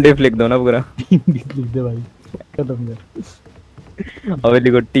टीम डिफ लिख दो ना पूरा। लिख दे भाई खत्म कर। अब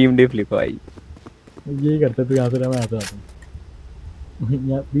लिखो टीम डिफ लिखो भाई। यही करते तू यहाँ से मैं आता हूँ।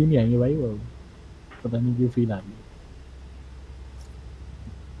 यहाँ भी नहीं आएंगे भाई वो पता नहीं क्यों फील आ रही है।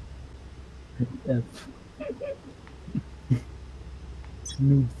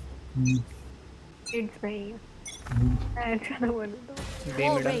 It's me. I don't know what to do.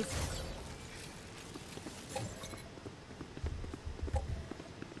 Game middle.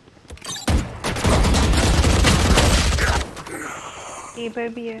 Keeper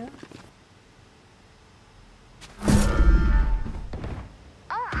भी है।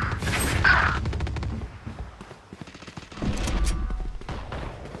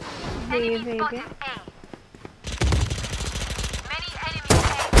 दे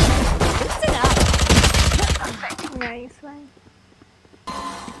नाइस वन।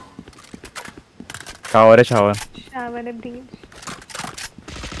 शावर है शावर। शावर है breach.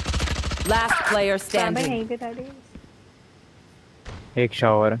 Last player shower standing. यहीं पे था ब्रीच। एक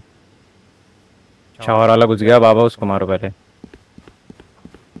शावर शावर वाला घुस गया बाबा उसको मारो पहले।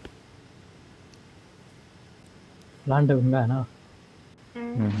 प्लांट उनका है ना।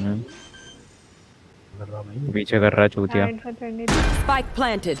 पीछे कर रहा है चूतिया। Spike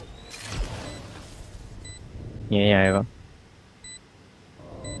planted. यही आएगा।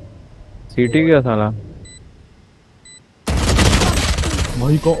 सीटी क्या साला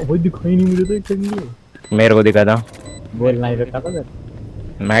भाई को भाई दिखाई नहीं मुझे तो एक सेकंड। मेरे को दिखा था। बोलना ही रखा था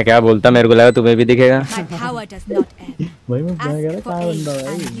मैं क्या बोलता मेरे को लगा तुम्हें भी दिखेगा। भाई मैं कह रहा कहां बंदा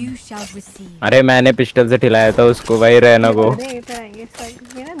भाई। अरे मैंने पिस्टल से ठिलाया था उसको भाई रहना को। अरे इधर आएंगे स्ट्राइक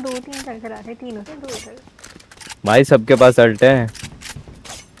में ना 2-3 करके आते तीनों से 2 इधर। भाई सबके पास अल्ट है।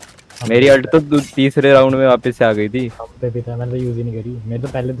 मेरी अल्ट तो तीसरे राउंड में वापस से आ गई थी। हम पे भी था मैंने तो यूज ही नहीं करी। मैं तो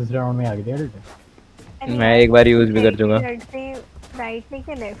पहले दूसरे राउंड में आ गई थी अल्ट। मैं एक बार यूज भी कर दूंगा। राइट नहीं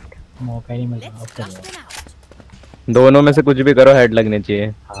के लेफ्ट मौका ही नहीं मिला अब चलो। दोनों में से कुछ भी करो हेड लगने चाहिए।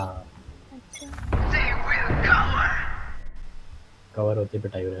 हां कवर होती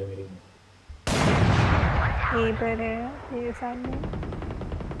पिटाई हो रहा है मेरी। ये पर है ये सामने।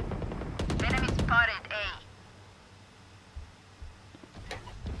 Enemy spotted A.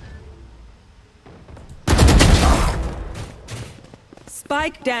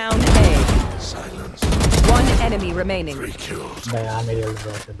 Spike down A. Silence. One enemy remaining. भाई आ मेरे अल्ट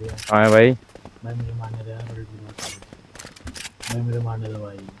ड्रॉप कर दिया। हां भाई भाई मुझे मारने दे यार अल्ट ड्रॉप कर। भाई मुझे मारने दो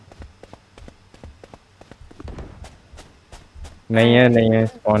भाई। नहीं है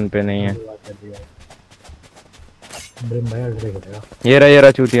स्पॉन पे नहीं है। ब्रिम भाई अल्ट देखेगा। ये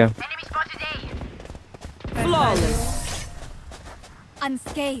रहा चूतिया। Flawless.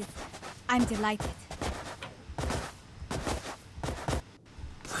 Unscathed. I'm delighted.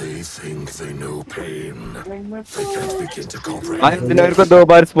 They think they know pain. They can't begin to comprehend. आज दिन मेरे को 2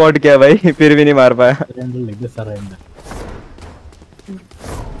 बार स्पॉट किया भाई फिर भी नहीं मार पाया। सरेंडर लिख दे सरेंडर।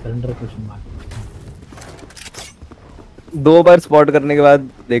 Surrender question mark. 2 बार स्पॉट करने के बाद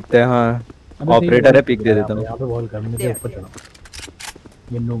देखते हैं। हाँ ऑपरेटर है पिक दे देता हूँ। यहाँ पे बॉल करने के ऊपर चढ़ो।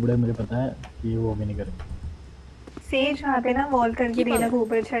 ये नोबड़े मुझे पता है कि वो भी नहीं करेंगे। सेज आते ना वॉल करके रेना को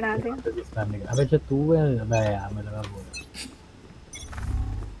ऊपर चढ़ा दे। अबे अच्छा तू है अबे यार मैं लगा बोल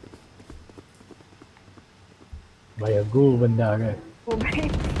भाई अग्गू बंदे आ गए। ओ भाई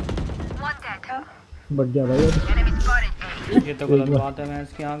बढ़ गया भाई। ये तो गलत बात है। मैं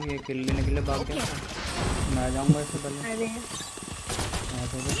इसके आगे किल लेने के लिए भाग गया। मैं जाऊंगा इससे पहले। अरे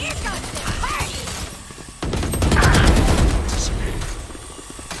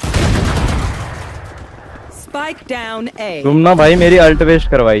Spike down A. तुम ना भाई मेरी अल्ट वेस्ट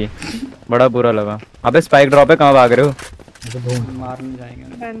करवाई बड़ा बुरा लगा। अबे स्पाइक ड्रॉप है कहाँ भाग रहे हो? मारने जाएंगे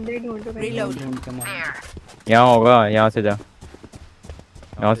बंदे ढूंढो ढूंढ के मार। यहाँ होगा यहाँ से जा।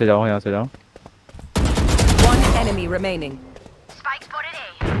 यहाँ से जाओ यहाँ से जाओ। One enemy remaining. Spike spotted A.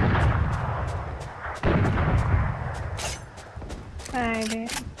 अरे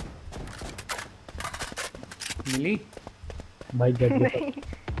मिली भाई जग मिल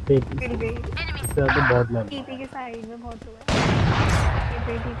गई। इससे तो बहुत लग टीपी के साइड में बहुत हुआ है।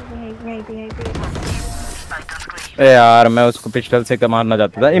 ये यहीं पे ए यार मैं उसको पिस्टल से मारना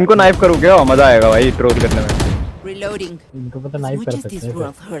चाहता था। इनको नाइफ करूँ क्या? मजा आएगा भाई ट्रोल करने में। Reloading. इनको पता नाइफ कर सकते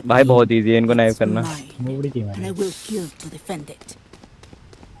हैं भाई बहुत इजी है इनको नाइफ करना। मूवड़ी की And I will kill to defend it.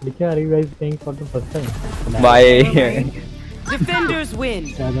 देखिए are you guys playing for the first time? भाई Defenders win.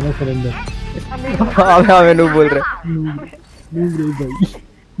 क्या करना सरेंडर? अबे हमें नू बोल रहे। नूब रे भाई।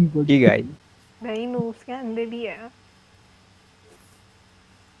 ठीक है भाई नूब्स के अंदर भी है।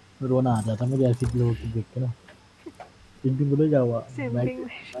 रोना आ जाता मुझे ऐसी लोगों को देख के ना। एक दिन बोले क्या हुआ, मैं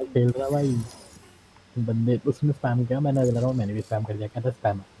खेल रहा भाई, बंदे उसने स्पैम किया, मैंने लगा रहा मैंने भी स्पैम कर दिया, कहता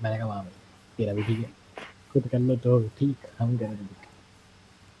स्पैम, मैंने कहा वाह भाई तेरा भी ठीक है, खुद कर लो तो ठीक, हम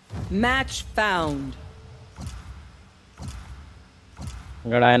करेंगे। Match found.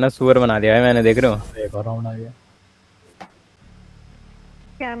 गड़ा है ना, सुअर बना दिया है मैंने, देख रहे हो? एक और राउंड आ गया।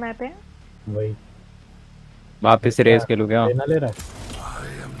 क्या मैप है? वही वापस से रेस खेलूं क्या? लेना ले रहा है।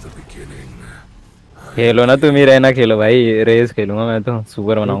 खेलो ना तुम ही, रहना खेलो भाई, रेस खेलूंगा मैं तो,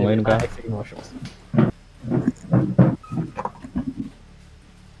 सुपर बनाऊंगा इनका।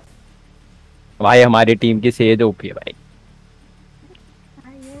 भाई हमारी टीम की सेज ओपी है भाई,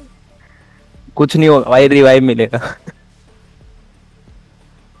 कुछ नहीं होगा भाई, रिवाइव मिलेगा।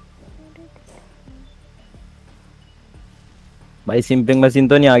 भाई सिंपिंग मशीन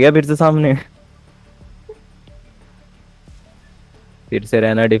तो नहीं आ गया फिर से सामने? फिर से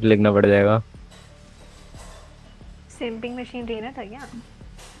रहना डिफ लिखना पड़ जाएगा। सिंपिंग मशीन लेना था क्या?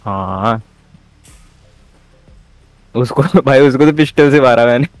 हाँ उसको भाई, उसको तो पिस्टल से मारा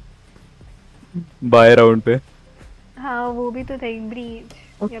मैंने बाय राउंड पे। हाँ वो भी तो था, एक ब्रीच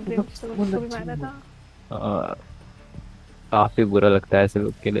या ब्रीच तो उसको भी मारा था। काफी बुरा लगता है ऐसे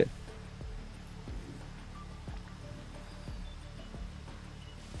लोग के लिए।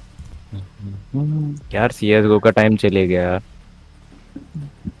 यार CSGO का टाइम चले गया यार।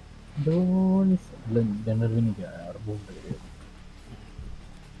 जनरल भी नहीं किया यार, भूल गए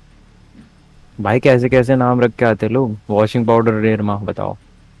भाई कैसे कैसे नाम रख के आते लोग, वॉशिंग पाउडर रेयर माँ बताओ।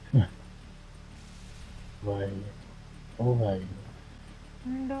 भाई ओ भाई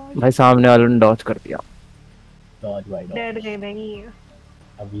भाई सामने वालों ने डॉज कर दिया। डॉज भाई डर गए भाई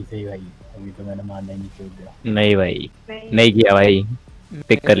अभी से ही भाई, अभी तो मैंने मारना ही नहीं छोड़ दिया। नहीं भाई नहीं किया भाई,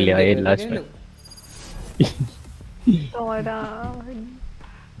 पिक कर लिया ये लास्ट में।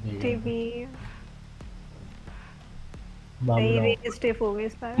 टीवी नहीं स्टिफ हो गए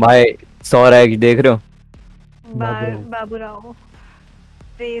इस बार भाई। 100 रैक देख रहे हो? बाबू राव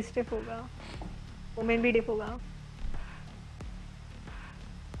रे स्टिफ होगा, वुमेन भी डिफ होगा।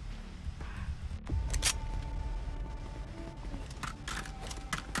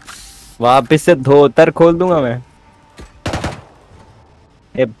 वापिस से धोतर खोल दूंगा मैं।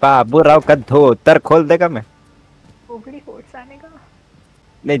 ए बाबू राव का धोतर खोल देगा मैं। ओपड़ी कोर्स आने का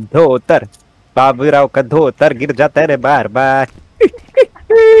नहीं धोतर, बाबू राव का धोतर गिर जाता है रे बार बार।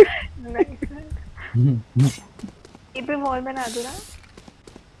 ये पे वॉल बना दो ना।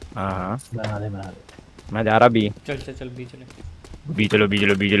 हाँ बना दे मैं जा रहा बी। चल चल चल बी चले, बी चलो बी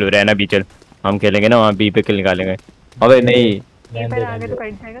चलो बी चलो, रहना बी चल, हम खेलेंगे ना वहाँ, बी पे किल निकालेंगे। अबे नहीं ये पर आगे तो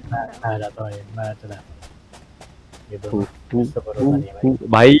कट जाएगा तुम्हारा। आ जाता है मैं चला ये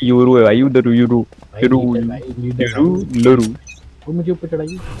भाई यूरो है भाई, उधर यूरो यूरो लरू। वो मुझे ऊपर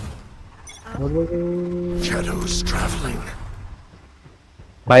चढ़ाइए।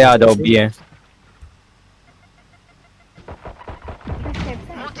 भाई आ जाओ भी है।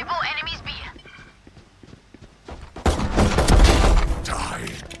 Multiple enemies B.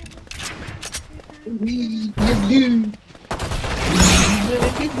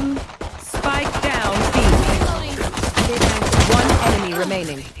 Spike down B. One enemy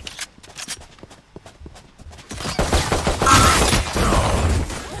remaining.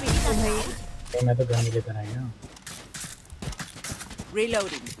 मैं तो गन लेकर आ गया।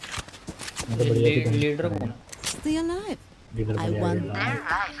 Reloading. लीडर कौन? Stay alive. लीडर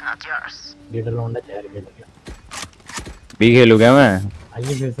लीडर लौंडा चेहरे खेल गया। बी खेलू क्या मैं?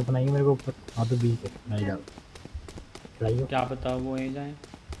 आइए फिर से बनाइए मेरे को ऊपर। हाँ तो बी नहीं जाओ चढ़ाइए। क्या पता वो यहीं जाए।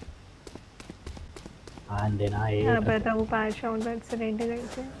 हाँ देना है। क्या पता वो 5 राउंड बाद सरेंडर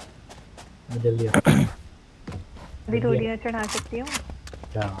करते। जल्दी अभी थोड़ी देर चढ़ा सकती हूँ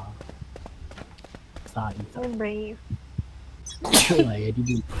क्या? सारी भाई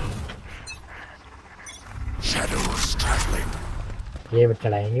ये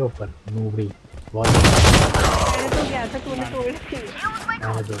चढ़ाएंगे ऊपर नूबड़ी बहुत। मैंने तो क्या था तूने तोड़ दी।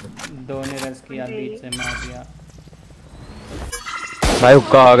 दो ने रस किया, बीच से मार दिया। भाई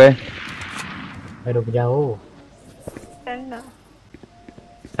हुक्का आ गए। रुक जाओ चलना।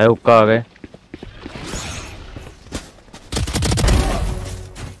 भाई हुक्का आ गए।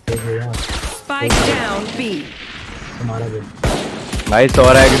 Spike down B. हमारा भी भाई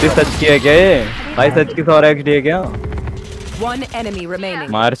 100 XD सच की है क्या ये? भाई सच की 100 XD है क्या? One enemy remaining.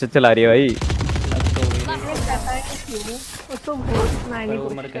 मार से चला रही है भाई। उसको बहुत मारने की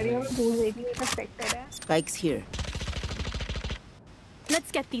कोशिश करी और भूल गई थी ये सेक्टर है। Spikes here. Let's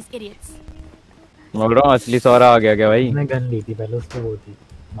get these idiots. बोल रहा हूँ असली 100 आ गया क्या भाई? मैं गन ली थी पहले, उसको वो थी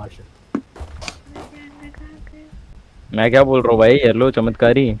मार्शल। मैं क्या बोल रहा हूँ भाई? हेलो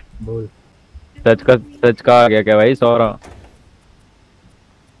चमत्कारी। बोल। सच का आ गया क्या भाई? सौरा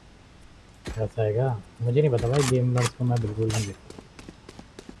ऐसा है क्या? मुझे नहीं पता भाई, गेम वर्स को मैं बिल्कुल नहीं देखता,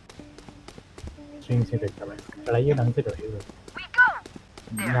 स्ट्रीम से देखता भाई। चढ़ाइए ढंग से चढ़ाइए।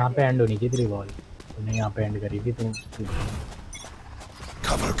 यहाँ पे एंड होनी चाहिए तेरी बॉल, तुमने यहाँ पे एंड करी थी तुम।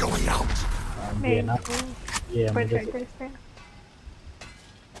 Cover going out. ये ना ये मुझे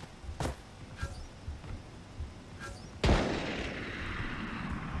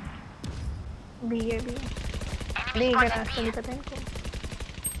भी का रास्ता नहीं पता इनको।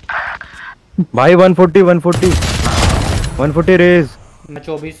 भाई 140 रेज। मैं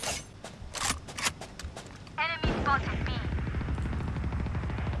 24।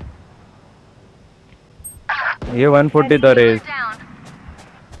 ये 140 था raise.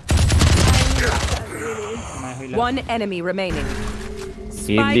 One enemy remaining.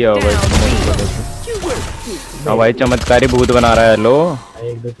 Heal दिया होगा हाँ भाई चमत्कारी भूत बना रहा है। लो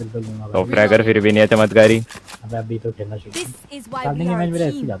एक दो किल तो लूंगा तो फ्रैगर फिर भी नहीं है चमत्कारी। अबे अभी तो खेलना शुरू स्टार्टिंग के मैच मेरा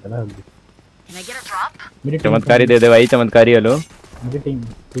ऐसे जाता है भाई। चमत्कारी दे दे भाई चमत्कारी। हेलो मुझे टीम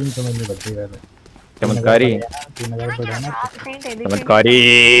समझ नहीं पड़ती है चमत्कारी। 3000 पड़े ना चमत्कारी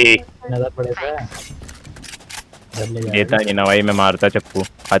नजर पड़े थे देता नहीं ना भाई, मैं मारता चक्कू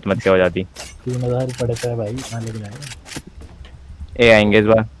हाथ मत क्या हो जाती। 3000 पड़े थे भाई, कहां लेके जाएगा? ए आएंगे इस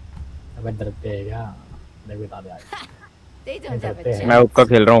बार। अबे डरते हैं क्या? मैं बता दे आज मैं उक्का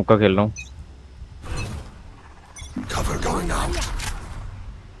खेल रहा हूँ Cover going out.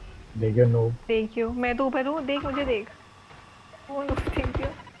 देखियो नो देखियो मैं तो ऊपर हूँ, देख मुझे देख। Oh no thank you.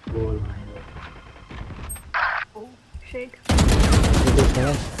 बोल shake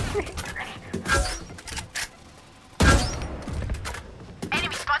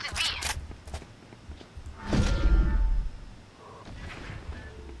Enemy spotted B.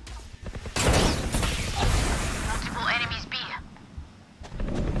 Multiple enemies B.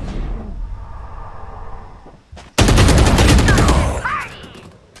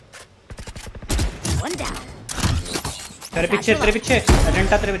 One down. तेरे पीछे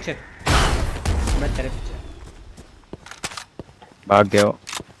एजेंटा तेरे पीछे। मैं तेरे पीछे भाग गया वो।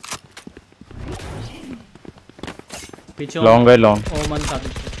 पीछे लॉन्ग है लॉन्ग। ओ मन था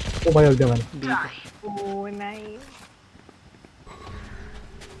पीछे। ओ भाई उल्टे मन। ओ नाइस।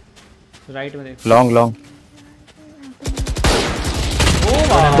 राइट में देख लॉन्ग ओ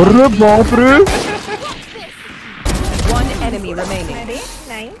अरे बाप रे। One enemy remaining. अरे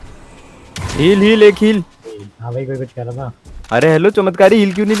नाइस। हील एक हील। हां भाई कोई कुछ कह रहा था। अरे हेलो चमत्कारी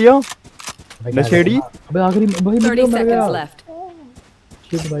हील क्यों नहीं लिया? नशेड़ी। अबे आखिरी भाई 30 seconds left.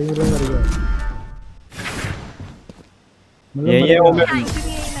 शिट भाई मर गया। ये ओमेन।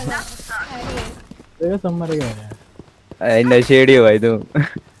 तेरा सब मर गया। ऐ नशेड़ी हो भाई तू।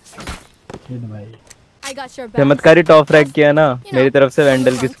 शिट भाई I got your back. चमत्कारी टॉप फ्रैग किया ना मेरी तरफ से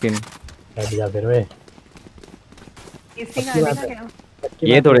वैंडल की स्किन। हट जा फिर वे। इसी का आने का क्या?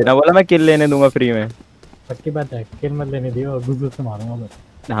 ये थोड़ी ना बोला मैं किल लेने दूंगा फ्री में। पक्की बात है, किल मत लेने दियो, घुस से मारूंगा बस।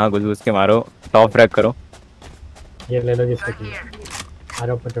 हाँ घुस के मारो, टॉप फ्रैग करो। ये ले लो जिसको चाहिए।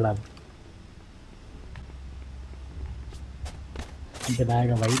 अरे ऊपर चढ़ा दे।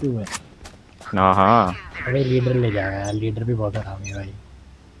 चढ़ाएगा भाई तू है। हाँ अरे लीडर ले जाएगा यार, लीडर भी बहुत आराम है भाई।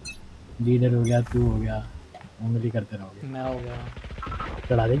 लीडर हो गया, तू हो गया, उंगली करते रहोगे। मैं हो गया।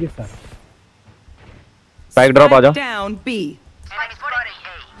 चढ़ा दे किस तरह? स्पाइक ड्रॉप आ जाओ। Down B.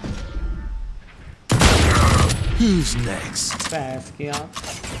 Who's next? पैस किया।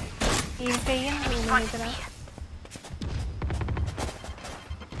 टीम चाहिए ना मेरी तरह।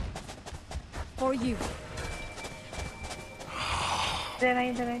 For you.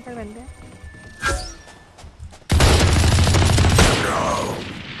 इधर बंदे।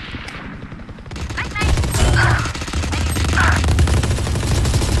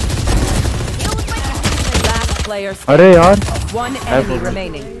 Last player. अरे यार। One enemy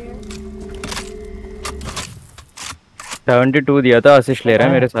remaining. 72 दिया था, असिस्ट ले रहा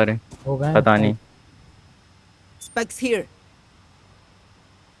है मेरे सारे। पता नहीं। Spikes here.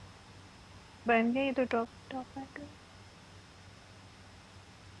 बन गए तो टॉप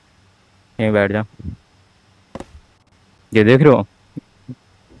यहीं बैठ जा। ये देख रहे हो?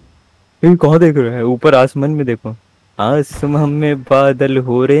 ये कहाँ देख रहे हो? ऊपर आसमान में देखो। आसमान में बादल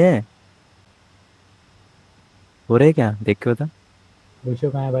हो रहे हैं। हो रहे क्या? देख के बता। पूछो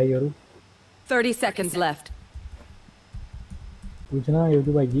कहाँ है भाई योरू? 30 seconds left. पूछना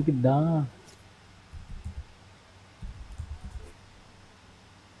योरू भाई जी किद्दा?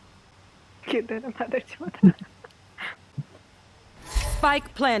 किधर है मदर चोद? Spike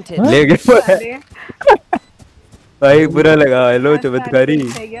planted. ले गए भाई बुरा लगा। हेलो चमत्कारी,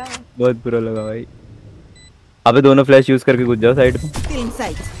 बहुत बुरा लगा भाई। अबे दोनों फ्लैश यूज करके घुस जाओ साइड पे। Stealing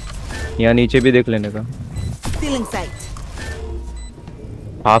sight. यहाँ नीचे भी देख लेने का। Stealing sight.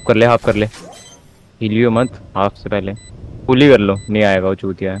 हाफ कर ले हिलियो मत हाफ से पहले फुल ही कर लो, नहीं आएगा वो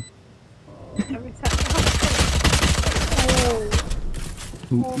चूतिया है।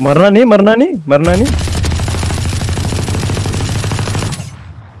 मरना नहीं।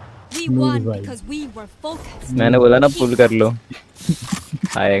 We won because we were focused. मैंने बोला ना फुल कर लो।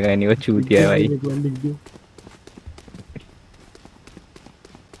 आएगा नहीं वो चूतिया है भाई।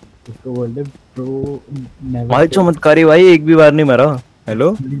 इसको बोल दे प्रो नेवर। भाई चमत्कारी भाई, एक भी बार नहीं मरा।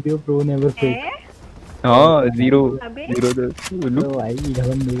 Hello video pro never fake. हाँ 0 भाई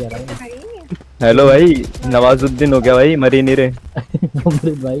घमंड नहीं कर रहा है। हेलो भाई नवाजुद्दीन हो गया भाई, मर ही नहीं रहे।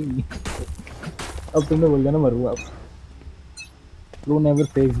 अमृत भाई अब तुमने बोल दिया ना मरूंगा अब। प्रो नेवर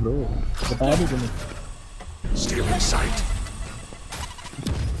फेक ब्रो, बताया नहीं तुमने। Stealing sight.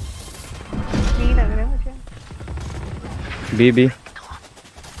 नहीं लग रहा है मुझे। बी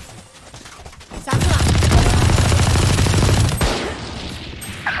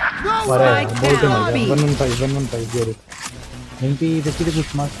अरे बहुत मर गया। 115 जेरो हिंदी देखी थी कुछ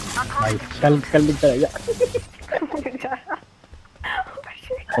मत भाई। कल दिखता रहेगा।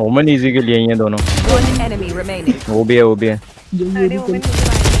 ओमन इजी के लिए ही हैं दोनों। One enemy remaining. वो भी है वो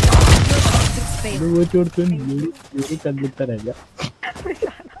छोड़ तुम ये कल दिखता रहेगा।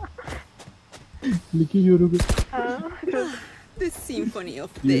 लिखी यूरो को The symphony of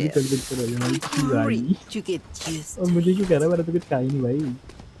ये death. कल दिखता रहेगा भाई। You get juiced. और मुझे क्यों कह रहा है, मेरा तो कुछ कहा ही नहीं भाई।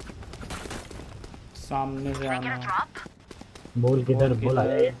 सामने से आना। बोल किधर बोल आ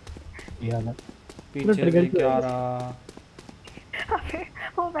ये आना पीछे से क्या रहा। अबे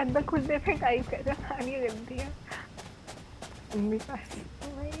वो बंदा खुद से पे टाइप कर रहा है, आनी जल्दी है मेरे पास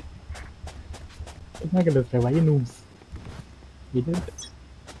भाई। कितना कर सकते हैं भाई नूब्स।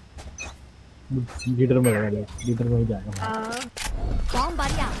 लीडर में लगा ले, लीडर में ही जाएगा। Bomb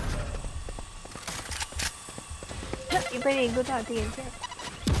बढ़िया। इधर एक दो आती है क्या?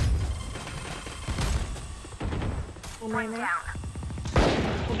 वो मैंने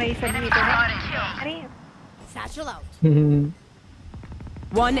वो भाई सभी इधर है। अरे Satchel out.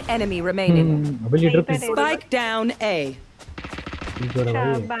 One enemy remaining. अबे लीडर पे Spike down A.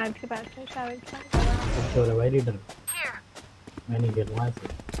 शाबाश शाबाश छोड़ भाई लीडर। मैं नहीं खेल रहा ऐसे।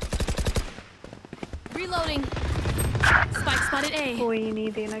 Reloading. Spike spotted A. कोई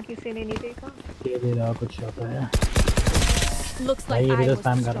नहीं देना, किसी ने नहीं देखा। ये दे रहा कुछ होता है। Looks भाई like ये I तो was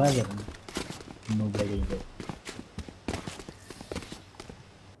स्पैम कर रहा है क्या? नो ब्रेकिंग पे।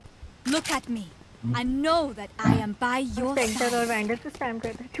 Look at me. I know that I am by your centre side. और वैंडर से स्पैम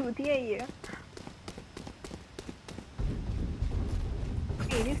करते हैं, चूती है ये।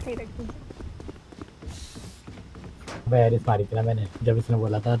 सीरियसली रखूं। बैरिस मारी थी ना मैंने जब इसने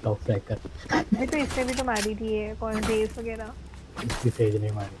बोला था टॉप सैक कर। अरे तो इसने भी तो मारी थी ये कौन रेस वगैरह। इसकी सेज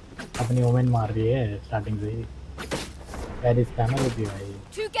नहीं मारी, अपनी वोमेन मार रही है स्टार्टिंग से ही। बैरिस स्पैमर होती है भाई।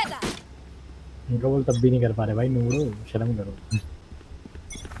 Together. इनका बोल तब भी नहीं कर पा रहे भाई। नूरो शर्म करो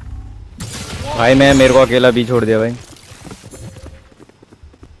भाई। मैं मेरे को अकेला भी छोड़ दिया भाई।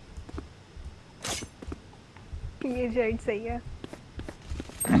 ये जेट सही है।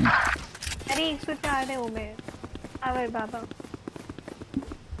 अरे 104 है वो में। अबे बाबा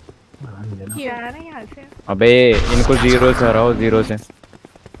क्या है ना यहाँ से। अबे इनको 0 से हराओ, 0 से।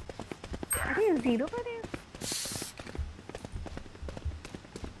 अरे 0 पर है।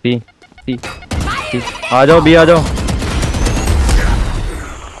 सी आ जाओ बी आ जाओ।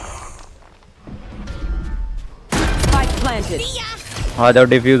 आ जाओ,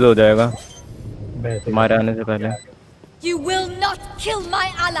 डिफ्यूज हो जाएगा हमारे आने से पहले। You will not kill my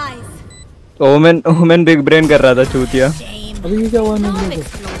allies. Women big brain कर रहा था चूतिया। अभी ये क्या हुआ नहीं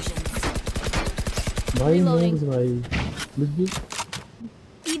भाई। मूव्स भाई लुगी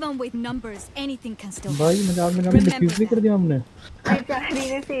Even with numbers, anything can still. भाई मजाक में डिफ्यूज भी कर दिया हमने। बेचारी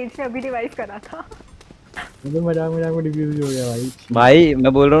ने सेज से अभी रिवाइव करा था। मतलब मजाक में डिफ्यूज हो गया भाई। भाई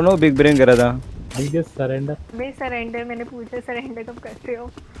मैं बोल रहा हूँ ना बिग ब्रेन करा था। भाई सरेंडर। मैं सरेंडर मैंने पूछा सरेंडर कब करते हो?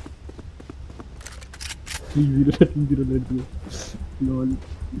 3-0 लड़ दिया। लॉल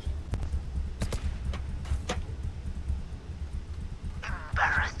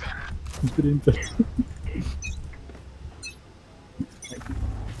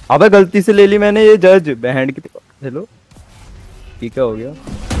अबे गलती से ले ली मैंने ये जज बैंड की। हेलो ठीक है हो गया।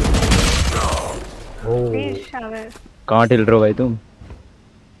 कहाँ ठिल रहे हो भाई तुम?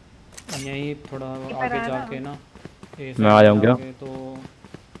 यही थोड़ा आगे जाके ना मैं आ जाऊँ क्या? तो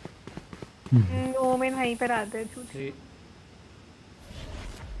ओमेन वहीं पर आते हैं छूटी।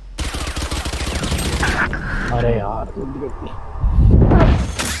 अरे यार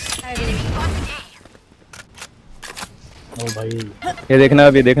ओ भाई ये देखना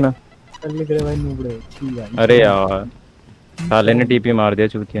अभी देखना। कर लिख रहे भाई नूबड़े ठीक है। अरे यार साले ने टीपी मार दिया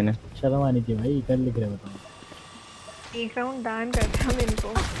चूतिया ने। शर्म आनी चाहिए भाई कर लिख रहे बताओ। एक राउंड दान करता हूँ इनको।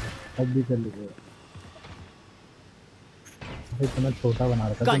 अब भी कर लिख रहे इतना छोटा बना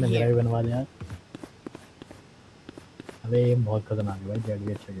रखा था मेरा भी बनवा दिया। अबे ये बहुत खतरनाक है भाई जेड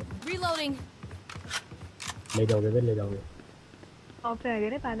भी अच्छा खेल। Reloading. ले जाओगे ले जाओगे। और फिर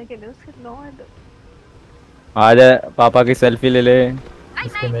अगर पाने के लिए उसके लॉर्ड आ जा पापा की सेल्फी ले ले।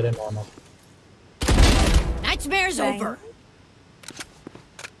 इसके मेरे नॉन Nightmare's over.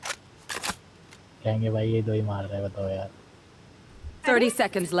 कहेंगे भाई ये दो ही मार रहा है बताओ यार। 30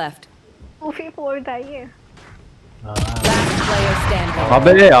 seconds left. मूवी 4 चाहिए। Last player standing.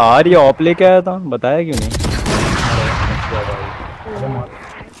 अबे यार ये ऑप लेके आया था बताया क्यों नहीं?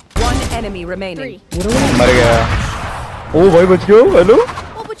 One enemy remaining. मर गया। ओ भाई बच गया। Hello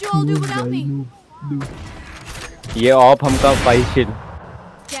What would you all do without me? ये ऑप हमका 5 किल।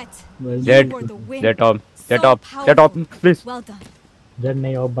 Jet op please. Well done. Z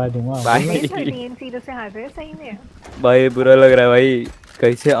नहीं ऑफ बाय दूंगा भाई जीरो से हार रहे सही में। भाई बुरा लग रहा है भाई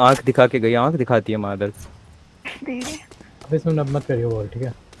कैसे आंख दिखा के गई। आंख दिखाती है मादर। अब इसमें अब मत करियो बॉल ठीक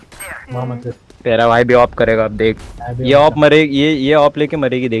है। मोहम्मद तेरा भाई भी ऑफ करेगा अब देख। ये ऑफ मरेगी ये ऑफ लेके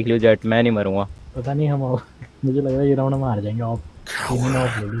मरेगी देख लियो जेट। मैं नहीं मरूंगा। पता नहीं हम मुझे लग रहा है ये राउंड हम हार जाएंगे। ऑफ तीनों ने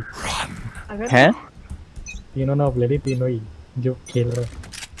ऑफ ले ली हैं। तीनों ने ऑफ ले ली तीनों ही जो खेल रहे।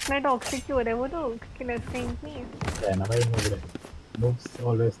 मैं टॉक्सिक क्यों हो रहा है वो तो किलर स्ट्रेंथ नहीं है ना भाई नूब रहे नूब्स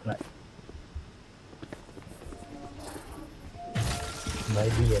ऑलवेज ट्राई भाई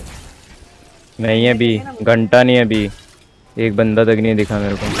भी है नहीं है भी घंटा नहीं है भी। एक बंदा तक नहीं दिखा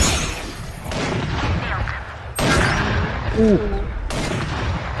मेरे को।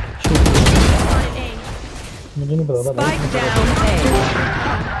 मुझे नहीं पता था। Spike down A.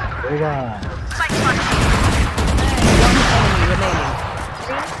 होगा One enemy remaining.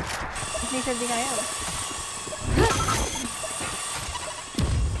 नहीं कर दिखाया।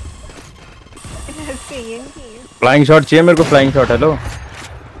 फ्लाइंग शॉट चाहिए मेरे को। Flying shot hello.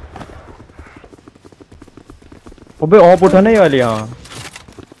 अबे ऑफ उठाने वाली। हाँ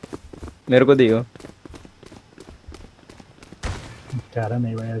मेरे को दियो। चारा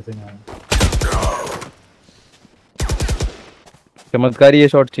नहीं भाई ऐसे नहीं। चमत्कारी ये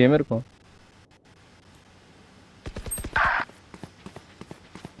शॉट चाहिए मेरे को।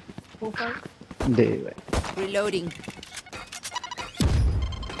 दे भाई। Reloading.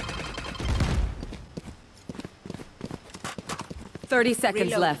 Thirty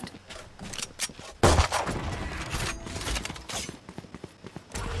seconds left.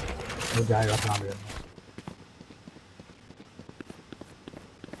 वो जाएगा अपना भी।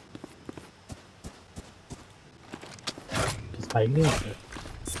 स्पाइक नहीं है।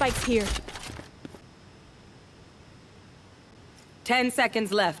 Spike's here. 10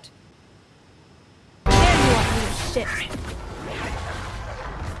 seconds left.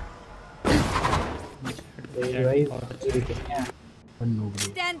 There you are, you shit.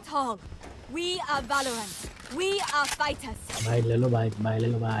 Stand tall. We are Valorant. We are fighters. भाई ले लो भाई ले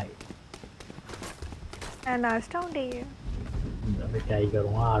लो भाई। लास्ट राउंड है ये। अबे क्या ही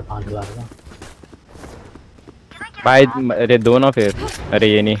करूँगा 8-5 हजार का। भाई अरे दो ना फिर। अरे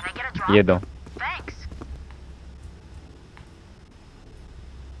ये नहीं ये दो।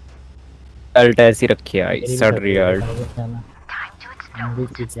 अल्ट ऐसी रखी है आई सड़ रही है अल्ट।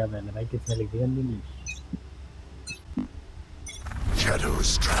 इंग्लिश क्या पहले भाई किसने लिख दिया इंग्लिश।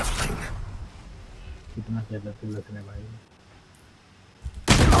 Shadows traveling. कितना ज्यादा तिलक में भाई।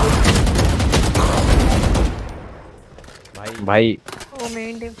 भाई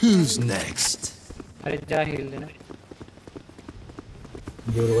Who's next? अरे जा हील देना।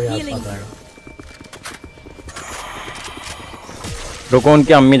 जो रोए आसपास आएगा। रुको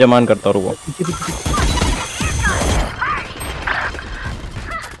उनकी अम्मी जमान करता हूँ रुको।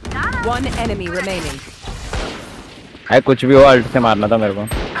 One enemy remaining. है कुछ भी हो अल्ट से मारना था मेरे को।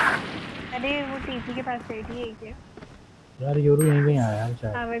 अरे वो टीपी के पास बैठी है क्या? यार यूरो यहीं पे आया यार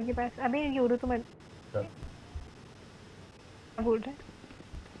शायद। आवर के पास। अबे यूरो तो मत बोल रहा है।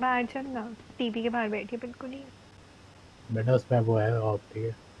 बाहर चल ना। टीपी के बाहर बैठी है बिल्कुल नहीं। बेटा उस पे वो है ऑफ ठीक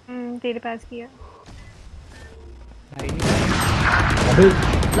है। तेरे पास किया।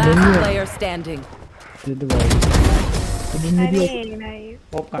 Last player standing. अरे नहीं।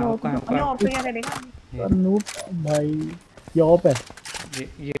 ऑफ कहाँ ऑफ क्या करेगा? नूप भाई ये ऑफ है।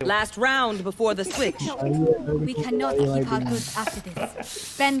 Last round before the switch. We cannot keep our goods after this.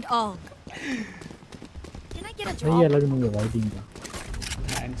 Spend all. Can I get a ये drop? अलग नहीं है भाई टीम का।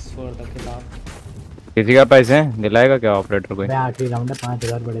 थैंक्स फॉर द खिलाफ। किसी का पैसे दिलाएगा क्या ऑपरेटर कोई? मैं आखिरी राउंड में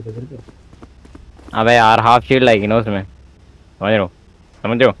 5000 बड़े थे तेरे पे। अबे यार हाफ शील्ड आएगी ना उसमें। समझ रहे हो?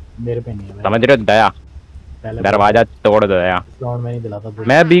 समझ रहे हो? मेरे पे नहीं है। समझ रहे हो? दया दरवाजा तोड़ दो दया। राउंड में नहीं दिलाता।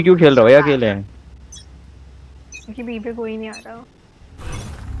 मैं बी क्यों खेल रहा हूँ अकेले? क्योंकि बी पे कोई नहीं आ रहा।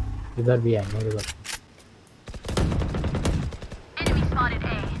 इधर भी आएंगे इधर। Enemy spotted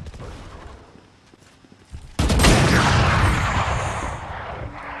A.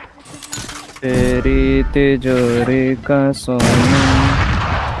 तेरी तिजोरी का सोना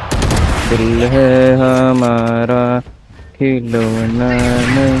दिल है हमारा खिलौना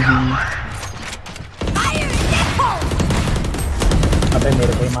नहीं। अबे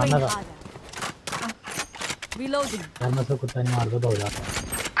मेरे को ही मारना था। Reloading. यार मैं तो कुत्ता नहीं मार दो तो हो जाता।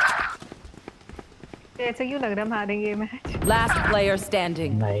 ऐसा क्यों लग रहा हम हारेंगे मैच? Last player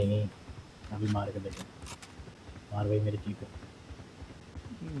standing. नहीं अभी मार के देखें। मार भाई मेरी चीज़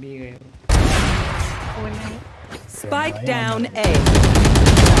भी गए। Spike down A.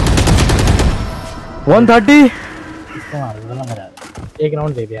 130 इसको मार दो ना मेरा। एक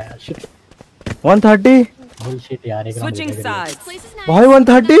राउंड दे दिया यार। शिट 130 बुलशिट यार। एक राउंड Switching sides. भाई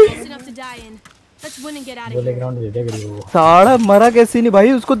 130 Enough to die in. Let's win and get out of बोल एक here. राउंड दे दिया गरीब को। साड़ा मरा कैसे नहीं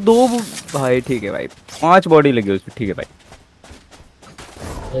भाई? उसको 2 भाई ठीक है भाई 5 बॉडी लगी उसमें। ठीक है भाई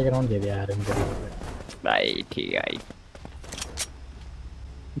एक राउंड दे दिया यार इनको भाई। ठीक है भाई।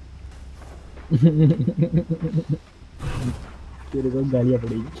 तेरे को गालियाँ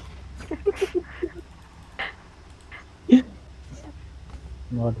पड़ेगी।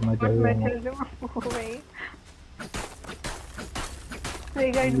 बहुत मजा आया भाई।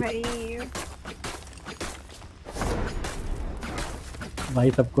 ट्रिगर्ड भाई।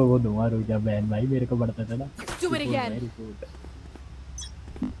 भाई सबको वो दूंगा रुक जा बहन भाई मेरे को बढ़ता था ना। Do it again.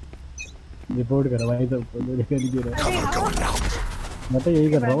 रिपोर्ट करो भाई सबको जो कर दे रहा। मैं तो यही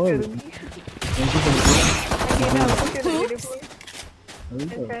कर रहा हूँ।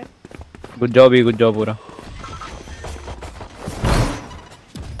 गुड जॉब ही गुड जॉब पूरा।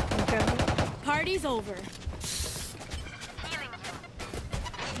 Party's over.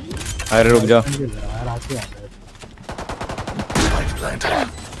 अरे रुक जा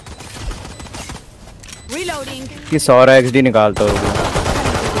Reloading. कि 100 XD निकालता हूँ।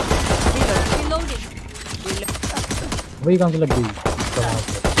 वही कहाँ से लग गई?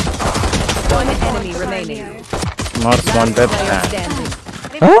 One enemy remaining. Not one पे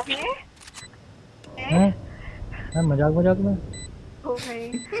हैं मजाक मजाक में। ओ भाई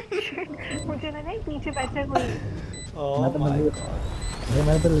मुझे लगा एक नीचे बैठा कोई।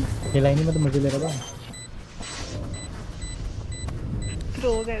 मैं तो खेला ही नहीं। मैं तो मजे ले रहा था।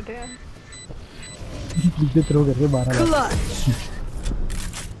 थ्रो करते हैं। पीछे थ्रो करके 12 लाख।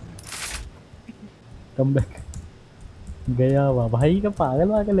 कम बैक गया वाह भाई का पागल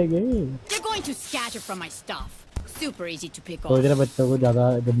वागल है गए। You're going to scatter from my stuff. Super easy to pick तो off. जरा बच्चों को ज्यादा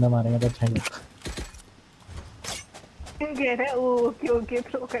गंदा मारेंगे तो अच्छा नहीं। कह रहा है ओके ओके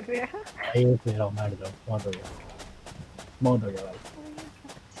थ्रो कर रहे हैं। ये ले रहा हूँ मार दो। बहुत हो गया भाई।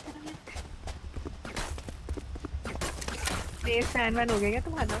 ये फैन हो गया क्या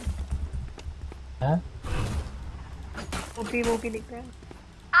तुम्हारा? हैं? वो भी दिख रहा है।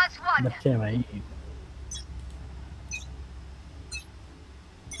 बच्चे हैं भाई।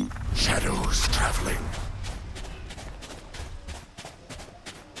 Shadows traveling.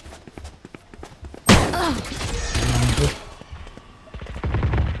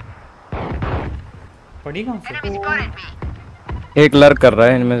 पड़ी कहाँ से? एक लर्क कर रहा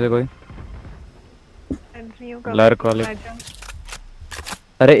है इनमें से कोई। लर्क वाले।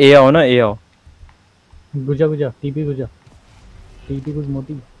 अरे ए आओ ना ए आओ। गुजा गुजा टीपी गुजा टीपी कुछ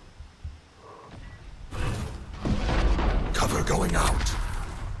मोटी। Cover going out.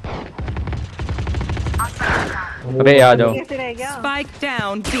 अबे आ जाओ। Spike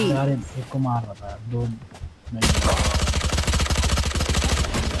down B. यार एक को मार रहा था। 2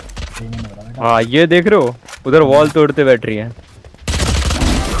 हाँ ये देख रहे हो उधर वॉल तोड़ते बैठ रही है।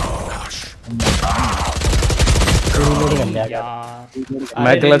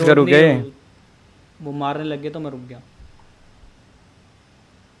 मैं क्लच का रुके। वो मारने लग गए तो मैं रुक गया।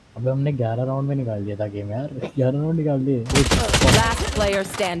 अबे हमने 11 राउंड में निकाल दिया था गेम यार। 11 राउंड निकाल दिए। Last player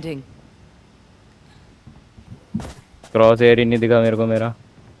standing. Cross air ही नहीं दिखा मेरे को मेरा।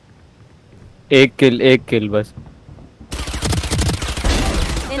 एक किल बस।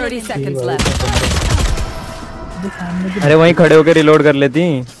 30 seconds left. अरे वहीं खड़े होकर रिलोड कर लेती।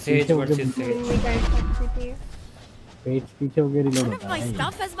 सेज वर्सेस पेज पीछे होकर रिलोड होता My है।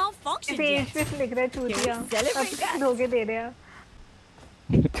 stuff has malfunctioned. पेज पे लिख रहा है चूतिया। अब धोखे दे रहे हैं।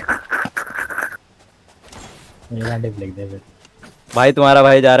 मेरा डिप लिख दे फिर। भाई तुम्हारा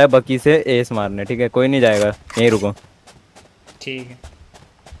भाई जा रहा है बकी से एस मारने। ठीक है कोई नहीं जाएगा यहीं रुको। ठीक है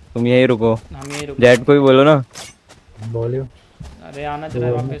तुम यहीं रुको। हम यहीं रुको। जेट को भी बोलो ना। बोलियो अरे आना चला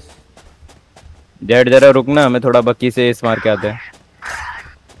है वापस। जेट जरा रुकना, हमें थोड़ा बक्की से इस मार के आते हैं।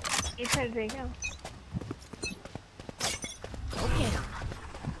 ये चल रही क्या?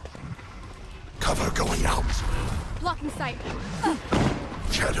 Cover going out. Blocking sight.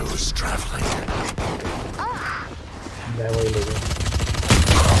 Shadows traveling.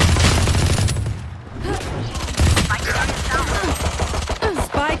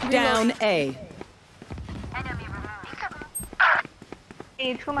 Spike down A.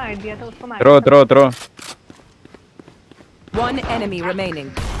 As को मार दिया था, उसको मार throw. One enemy remaining.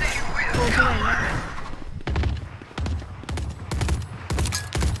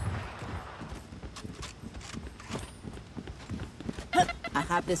 I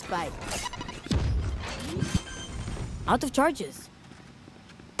have this spike. Out of charges.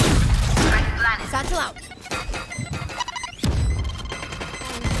 Satchel out.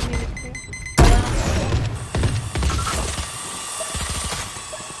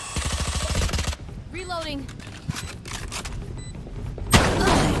 Reloading.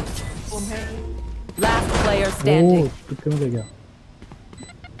 Last player standing. कितने में ले गया?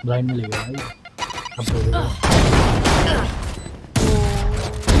 ब्लाइंड में ले गया भाई। अब हो गया।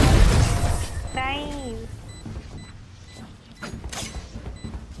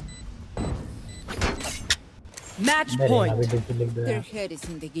 Match point. Their head is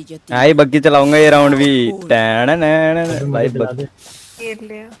in the guillotine. आई बग्गी चलाऊंगा ये राउंड भी। भाई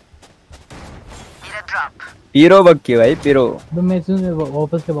पीरो बग्गी भाई पीरो। तो मैं इसमें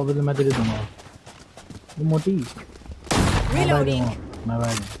वापस के मैं तुझे दूंगा। वो मोटी। Reloading. मैं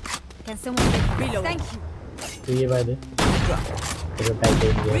भाई। Can someone reload? Thank you. तो ये भाई दे। तेरे पैक दे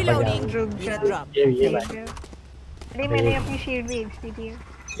दिया। Reloading. ये भाई। अरे मैंने अपनी शील्ड बेच दी थी।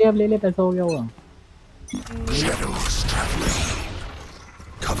 ले अब ले पैसा हो गया होगा। Shadows traveling.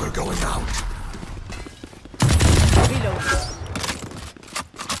 Cover going out. Reload.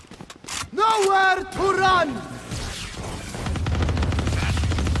 Nowhere to run.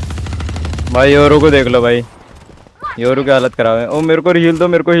 भाई योरो को देख लो भाई, योरो की हालत खराब है। ओ मेरे को हील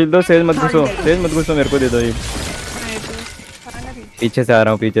दो, सेज मत घुसो मेरे को दे दो हील। पीछे से आ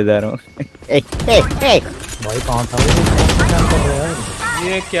रहा हूँ भाई कहाँ था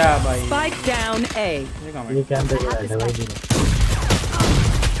ये क्या भाई? Spike down A. ये क्या अंदर गया है भाई?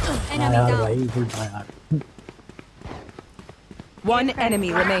 यार भाई फुल यार। One enemy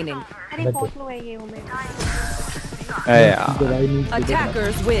remaining. अरे बहुत लो है ये हो मेरा।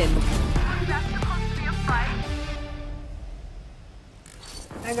 Attackers win.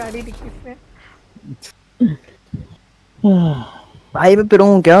 मैं गाड़ी दिखी इसमें। भाई मैं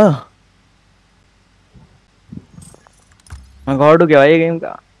पिरूं क्या? मैं गॉड क्या भाई गेम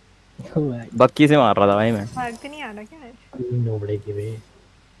का? बक्की से मार रहा था भाई मैं। भाग तो नहीं आ रहा क्या आज? नोबड़े की वे।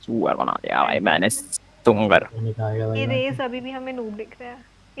 सुअर बना दिया भाई मैंने तुंगर। ये रेस अभी भी हमें नूब दिख रहा है।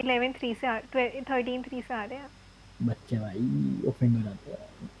 11-3 से 13-3 से आ रहे हैं। बच्चे भाई ओपन हो जाते हैं।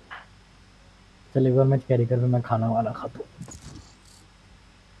 चल एक बार मैं कैरी कर मैं खाना वाला खाता हूँ।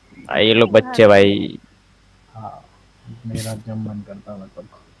 ये लोग बच्चे भाई। हाँ मेरा जब मन करता है तब।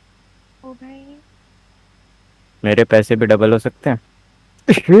 ओ भाई मेरे पैसे भी डबल हो सकते हैं।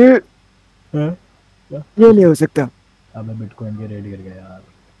 ये नहीं हो सकता। अब मैं बिटकॉइन के रेट गिर गया यार।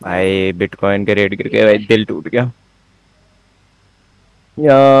 भाई बिटकॉइन के रेट गिर गए भाई, दिल टूट गया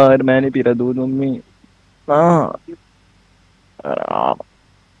यार। मैंने पी रहा दूध मम्मी। हाँ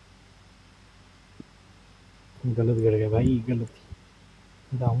गलत गिर गया भाई, गलत।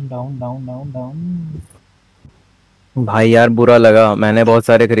 Down down down down down. भाई यार बुरा लगा, मैंने बहुत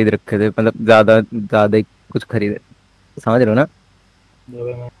सारे खरीद रखे थे, मतलब ज्यादा ही कुछ खरीदे, समझ रहे हो ना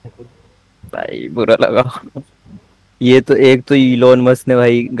भाई? बुरा लगा। ये तो एक तो इलोन मस्क ने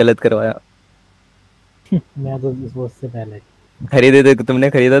भाई गलत करवाया। मैं तो उससे पहले खरीदे थे, तुमने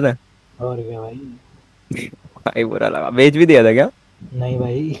खरीदा था? और क्या भाई? भाई बुरा लगा। बेच भी दिया था क्या? नहीं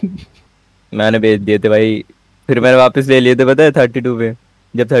भाई मैंने बेच दिए थे भाई, फिर मैंने वापस ले लिए थे पता है 32 पे,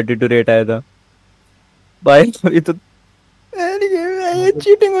 जब 32 रेट आया था भाई। ये तो ये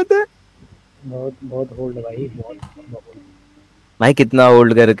चीटिंग होता है। बहुत होल्ड है भाई, बहुत भाई कितना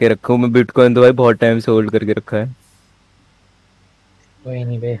होल्ड करके रखा हूँ मैं बिटकॉइन तो भाई, बहुत टाइम से होल्ड करके रखा है। कोई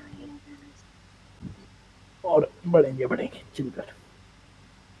नहीं बे, और बढ़ेंगे चिल कर।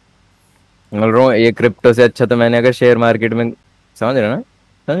 बोल रहा हूँ ये क्रिप्टो से अच्छा तो मैंने अगर शेयर मार्केट में, समझ रहे हो ना,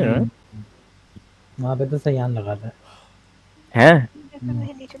 समझ रहे हो ना? वहाँ पे तो सयान लगाता है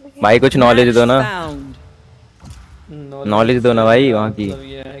भाई, कुछ नॉलेज दो ना, नॉलेज दो ना भाई वहाँ की। मतलब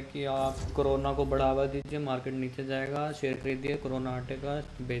ये है कि आप कोरोना को बढ़ावा दीजिए, मार्केट नीचे जाएगा, शेयर खरीदिए, कोरोना हटेगा,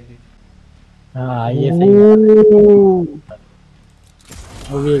 बेच दीजिए। हाँ ये सही है।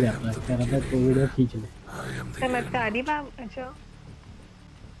 वो ये कह रहा था कोविड में खींच ले। चमत्कारी बाम। अच्छा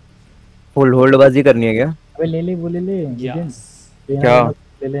फुल होल्ड बाजी करनी है क्या? अबे ले ले वो ले ले यस क्या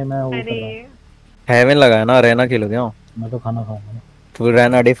ले ले मैं वो कर अरे रहा हूँ। हेवन लगाया ना, रहना खेलो क्या? मैं तो खाना खाऊंगा ना। तो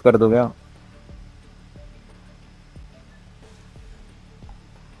रहना डिफ कर दो क्या?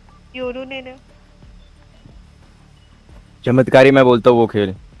 योरू ने ना चमत्कारी मैं बोलता हूँ वो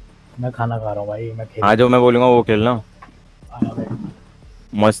खेल। मैं खाना खा रहा हूँ भाई, मैं खेल। हाँ जो मैं बोलूंगा वो खेल ना। आया भाई।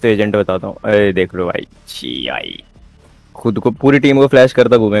 मस्त एजेंट बताता हूँ। अरे देख लो भाई, छी भाई खुद को पूरी टीम को फ्लैश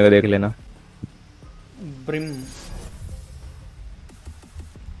करता घूमेगा, देख लेना। ब्रिम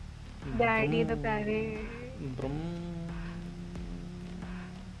डैडी तो प्यारे। ब्रिम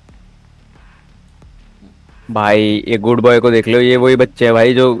भाई ये गुड बॉय को देख लो, ये वही बच्चे हैं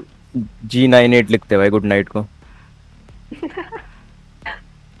भाई जो G98 लिखते हैं भाई गुड नाइट को।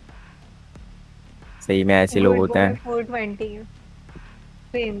 सही में ऐसे लोग होते हैं। 420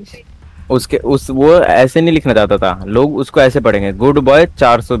 फ्रेम्स। उसके उस वो ऐसे नहीं लिखना चाहता था, लोग उसको ऐसे पढ़ेंगे गुड बॉय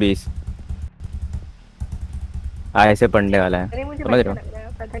 420 ऐसे पढ़ने वाला है। अरे मुझे समझ बच्चा रहे हो? लग रहा है,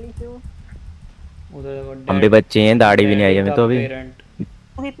 पता नहीं क्यों। हम भी बच्चे हैं, दाढ़ी भी नहीं आई हमें तो अभी।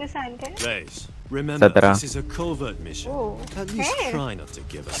 वो कितने साल का है? Blaze, remember 17 this is a covert mission. Oh, At least hey. try not to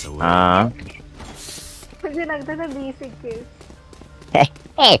give us away. हाँ मुझे लगता था 20-21।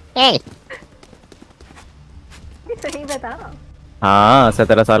 सही बता। हाँ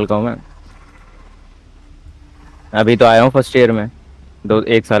 17 साल का हूँ मैं। अभी तो आया हूँ फर्स्ट ईयर में,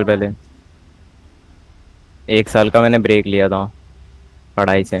 1 साल पहले। 1 साल का मैंने ब्रेक लिया था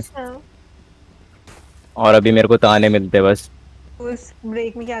पढ़ाई से, और अभी मेरे को ताने मिलते बस। उस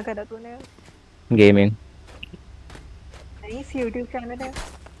ब्रेक में क्या करा तूने? गेमिंग। नाइस, यूट्यूब चैनल है।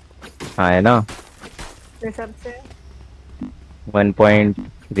 हाँ है ना, ये सबसे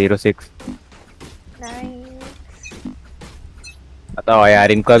 1.06। नाइस। बताओ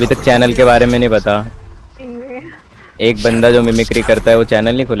यार, इनको अभी तक चैनल के बारे में नहीं पता। एक बंदा जो मिमिक्री करता है वो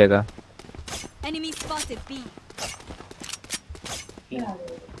चैनल नहीं खुलेगा। Enemy spotted B.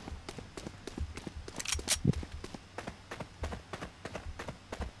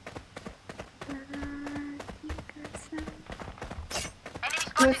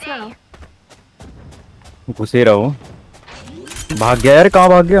 घुसे रहो। भाग गया यार, कहाँ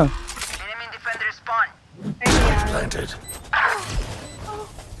भाग गया? Planted.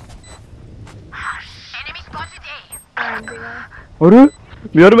 अरे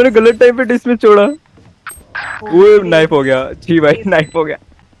यार मैंने गलत टाइम पे डिसमिस छोड़ा। वो नाइफ हो गया। जी भाई नाइफ हो गया।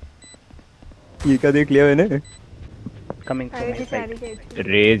 ये क्या देख लिया मैंने? कमिंग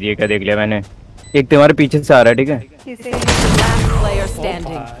रेज ये क्या देख लिया मैंने? एक तुम्हारे पीछे से आ रहा है, ठीक है?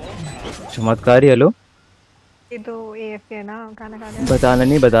 चमत्कारी। हेलो, ये तो AFK है ना, खाना खा रहा है।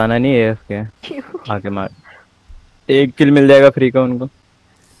 बताना नहीं AFK है। आके मार, 1 किल मिल जाएगा फ्री का उनको।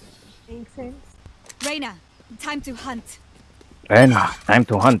 Reina, time to hunt. रहना टाइम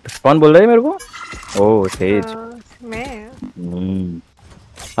टू हंट। कौन बोल रहा है मेरे को? ओह सेज। मैं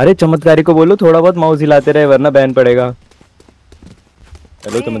अरे चमत्कारी को बोलो थोड़ा बहुत माउस हिलाते रहे वरना बैन पड़ेगा।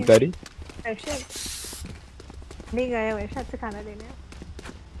 हेलो चमत्कारी। नहीं गया वैसे, अच्छा खाना देने।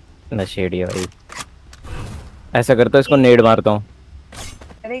 नशेड़ी है भाई, ऐसा करता इसको नेड मारता हूँ।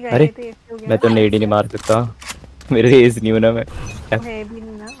 अरे मैं तो नेड ही नहीं मार सकता, मेरे एज नहीं होना। मैं है भी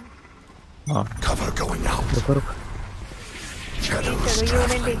नहीं ना। हाँ Cover going out. रुक। चलो ये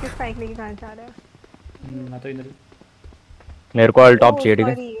उन्हें देख के स्पाइक लेके कहाँ जा रहा है? मैं तो इधर। मेरे को ऑल टॉप चाहिए, ठीक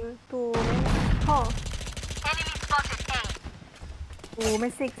है? तो हाँ वो मैं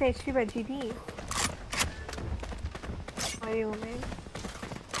 6 HP बची थी। अरे वो मैं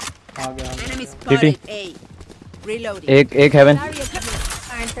आ गया। Enemy spotted A. Reloading. एक हेवन। ऐड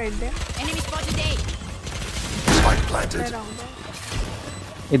कर दे। Enemy spotted A. Spike planted.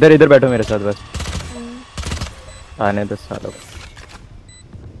 इधर बैठो मेरे साथ बस। आने 10 सालों।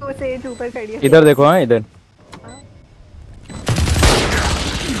 तो सेज ऊपर खड़ी है। इधर देखो। हाँ इधर।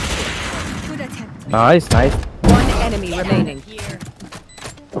 Good attempt. Nice nice. One enemy remaining.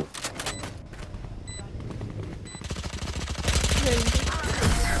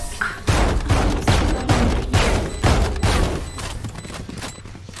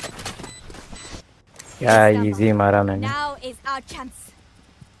 क्या इजी मारा मैंने। Now is our chance.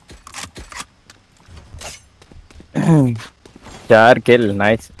 4 kill,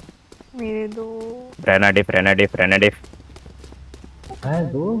 nice. मेरे 2 रहना डिफ है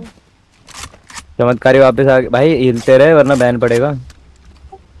 2। चमत्कारी वापस आ भाई, हिलते रहे वरना बैन पड़ेगा।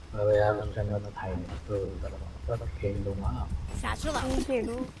 अबे यार मैं करने वाला था ही नहीं, तो खेल लूंगा।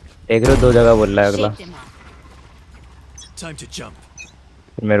 देख रहे हो 2 जगह बोल रहा है अगला। Time to jump.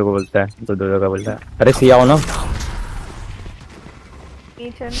 फिर मेरे को बोलता है, तो 2 जगह बोलता है। अरे सी आओ ना।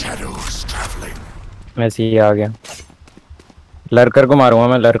 Shadows traveling. मैं सी आ गया। लड़कर को मारूंगा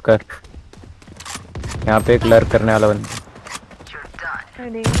मैं, लड़कर। यहाँ पे एक लर्क करने वाला बंदा।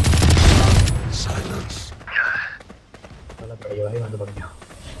 अरे Silence. चलो बढ़िया भाई, मैं तो भाग गया।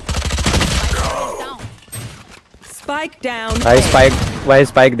 Spike down. भाई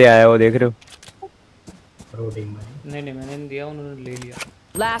स्पाइक दे आया वो, देख रहे हो? रोटिंग में नहीं मैंने नहीं दिया, उन्होंने ले लिया।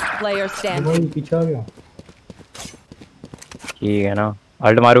 Last player भाई standing. पीछे आ गया। ठीक है ना,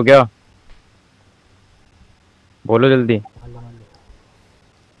 अल्ट मारू क्या? बोलो जल्दी।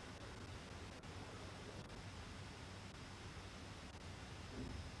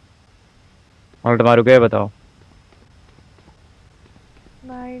 अल्ट मारू क्या, बताओ?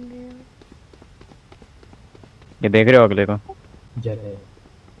 ये देख रहे हो अगले को?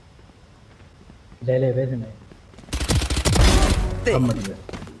 ले वैसे नहीं। अब मत ले।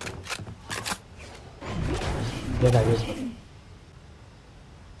 ये आगे इसको।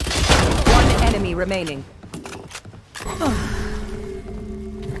 One enemy remaining.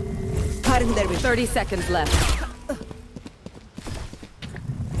 30 seconds left.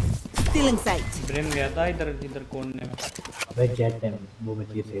 Still in sight. Brim गया था इधर कोने में। अबे जेट है वो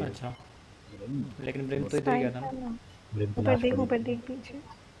बची से। अच्छा लेकिन ब्रिम तो इधर ही गया था ना। ब्रिम ऊपर देख पीछे।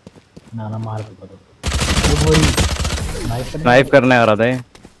 ना मार दो। वो वही नाइफ करने आ रहा था ये।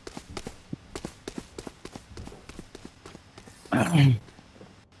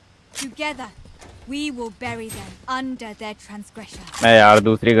 Together, we will bury them under their transgression. मैं यार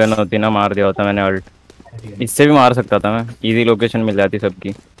दूसरी गन होती ना, मार दिया होता मैंने अल्ट। इससे भी मार सकता था मैं, इजी लोकेशन मिल जाती सबकी।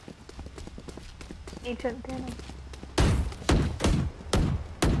 ये चलते हैं ना।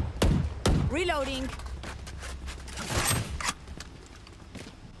 Reloading.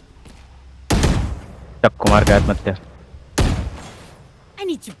 चक्कू मार के मत कर। I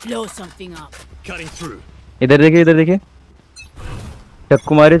need to blow something up. Cutting through. इधर देखिए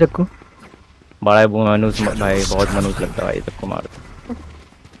चक्कू मारे चक्कू। बड़ा मनुष्य भाई, बहुत मनुष्य लगता है भाई चक्कू मार।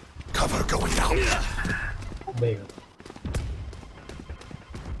 Cover going out.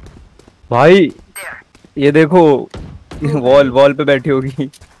 भाई ये देखो, वॉल पे बैठी होगी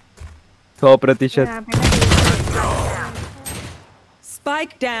 100%।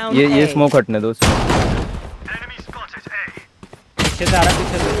 Spike down. ये स्मोक हटने दो। पीछे से आ रहा,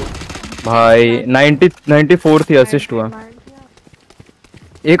 पीछे से। भाई 94 थी, असिस्ट हुआ।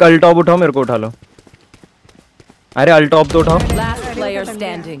 एक अल्टॉप उठाओ, मेरे को उठा लो। अरे अल्टॉप तो उठाओ। Last player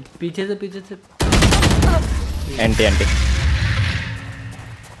standing. पीछे से एंटी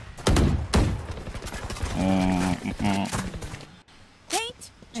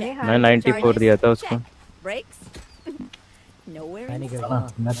मैं 94 दिया था उसको। Breaks? Nowhere. मैं नहीं कर रहा,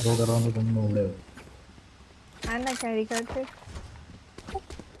 मैं थ्रो कर रहा हूँ, तुम उड़े हो। आना कैरी करते।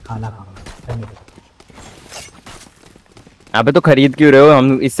 खाना अबे तो खरीद क्यों रहे हो?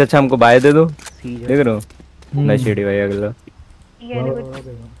 हम इससे अच्छा हमको बाय दे दो। देख रहे हो नशेड़ी भाई अगला।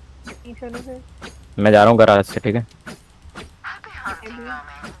 मैं जा रहा हूँ गराज से, ठीक है?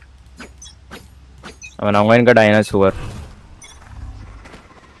 मैं बनाऊंगा इनका dinosaur.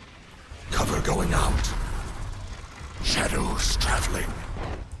 Cover going out. Shadows traveling.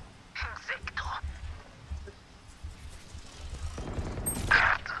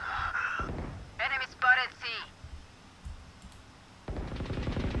 Enemy spotted C.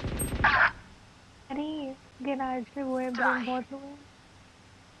 अरे गैराज में वो है, बहुत लोग हैं।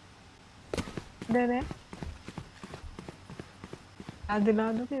 डर है। याद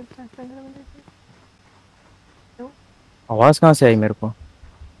दिला दो कि इतना चंद्र में आवाज कहाँ से आई मेरे को?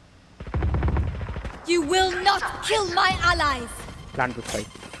 You will not kill my allies. Plan to fight.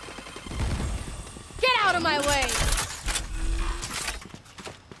 Get out of my way.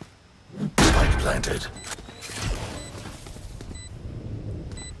 Spike planted.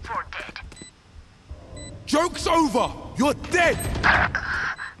 Joke's over! You're dead!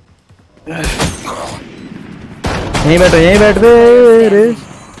 यहीं बैठ बे रे।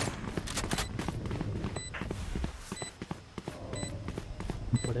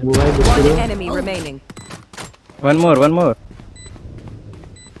 One enemy remaining. One more.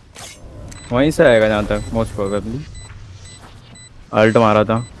 वहीं से आएगा जहाँ तक मोस्ट प्रोबेबली। अल्ट मारा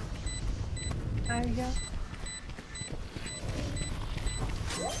था।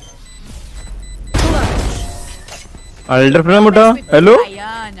 अल्टर फ्रेम उठा। हेलो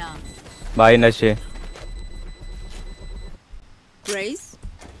भाई नशे। Grace?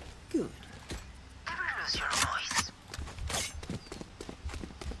 Good.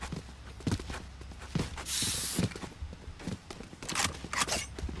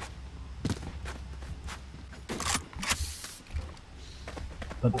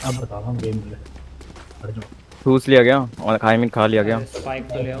 अब बताओ हम गेम प्ले कर जो ठूस लिया गया और खाई में खा लिया गया। स्पाइक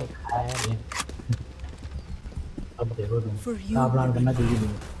तो ले आओ। अब देखो तुम क्या प्लान करना चाहिए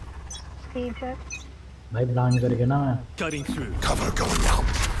तुम्हें। ठीक है भाई प्लान करके ना मैं Cutting through. Cover going out.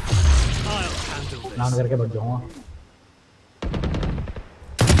 I'll handle this. Plan करके भाग जाऊंगा।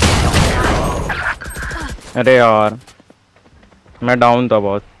 अरे यार मैं डाउन था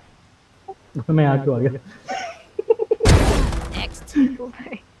बहुत। मैं यहाँ क्यों आ गया?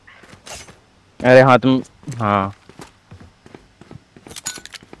 अरे हाँ तुम हाँ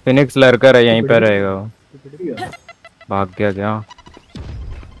फिनिक्स लड़कर है यहीं पे रहेगा वो। भाग गया क्या?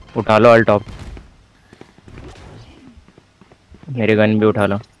 उठा लो अल्ट टॉप। मेरी गन भी उठा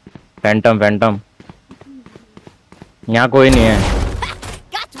लो। फैंटम फैंटम यहाँ कोई नहीं है।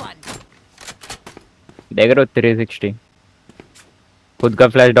 देख रहे हो 360 खुद का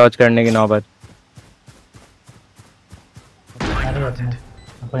फ्लैश डॉज करने की नौबत।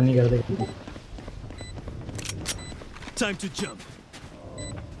 अपन नहीं करते। Time to jump.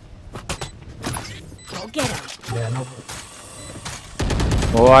 Go get him.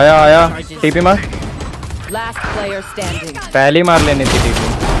 वो आया टीपी मार। Last player standing. पहली मार लेनी थी टीपी।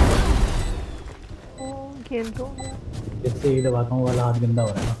 खेल दो। इससे ही दबाता हूँ वाला हाथ गंदा हो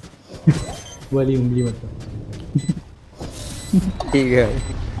रहा है ना। वाली उंगली मतलब। ठीक है।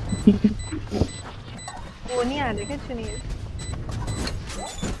 वो नहीं आ रहे क्या चुनिए?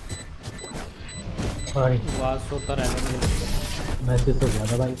 आवाज सोता रहने मैं तो सो गया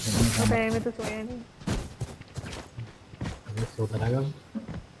था भाई। मैं तो सोया नहीं। अबे सोता रहेगा।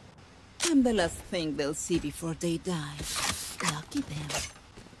 I'm the last thing they'll see before they die. Lucky them.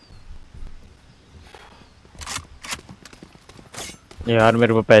 यार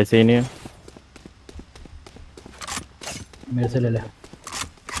मेरे को पैसे ही नहीं है। मेरे से ले ले।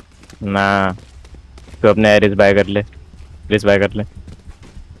 ना तो अपने एरिस बाय कर ले। प्लीज बाय कर ले।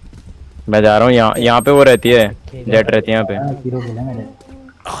 मैं जा रहा हूँ यहाँ पे वो रहती है जेट रहती है यहाँ पे।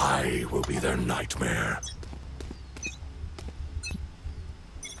 I will be their nightmare.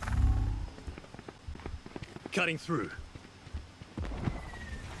 Cutting through.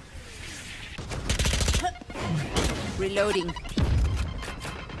 Reloading.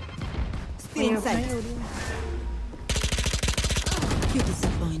 Still inside. You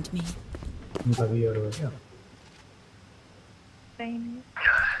disappoint me.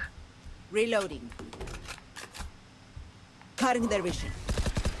 Reloading. Cutting their vision.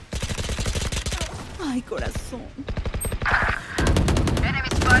 Ay, corazón.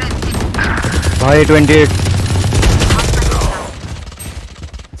 भाई 28।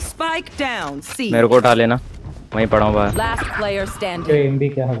 Spike down. C. मेरे को उठा लेना वहीं पड़ा हूँ बाहर। Last player standing. एमबी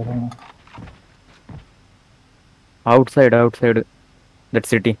क्या हो रहा है? आउटसाइड दैट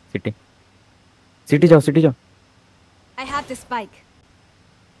सिटी जाओ। I have the spike.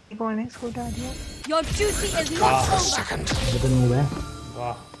 कौन है इसको उठा दिया? Your duty is not over. ये तो नूब है।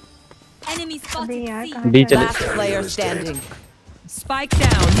 वाह। Enemy spotted. C. डी चले। Last player standing. Spike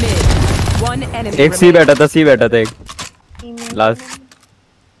down mid. One enemy. एक सी बैठा था एक लास्ट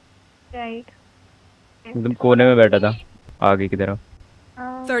राइट एकदम कोने में बैठा था आगे की तरफ।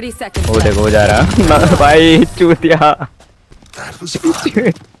 30 seconds. वो देखो जा रहा भाई चूतिया।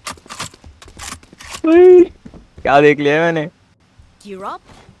 क्या देख लिया है मैंने? Gear up.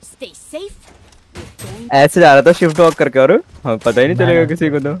 Stay safe. ऐसे जा रहा था शिफ्ट वॉक करके और हाँ, पता ही नहीं चलेगा किसी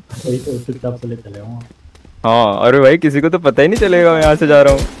को तो। हाँ अरे भाई किसी को तो पता ही नहीं चलेगा मैं यहाँ से जा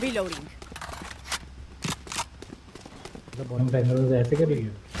रहा हूँ। Reloading. ऐसे करेगी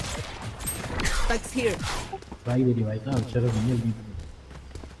Spikes here. भाई मेरी भाई साहब चलो नहीं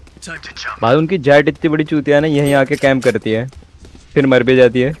भाई उनकी जेट इतनी बड़ी चूतिया है ना यहीं आके कैंप करती है फिर मर भी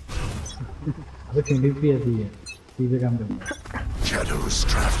जाती है। अबे फिनिक्स भी ऐसी है सीधे काम करती है। Shadows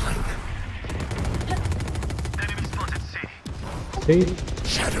traveling. Enemy spotted C.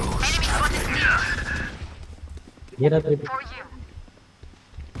 Shadows traveling. ये रहा तेरे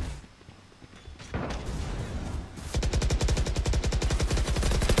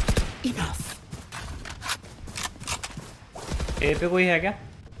ए पे कोई है क्या?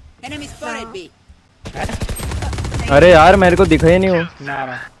 Enemy spotted B. अरे यार मेरे को दिखा ही नहीं हो।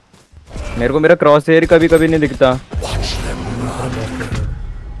 ना मेरे को मेरा क्रॉस हेयर कभी नहीं दिखता।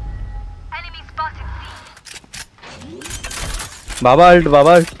 बाबा अल्ट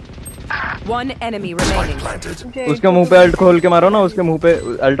One enemy remaining. उसके मुंह पे अल्ट खोल के मारो ना उसके मुंह पे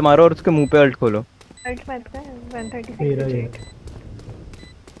अल्ट मारो और उसके मुंह पे अल्ट खोलो। अल्ट मत कर 136।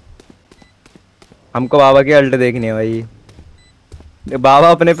 हमको बाबा की अल्ट देखनी है भाई। बाबा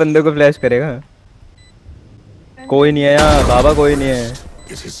अपने बंदे को फ्लैश करेगा। कोई नहीं है यहाँ बाबा कोई नहीं है।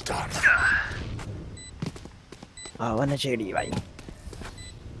 बाबा ने छेड़ी भाई।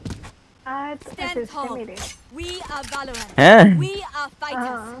 Stand tall. We are Valorant. हैं? We are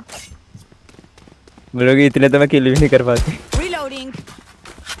fighters. बोलोगे इतने तो मैं किल भी नहीं कर पाती। Reloading.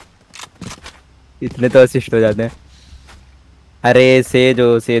 इतने तो असिस्ट हो जाते हैं। अरे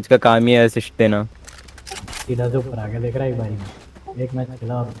सेज का काम ही है असिस्ट देना। सीधा से ऊपर आके देख रहा है एक बारी एक मैच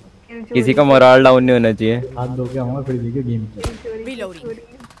खेला और किसी का मोराल डाउन नहीं होना चाहिए। हाथ धो के आऊंगा फिर देखिए गेम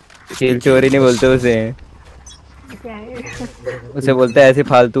खेल चोरी नहीं बोलते उसे, क्या है? उसे बोलते हैं ऐसे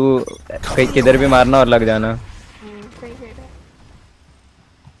फालतू कहीं किधर भी मारना और लग जाना। सही कह रहा है।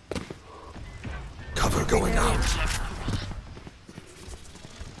 Cover going out.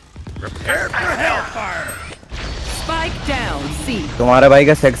 Prepare for hellfire. Spike down, C. तुम्हारा भाई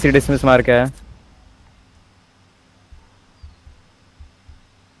का सेक्सी डिसमिस मार के आया।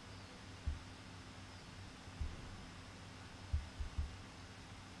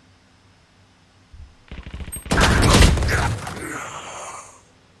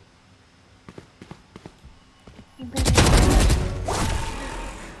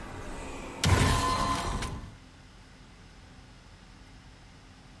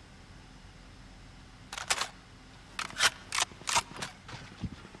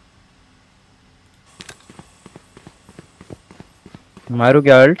 मारू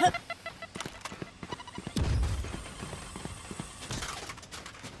क्या अल्ट?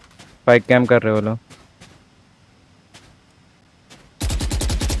 स्पाइक कैम कर रहे हो लोग।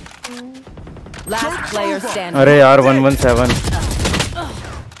 Last player standing. अरे यार 117।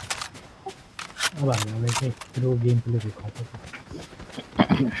 अब आ गया वैसे फिर वो गेम प्ले देखा था।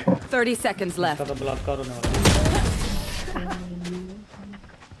 30 seconds left. तो ब्लॉक करो ना।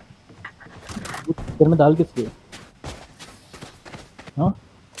 फिर मैं दाल किसकी? हाँ?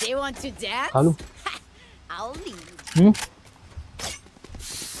 Do you want to dance? खा लूं? I'll lead.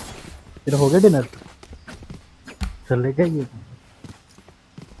 फिर हो गया डिनर? चलेगा ये?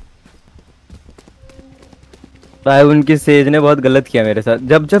 भाई उनकी सेज ने बहुत गलत किया मेरे साथ।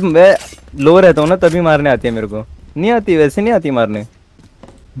 जब जब मैं लो रहता हूँ ना तभी मारने आती है मेरे को। नहीं आती, वैसे नहीं आती मारने।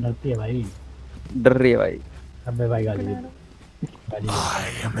 डरती है भाई। डर रही है भाई। अबे भाई गाली दे।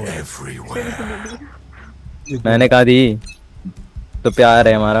 मैंने कहा दी तो प्यार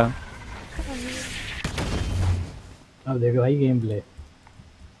है हमारा। अब देखो भाई गेम प्ले।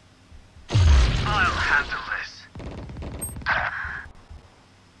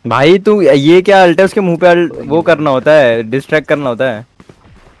 भाई तू ये क्या अल्ट है उसके मुंह पे वो करना होता है, डिस्ट्रैक्ट करना होता है।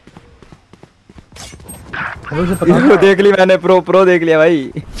 इसको देख ली मैंने, प्रो देख लिया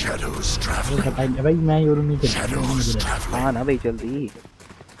भाई। भाई मैं योरू नहीं खेलता। हाँ ना भाई जल्दी।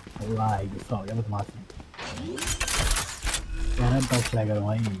 वाह गुस्सा हो गया बदमाश। यार टॉप लगा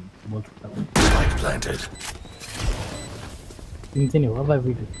भाई बोल सकता हूं। इनसे नहीं होगा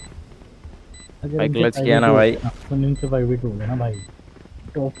 5v2। भाई क्लच किया ना भाई। तो इनसे 5v2 हो गया ना भाई।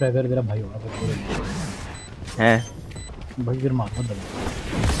 टॉप फ्रैगर तेरा भाई होगा हैं भाई फिर मार मत दे।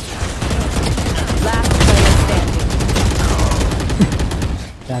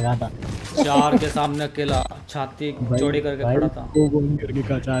 क्या कहा था? 4 के सामने अकेला छाती चौड़ी करके खड़ा था। वो गोल करके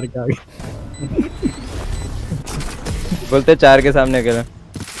का 4 के आगे बोलते 4 के सामने अकेला।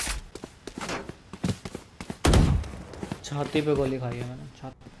 छाती पे गोली खाई है मैंने।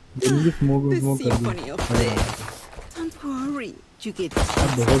 छाती जल्दी स्मोक कर दी। Don't worry, you get अब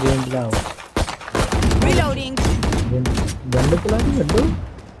देखो गेम क्या हो। reloading. गंदे चला नहीं गंदे।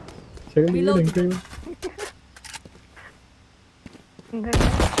 चल ये ढंग से।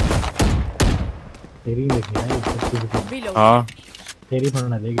 तेरी देखी ना ये। हाँ तेरी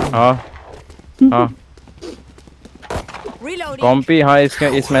पढ़ना देगी। हाँ हाँ कॉम्पी। हाँ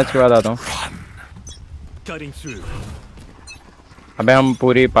इस मैच के बाद आता हूँ। अबे हम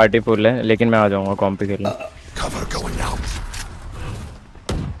पूरी पार्टी फुल है लेकिन मैं आ जाऊंगा कॉम्पी खेलने।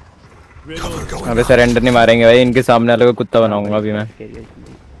 अबे सरेंडर नहीं मारेंगे भाई, इनके सामने अलग कुत्ता बनाऊंगा अभी मैं।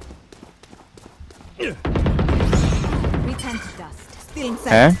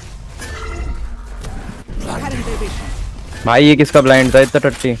 हैं भाई ये किसका ब्लाइंड था इतना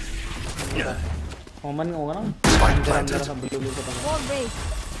टट्टी? कॉमन होगा ना अंदर अंदर सब ब्लू ब्लू का।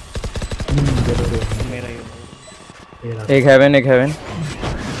 मेरा ही एक हेवन एक हेवन।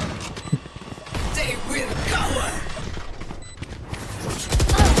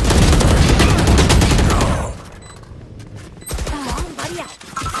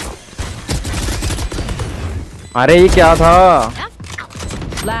 अरे ये क्या था?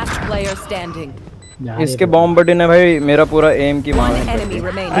 Last player standing. इसके बॉम्ब बटे ने भाई मेरा पूरा एम की मार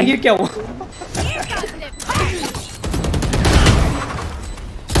है। ये क्या हुआ?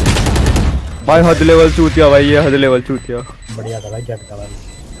 भाई हद लेवल चूतिया भाई, ये हद लेवल चूतिया। बढ़िया था भाई, झटका भाई,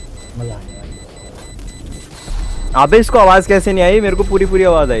 मजा आ गया भाई। अबे इसको आवाज कैसे नहीं आई? मेरे को पूरी पूरी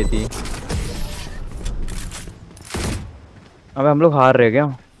आवाज आई थी। अबे हम लोग हार रहे क्या?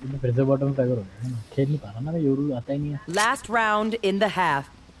 फिर से बॉटम टाइगर हो गया ना, खेल नहीं पा रहा ना मैं, योरू आता ही नहीं है। Last round in the half.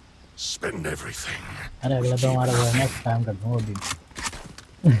 Spend everything. अरे अगला तो हमारा वो है ना स्पैम कर दूँ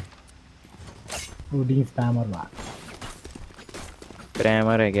ओडी स्पैम और बात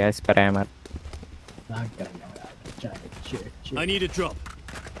स्पैमर है क्या spammer I need a drop.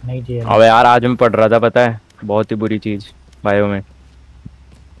 नहीं चाहिए अबे यार आज मैं पढ़ रहा था पता है बहुत ही बुरी चीज बायो में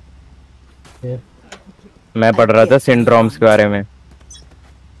फिर मैं पढ़ रहा था सिंड्रोम्स के बारे में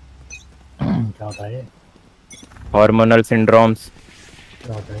क्या होता है हार्मोनल सिंड्रोम्स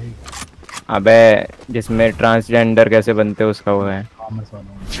क्या होता है अबे जिसमें ट्रांसजेंडर कैसे बनते हैं उसका वो है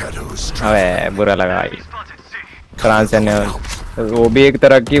अबे बुरा लगा भाई ट्रांसजेंडर वो भी एक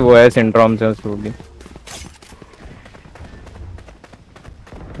तरह की वो है सिंड्रोम्स है उसको भी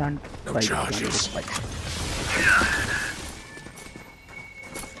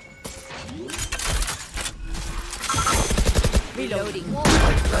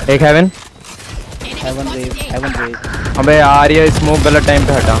एक हेवन अबे यार ये स्मोक गलत टाइम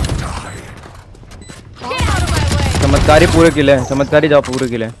पे हटा चमत्कारी पूरे किले हैं चमत्कारी जाओ पूरे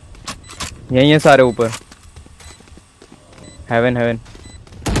किले यही है सारे ऊपर हेवन हेवन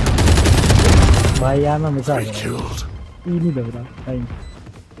भाई यार मैं मिस आ गया नहीं दब रहा भाई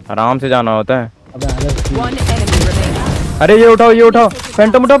आराम से जाना होता है अबे अरे ये उठाओ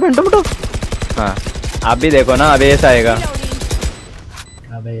फैंटम उठाओ हाँ आप भी देखो ना अबे ऐसा आएगा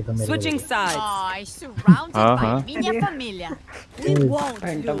अबे ये तो मेरे Switching sides. हाँ Minha família. We won't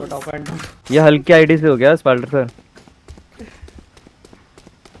lose. ये हल्की आईडी से हो गया स्पाल्टर सर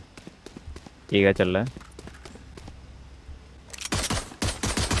ठीक है चल रहा है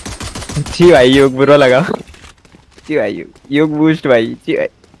जी भाई योग बुरा लगा जी भाई योग बूस्ट भाई जी भाई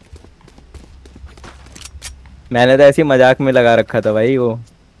मैंने तो ऐसी मजाक में लगा रखा था भाई वो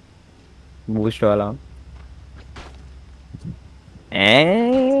बूस्ट वाला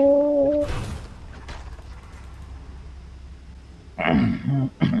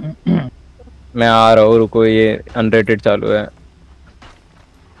मैं आ रहा हूँ रुको ये अनरेटेड चालू है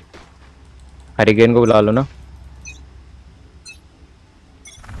हरिकेन को बुला लो ना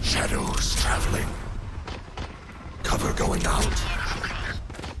Shadows traveling. Cover going out.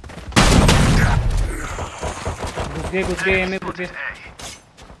 घुस गए में घुस गए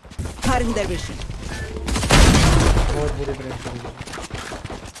Cutting their vision. बहुत बुरी तरह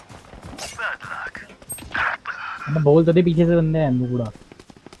मैं बोल तो दे पीछे से बंदे हैं पूरा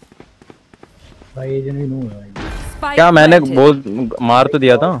भाई ये जो नहीं नो है भाई क्या मैंने बोल मार तो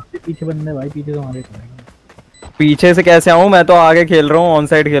दिया था पीछे बंदे भाई पीछे तो हमारे पीछे से कैसे आऊं मैं तो आगे खेल रहा हूँ ऑन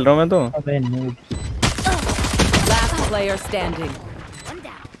साइड खेल रहा हूँ मैं तो अबे no Last player standing.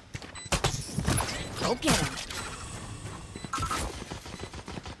 Go get him.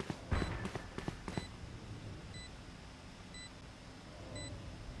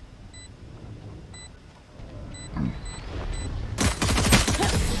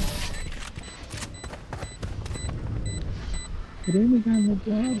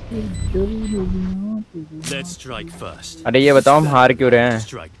 Let's strike first. अरे ये बताओ हम हार क्यों रहे हैं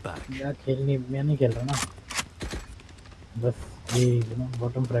Strike back. यार खेलने मैं नहीं खेल रहा ना बस ये ना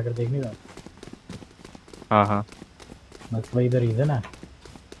बॉटम फ्रैगर देखने का हाँ बस वही तो रीजन है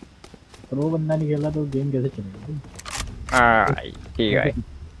प्रो बंदा नहीं खेला तो गेम कैसे चलेगा ठीक है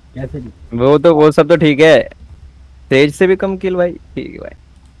कैसे वो सब तो ठीक है तेज से भी कम किल भाई ठीक है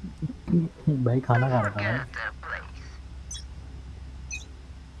भाई भाई खाना खा रहा था भाई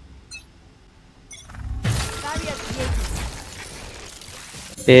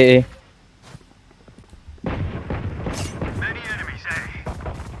ए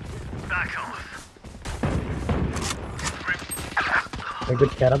मैं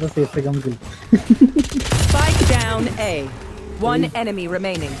कुछ कह रहा था सेफ से कम किल Spike down A. One enemy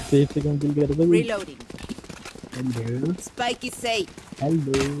remaining. Safe से कम किल कर रहा था Reloading. Hello Spike is safe.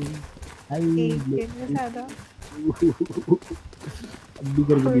 Hello एक गेम में ज्यादा अभी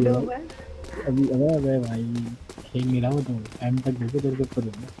कर दिया अभी अबे भाई खेल नहीं रहा वो तो टाइम तक देखो तेरे के ऊपर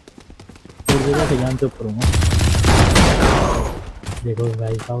होगा तेरे जगह से जान से ऊपर होगा देखो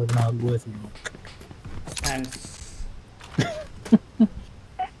भाई का उतना आगू है सीन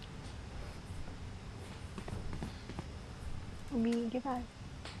बी के पास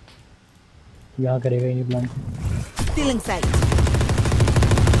क्या करेगा ये प्लान Stealing sight.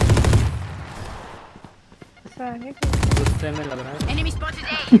 गुस्से में लग रहा है Enemy spotted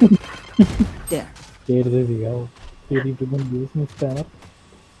A. There. तेरे से दिया वो तेरी तो बन गई उसमें स्पैमर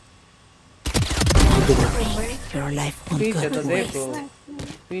Your life won't पीछे go तो to देखो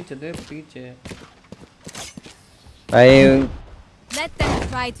waste. पीछे भाई Let them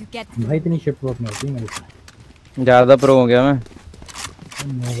try to get भाई इतनी शिफ्ट वर्क नहीं होती मेरे साथ ज्यादा प्रो हो गया मैं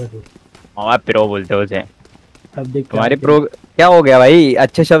नोगा तो आप प्रो बोलते हो उसे अब देख तुम्हारी प्रो क्या हो गया भाई,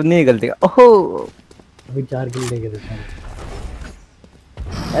 अच्छे शब्द नहीं निकलते। ओहो अभी 4 किल लेके देता हूं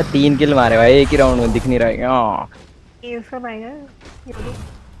यार, 3 किल मारे भाई एक ही राउंड में, दिख नहीं रहा है। हां एस कब आएगा?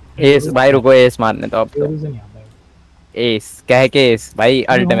 एस भाई रुको, एस मारने तो अब तो एस कह के एस भाई,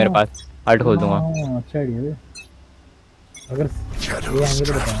 अल्ट है मेरे पास, अल्ट खोल दूंगा। अच्छा आइडिया है। अगर ये आएंगे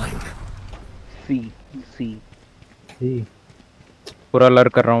तो बताना। सी पूरा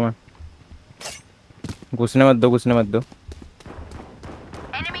लर्क कर रहा हूं मैं, घुसने मत दो, घुसने मत दो।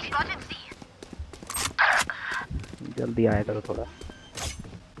 जल्दी आया करो थोड़ा।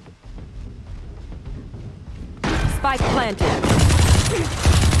 Spike planted.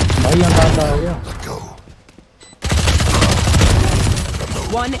 भाई अंदाजा हो गया।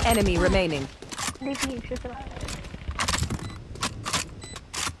 One enemy remaining.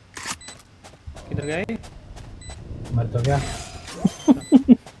 किधर गए? मर तो गया।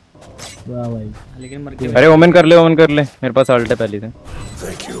 वाह भाई। लेकिन मर के। अरे ओमन कर ले, ओमन कर ले, मेरे पास अल्ट है पहले से।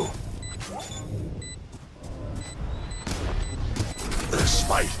 Thank you.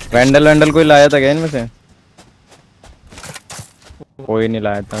 वैंडल कोई लाया था क्या इनमें से? कोई नहीं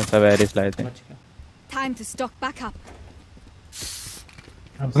लाया था, सब एरिस लाए थे। Time to stock back up.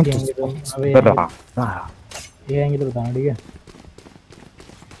 अब ये आएंगे तो बताना, ठीक है?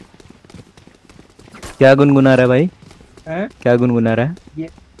 क्या गुनगुना रहा है भाई? हैं? क्या गुनगुना रहा है? ये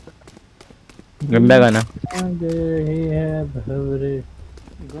गंदा गाना।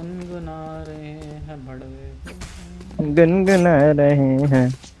 गुनगुना रहे हैं भड़वे, गुनगुना रहे हैं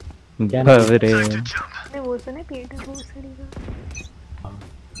भवरे। मैं वो सुने पेट है बहुत सड़ी का,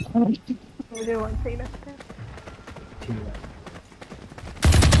 मुझे बहुत सही लगता है। ठीक है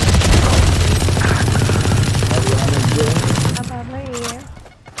अब आप ये है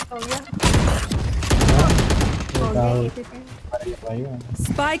हो गया।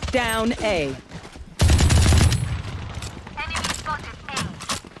 Spike down A. Enemy spotted A.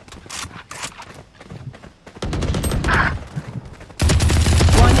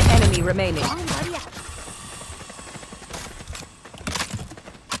 One enemy remaining.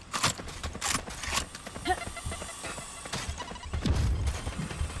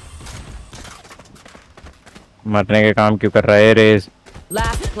 मरने के काम क्यों कर रहा है रेस?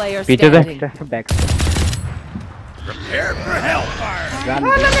 Last player पीछे से standing. बैक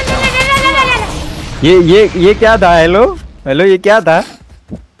ये क्या था? हेलो हेलो, ये क्या था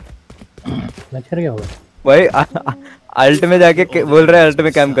लक्ष्य क्या होगा भाई? अल्ट में जाके बोल रहा है अल्ट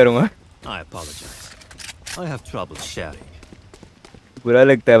में काम करूंगा। I apologize. I have trouble sharing. बुरा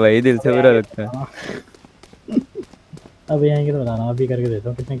लगता है भाई, दिल से बुरा लगता है। अब ये आएंगे तो बताना, अभी करके देता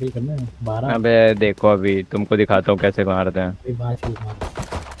हूँ। कितने किल करने हैं? 12। अबे देखो अभी तुमको दिखाता हूँ कैसे मारते हैं। अभी 5 किल मार।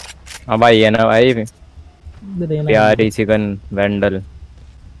 अब भाई है ना भाई, प्यारी सी गन वैंडल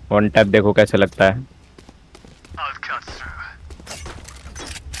वन टैप, देखो कैसे लगता है।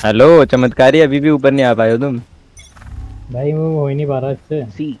 हेलो चमत्कारी, अभी भी ऊपर नहीं आ पाए हो तुम भाई? वो हो ही नहीं पा रहा इससे।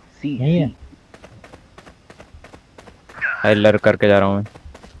 सी नहीं है भाई, लर करके जा रहा हूँ मैं।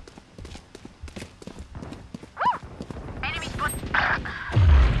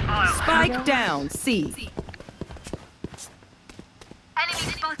 Spike down C. Enemy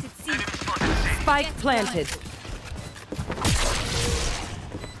spotted C. Spike planted.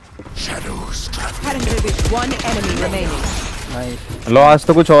 Shadows traveling. One enemy remaining. लो आज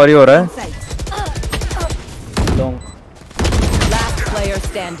तो कुछ और ही हो रहा है। Last player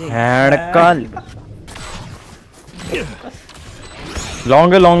standing. हैडकल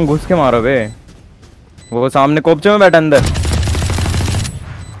लॉन्ग है, लॉन्ग घुस के मारो बे। वो सामने कोपचे में बैठा अंदर।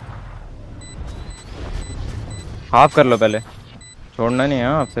 हाफ कर लो पहले, छोड़ना नहीं है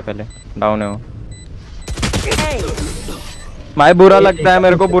आपसे पहले। डाउन है वो भाई, बुरा लगता है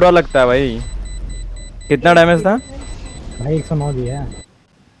मेरे को, बुरा लगता है भाई। कितना डैमेज था भाई? 109 दिया है।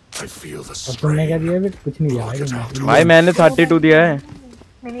 और तुमने क्या दिया? कुछ नहीं दिया भाई। भाई मैंने 32 दिया है।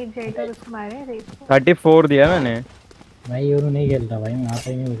 मैंने जेटर उसको मारे थे। 34 दिया मैंने भाई। ये नहीं खेलता भाई, मैं आता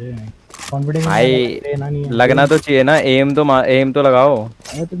ही नहीं, मुझे कॉन्फिडेंस भाई लगना तो चाहिए ना, एम तो लगाओ।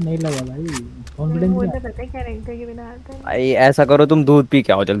 अरे तुम नहीं लगा भाई, कॉन्फिडेंस वो तो पता है क्या रैंक के बिना आता है। भाई ऐसा करो, तुम दूध पी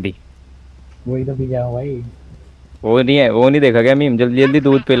के आओ जल्दी। वही तो पी के आओ भाई। वो नहीं देखा क्या मीम? जल्दी जल्दी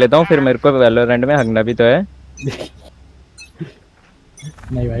दूध पी लेता हूँ, फिर मेरे को वैलोरेंट में हगना भी तो है।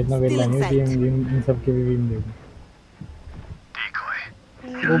 नहीं भाई, इतना वेल नहीं है इन सब के भी देखो।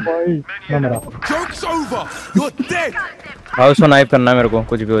 ओ भाई मैं मरा। Joke's over. You're dead. House को नाइफ करना है मेरे को,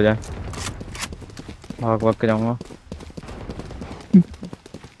 कुछ भी हो जाए। भाग के जाऊंगा।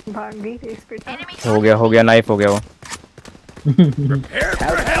 भाग गई रेस पे। हो गया नाइफ हो गया वो।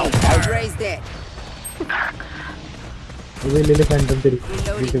 Raised it. ले फैंटम तेरी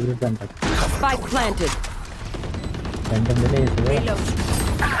favourite Phantom. Spike planted. Phantom ले ले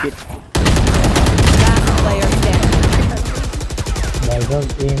इसको Last player standing. भाई साहब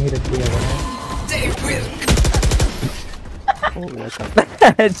एम ही रखिएगा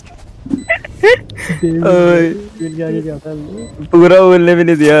पूरा बोलने भी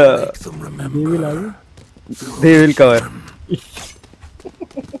नहीं दिया। They will cover.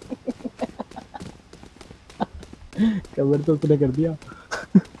 कवर तो उसने कर दिया।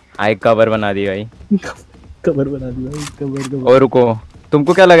 आई कवर बना दी भाई। कवर बना दी भाई कवर। और रुको,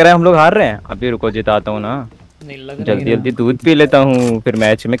 तुमको क्या लग रहा है हम लोग हार रहे हैं? अभी रुको, जिताता हूँ ना। नहीं लग जल्दी जल्दी दूध पी लेता हूँ, फिर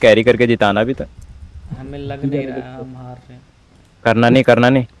मैच में कैरी करके जिताना भी तो। हमें लग नहीं रहा है हम हार रहे हैं। करना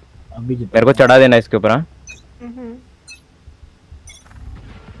नहीं अभी मेरे को चढ़ा देना इसके ऊपर। हाँ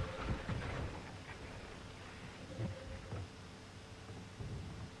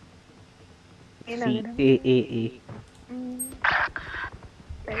CAAA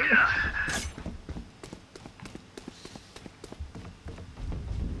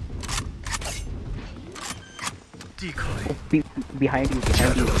behind you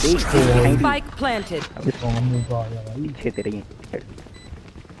Spike planted. पीछे तेरे ही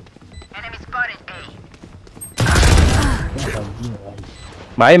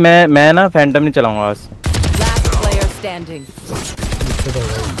भाई मैं ना फैंटम नहीं चलाऊंगा आज। Last player standing.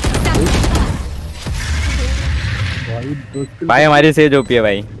 भाई हमारी सेज ओपी है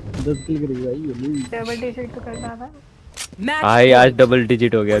भाई। 10 किल करेगी भाई ये। डबल डिजिट तो करना था। भाई आज डबल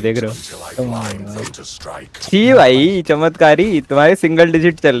डिजिट हो गया, देख रहे हो? छी भाई चमत्कारी, तुम्हारे सिंगल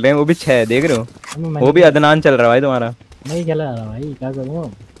डिजिट चल रहे हैं, वो भी 6, देख रहे हो? वो भी अदनान चल रहा है भाई तुम्हारा। नहीं खेला रहा भाई, क्या करूं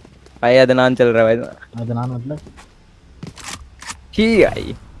भाई? अदनान चल रहा है भाई। अदनान मतलब छी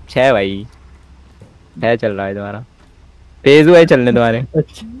भाई 6 भाई 6 चल रहा है तुम्हारा। तेज हुआ है चलने तुम्हारे।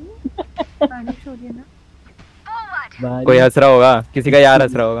 बारिश हो रही है ना। कोई हंस रहा होगा, किसी का यार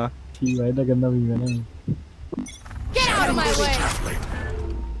हंस रहा होगा। ठीक भाई तो गंदा भी मैंने।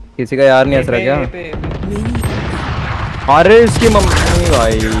 किसी का यार नहीं हंस रहा क्या? अरे इसकी मम्मी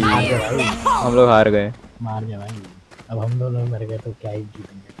भाई, हम लोग हार गए। मार गया भाई, अब हम दोनों मर गए तो क्या ही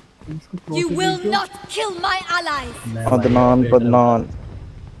जीतेंगे। You will not kill my allies. पदनान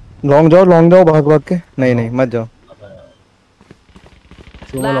long जाओ भाग के। नहीं मत जाओ।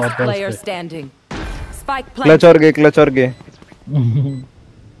 Last player standing. Spike clutch और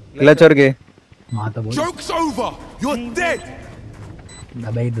गए मां तो बोल। Joke's over. You're dead.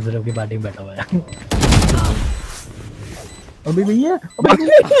 अबे दूसरे की पार्टी में बैठा हुआ है। अभी भैया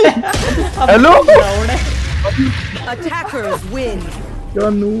हेलो Attackers win. क्या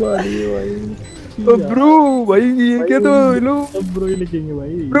नू आ रही है भाई। ब्रो भाई ये क्या तो हेलो ब्रो ही लिखेंगे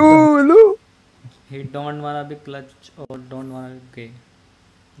भाई। Bro hello. He don't wanna be clutch or don't wanna be gay.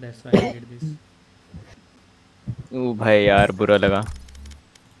 That's why I did this. ओ भाई यार बुरा लगा।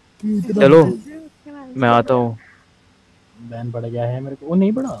 चलो मैं आता हूँ। बैन पड़ गया है मेरे को। वो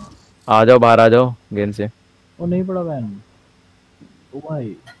नहीं पड़ा। आ जाओ बाहर आ जाओ गेम से। वो नहीं पड़ा बैन। ओ भाई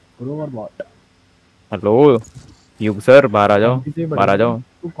प्रो और बॉट। हेलो युग सर बाहर आ जाओ।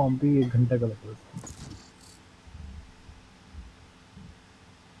 तू कॉम्पी 1 घंटा का लगता है।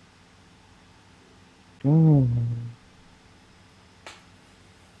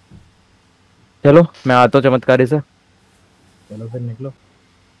 चलो मैं आता हूँ चमत्कारी से। चलो फिर निकलो।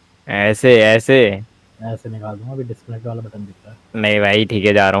 ऐसे निकाल दूंगा। अभी डिस्कनेक्ट वाला बटन दिख रहा है। नहीं भाई ठीक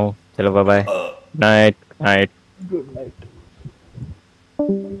है जा रहा हूँ। चलो bye bye. Night good night.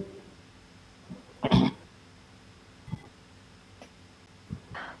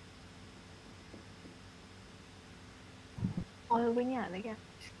 और कोई नहीं आ रहा क्या?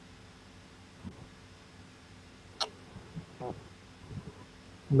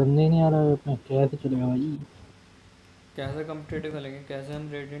 बंदे नहीं आ रहा है अपना। कैसे चलेगा भाई? कैसे कॉम्पिटिटिव खेलेंगे? कैसे हम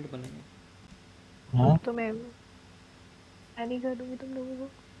रेडिएंट बनेंगे? हाँ तो मैं नहीं करूँगी तुम लोगों को।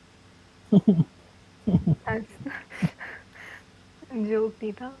 जोक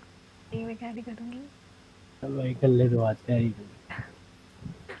नहीं था। नहीं मैं क्या नहीं करूँगी। चल भाई कर ले तो आज क्या ही।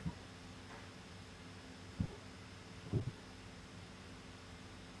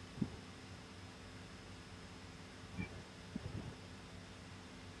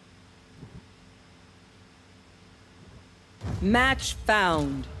 Match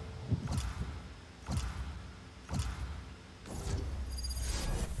found.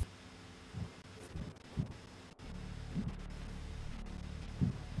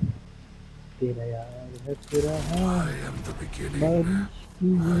 तेरा यार है तेरा है। I am the beginning.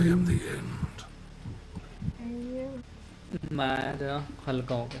 I am the end. मैं तो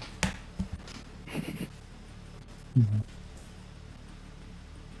हल्का हो गया।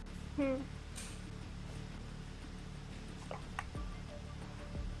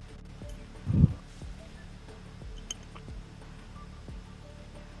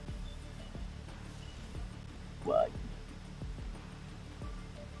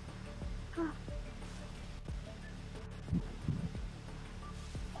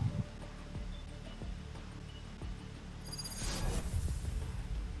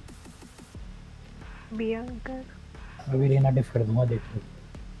 बियांकर अभी रेना डिफ कर दूंगा देख लो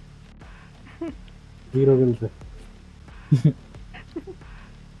 0 किल से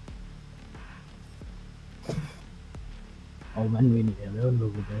और मन भी नहीं है उन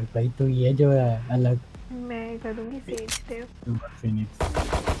लोगों को भाई तो ये जो है अलग मैं करूंगी सेज टेप फिनिक्स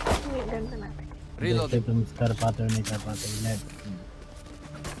ये गन बनाते रीलोडिंग तुम कर पाते हो नहीं कर पाते लेट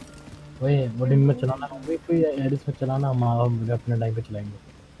ओए वो दिन में चलाना होगा कोई एडिस में चलाना हम अपने टाइम पे चलाएंगे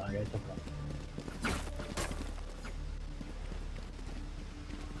आ गया चपड़ा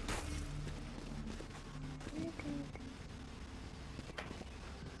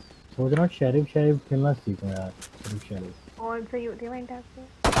सोच रहा हूँ शेरिफ खेलना सीखूं यार शेरिफ और सही होती है मैंने आपको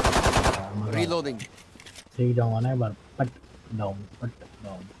रीलोडिंग सीख जाऊंगा ना एक बार पट डाउन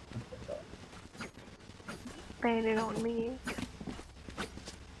पहले राउंड में ये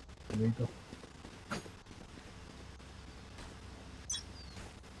वही तो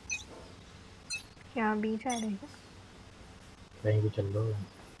क्या बीच आ रहे हैं कहीं भी चल लो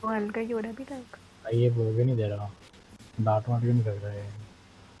वो हल्का ही हो रहा अभी तक ये बोल भी नहीं दे रहा डांट वाट भी नहीं कर रहा है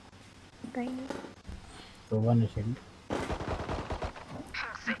तो वो नशे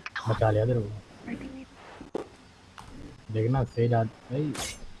बचा लिया तेरे को देखना तेज आ भाई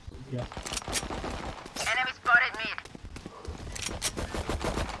क्या Enemy spotted mid.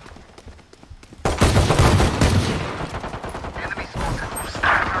 Enemy spotted.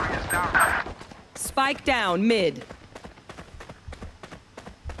 Carriers down. Spike down mid.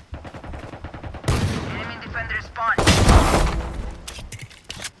 Enemy defender spawn.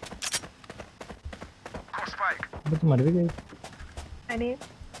 Spike. अबे तुम मर भी गए अरे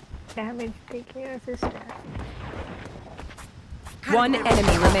डैमेज देखिए assist One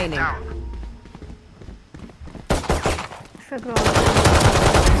enemy remaining.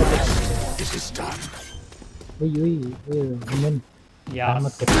 It is done. ओए वुमेन यार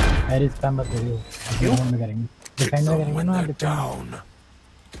मत करो एरिस स्पैम मत करियो क्यों में करेंगे डिफेंड में करेंगे ना डिफेंड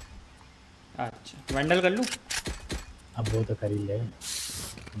अच्छा वैंडल कर लूं अब वो तो कर ही ले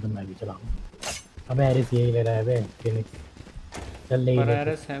तो मैं भी चलाऊं अबे एरिस यही ले रहा है बे फिनिक्स चल ले पर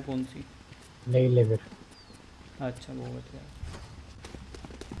एरिस है कौन सी ले फिर अच्छा वो बता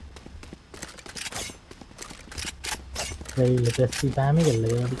सही लेटेस्ट टाइम ही कर ले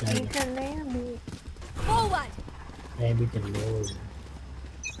अभी क्या कर रहे हैं अभी Forward. मैं भी चल लो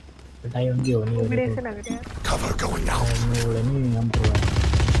पिटाई उनकी होनी है बड़े से लग रहा है Cover going out. नहीं हम तो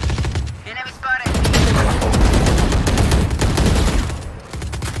Enemy spotted.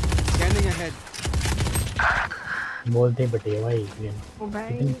 Scanning ahead. बोलते ही बटे भाई ओ भाई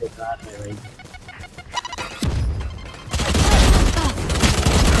कितनी बेकार है भाई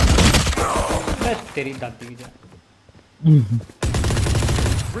बस तेरी दादी की जा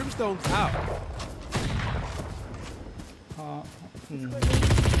Brimstone's out.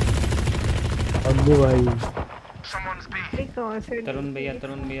 अब्बू भाई तरुण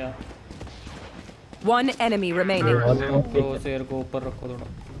भैया One enemy remaining. शेर को ऊपर रखो थोड़ा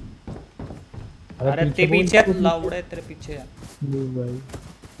अरे तेरे पीछे लाउड है तेरे पीछे यार भाई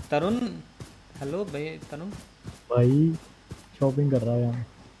तरुण हेलो भाई तरुण भाई शॉपिंग कर रहा है यहाँ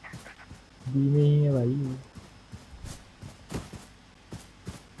बी में ही है भाई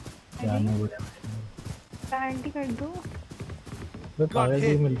क्या नहीं बोला प्लांट कर दो तो पागल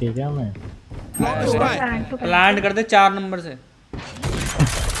की मिलती है क्या मैं प्लांट कर दे 4 नंबर से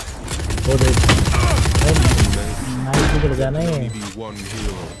वो देख नाइफ भी कर जाना है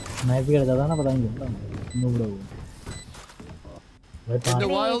नाइफ भी कर जाता ना पता नहीं चलता नूबड़ा वो भाई In the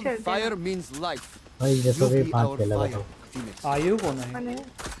wild, fire means life. भाई जैसे भी 5 खेला था आयु कौन है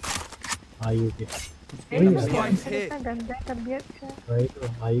आयु के इतना गंदा तबीयत है भाई तो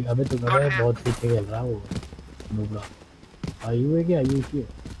आयु अबे तो अबे बहुत पीछे खेल रहा वो नूबड़ा आयु है क्या आयु की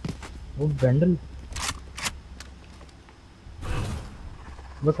वो बैंडल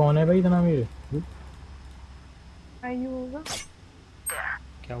वो कौन है भाई इतना मेरे आयु होगा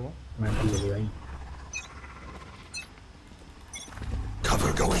क्या हुआ मेंटल ले भाई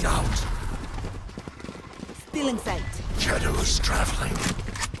Cover going out. Still in sight. Shadows traveling.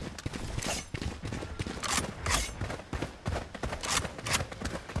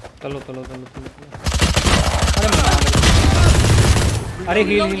 चलो अरे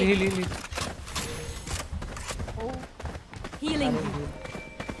heal Healing.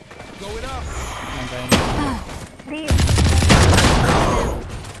 Going up.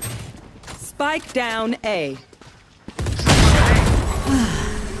 Spike down A.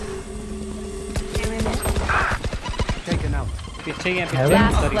 Taken out. पीछे ही है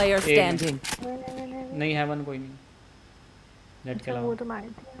Last player standing. नहीं हेवन कोई नहीं नेट के अलावा वो तो मार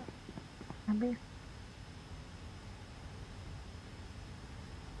दिया अबे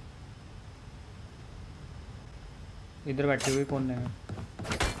इधर बैठे हुए कौन है?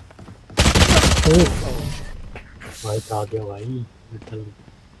 भाई आ गया भाई, लिटरली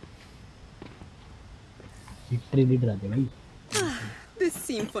आ गया भाई। The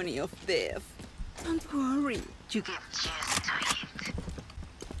symphony of death. Don't worry, you get used to it.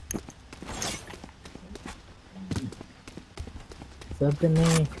 सपने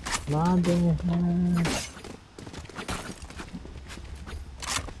वादे हैं।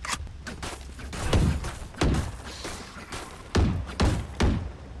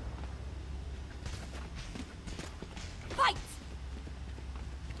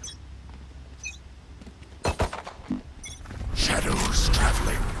 Shadows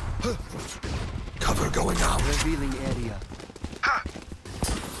traveling. Cover going out. Revealing area.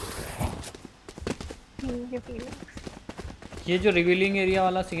 ये जो रिवीलिंग एरिया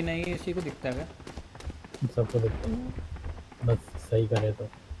वाला सीन है ये इसी को दिखता है क्या? सबको दिखता है, बस सही करे तो।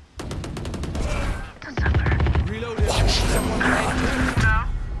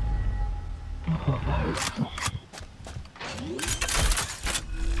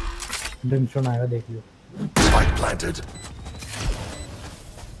 डिमस्टोन आएगा, देख लियो। Spike planted.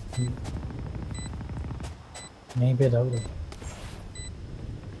 नहीं पे जाओ।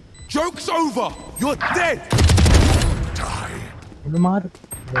 Joke's over. You're dead. मार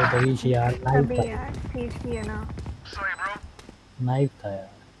तरीश यार, नाइफ अभी था। यार तेज भी है ना। नाइफ था यार।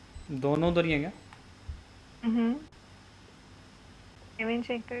 दोनों उधर ही हैं क्या? इवेंट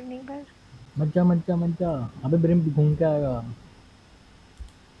चेक करनी पर। मत जा। अबे ब्रिम घूम के आएगा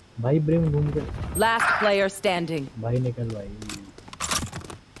भाई, ब्रिम घूम के। Last player standing. भाई निकल भाई।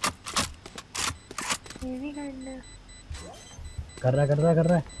 ये भी करना। कर रहा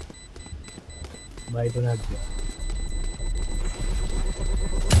है भाई, तूने हट गया।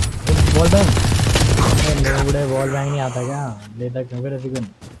 वॉल बैंग, मेरे बड़े वॉल बैंग नहीं आता क्या? लेता क्यों फिर Reagan?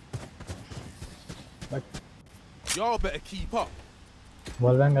 But Y'all better keep up.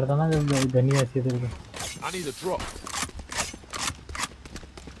 Wall bang करता ना जब गनी ऐसी है तेरे को। I need a drop.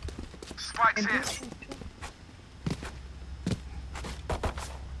 Spike's here.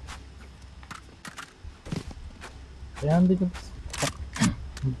 ध्यान दे,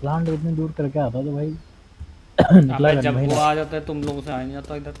 प्लांट इतनी दूर करके आता तो भाई अबे जब वो आ जाता है तुम लोगों से आ नहीं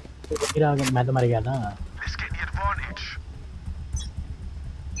जाता इधर। फिर आ गया, मैं तो मर गया था। Let's get the advantage.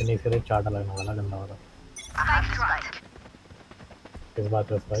 Phoenix का चार्ट लगने वाला गंदा वाला। किस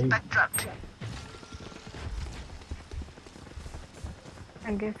बात है भाई?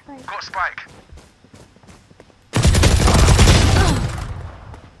 Got spike.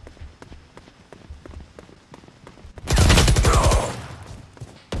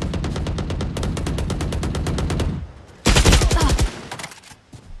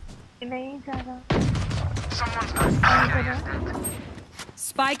 नहीं जा रहा।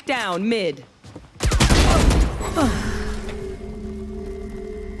 Spike down mid.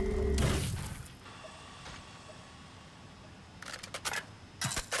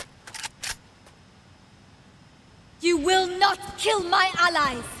 You will not kill my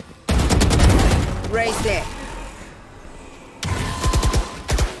allies. Raise there.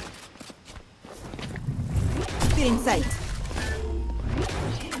 Still in sight.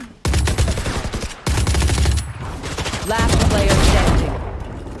 Last player standing.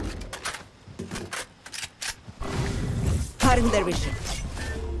 Cutting their vision.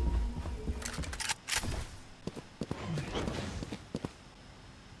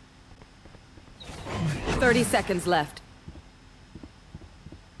 Thirty seconds left.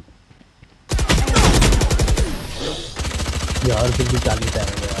 यार फिर भी 40 है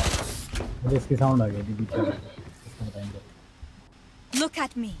यार, मुझे इसकी साउंड आ गई थी पीछे। Look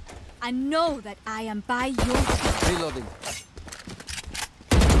at me. I know that I am by your side. Reloading.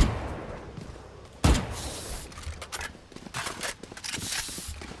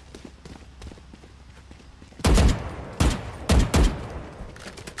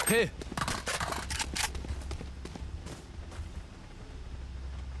 Here.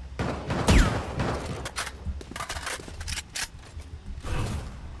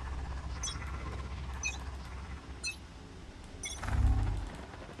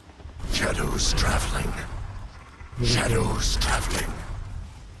 Shadows traveling. Shadows traveling.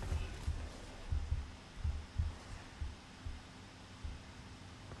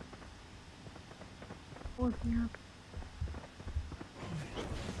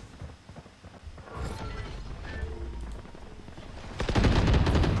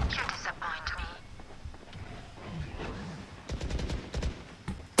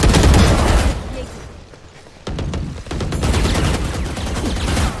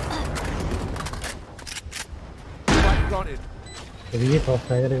 ये फर्स्ट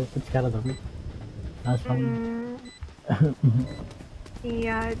टाइगर कुछ क्या था भाई? आज हम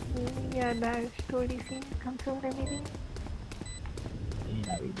यार दैट स्टोरी सी कम से कम मेरी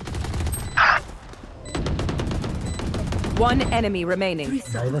One enemy remaining.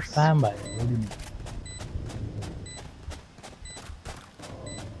 भाई बस स्पैम भाई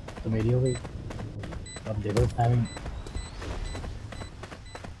तो मेरी हो गई अब देखो स्पैमिंग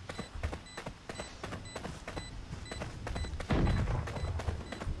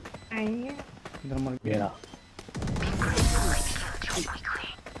इधर मर गया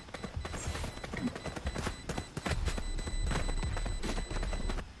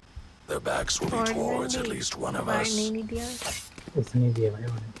Their backs will be towards at least one of us. इसने दिया भाई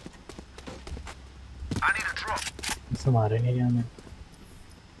उन्हें इससे मारे नहीं क्या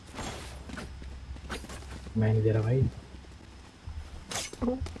मैं नहीं दे रहा भाई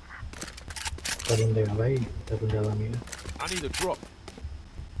तरुण देगा भाई तरुण ज़्यादा नहीं है I need a drop.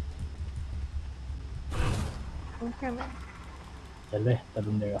 चल बे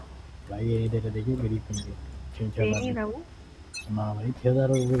तरुण देगा भाई ये नहीं दे रहा देखिए गरीब बंदे चिंचा ना भाई 3000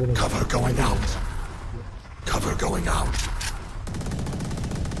 रुपए Cover going out. Cover going out.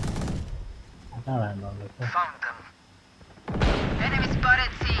 हटा रहा है लोग Found them. Enemy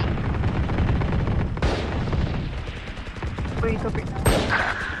spotted C. कोई तो पे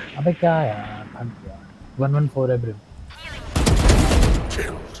अबे क्या यार 114 एवरी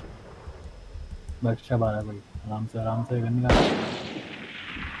Killed. बख्शा 12 कोई आराम से करने का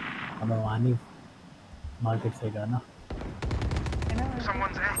अब वानी मार्केट से का ना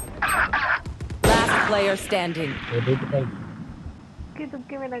Last player standing. ये देख भाई कि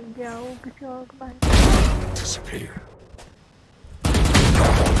तुक्के में लग जाओ किसी और को बाहर Disappear.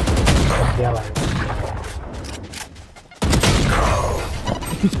 क्या भाई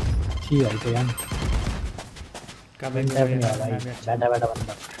ठीक है तो यार कब नहीं आ भाई बैठा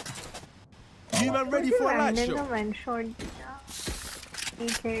बंदा You man ready for a light show? One shot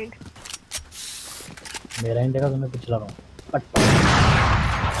एक हेड मेरा इंडिया का तो मैं पिछला रहा हूँ पट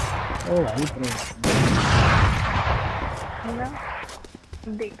ओ भाई प्रो ना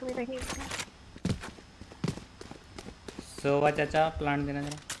देख भी रही सोवा चाचा प्लांट देना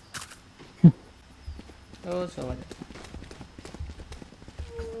जरा ओ सोवा चाचा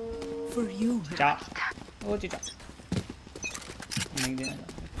For you. चा ओ चाचा नहीं देना चाहता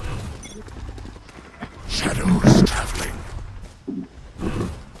Shadows traveling.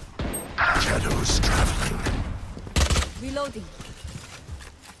 Shadows traveling. Reloading.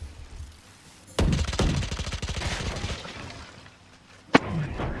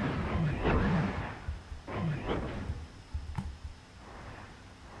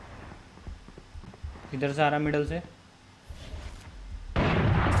 इधर से आ रहा मिडल से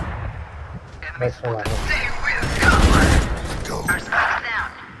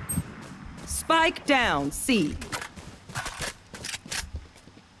Spike down. C.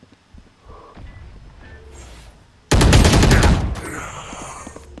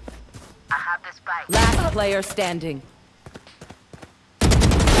 I have the spike. Last player standing.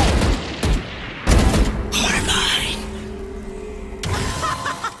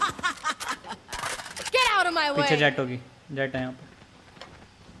 Get out of my way. पीछे जेट होगी जेट है यहाँ पे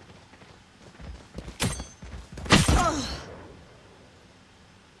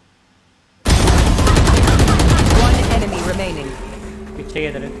One enemy remaining. पीछे की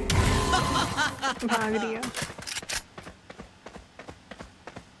तरह भाग रही है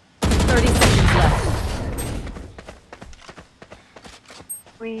 30 seconds left.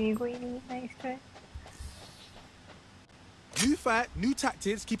 कोई नहीं nice try New fight, new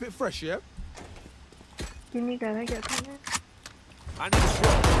tactics, keep it fresh, yeah? क्यों नहीं कर रहा क्या तुमने I need a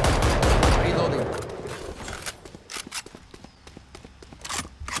drop. Reloading.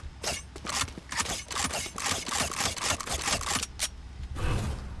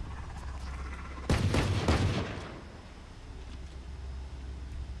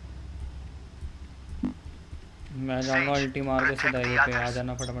 मैं जाऊंगा अल्टी मार के सीधा ये पे आ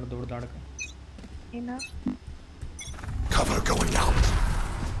जाना फटाफट दौड़ दाड़ के ये ना Cover going out.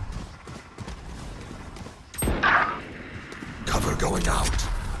 Cover going out.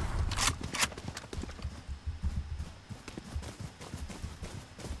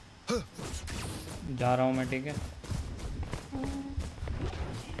 जा रहा हूँ मैं ठीक है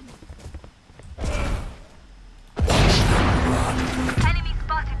Enemy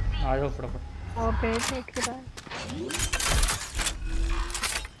spotted C. आ जाओ फटाफट और पे एक के बाद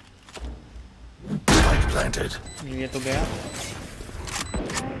Spike planted. ये तो गया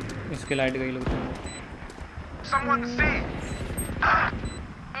इसके लाइट गई लगता है Someone see.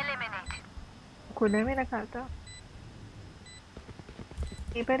 Eliminate. कूलर में रखा था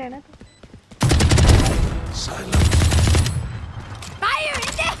ये पर है ना तो Silence.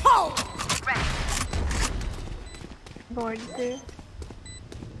 बॉडी पे।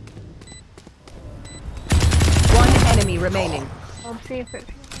 One enemy remaining. अब सेफ है।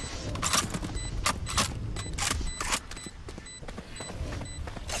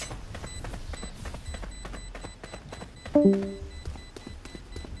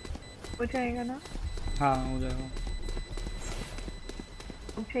 हो जाएगा ना? हाँ हो जाएगा।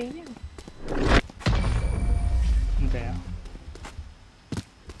 अब चाहिए? गया।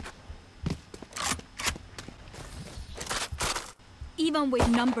 Even with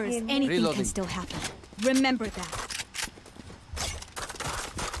numbers, anything Reloading. can still happen. Remember that.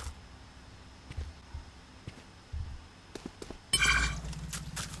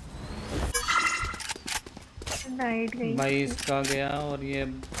 Night गई। भाई इसका गया और ये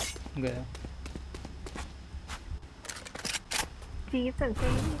गया। जी सकते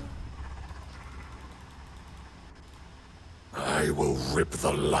हैं। I will rip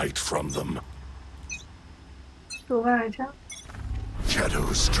the light from them. सुबह आजा।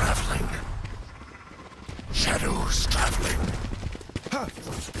 Shadows traveling. Shadows traveling.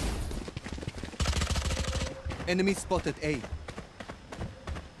 Enemy spotted A.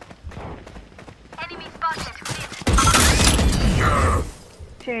 Enemy spotted.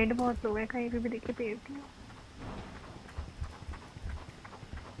 Shade बहुत लो है, कहीं भी देख के पेड़ दिया।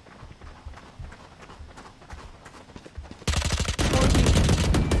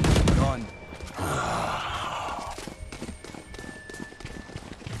 Gone.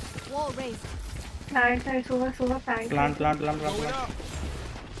 Wall raised. प्लांट है, सुबह plant. Plant.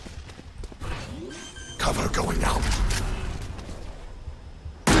 Cover going out.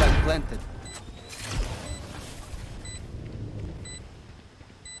 Planted.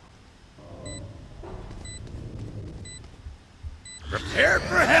 Prepared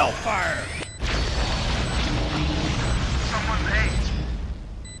for hellfire! Someone's A.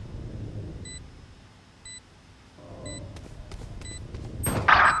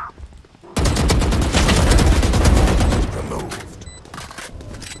 Removed.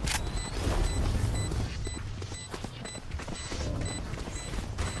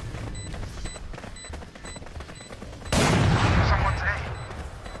 Someone's A.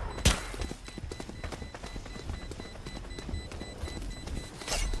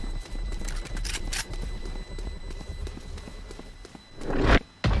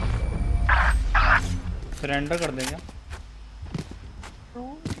 Surrender कर देंगे।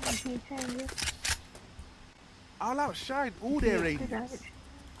 I'll outshine all their aimers.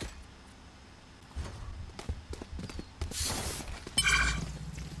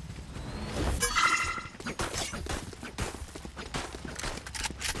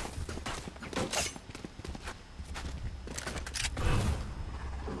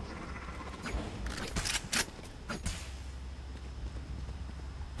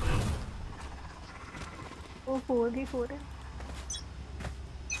 वो 4v4 है।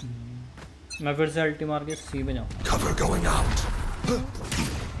 मैं फिर से अल्टी मार के सी पे जाऊँ। Cover going out.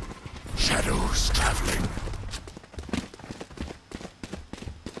 Shadows traveling.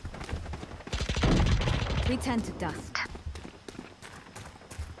 We turn to dust.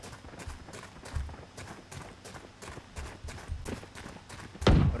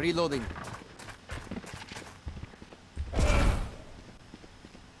 Reloading.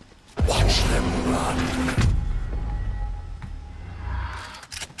 Watch them run.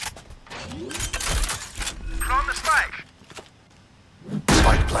 Plant the spike.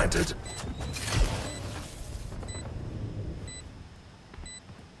 Spike planted.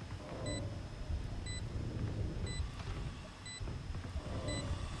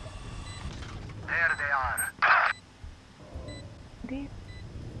 There they are.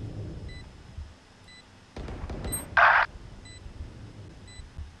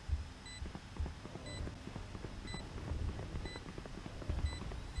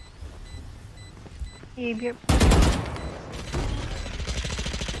 ये भी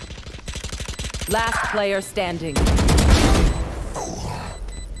Last player standing.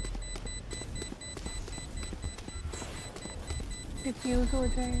 डिफ्यूज हो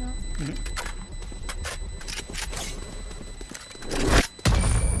जाएगा।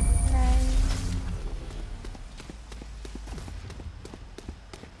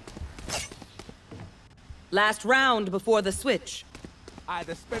 Last round before the switch.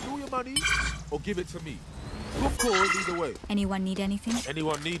 Either spend all your money or give it to me. Good cause either way. Anyone need anything?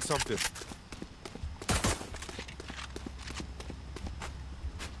 Anyone need something?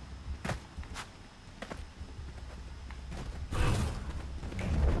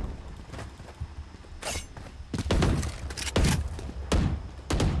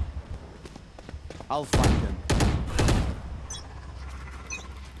 I'll find them.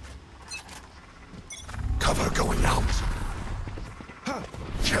 Cover going out.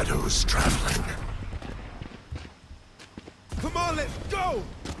 Shadows traveling. Come on, let's go!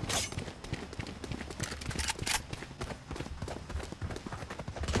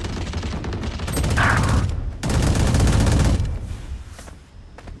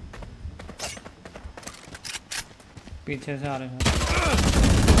 पीछे से आ रहे हैं।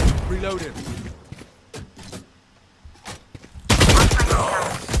 Reloading.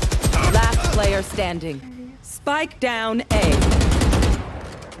 Last player standing. Spike down A.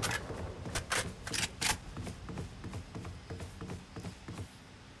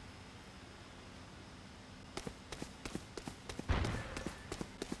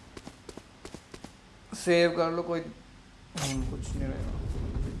 Save कर लो कोई कुछ नहीं रहेगा।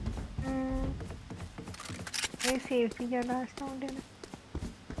 ये सेव भी किया लास्ट राउंड है ना।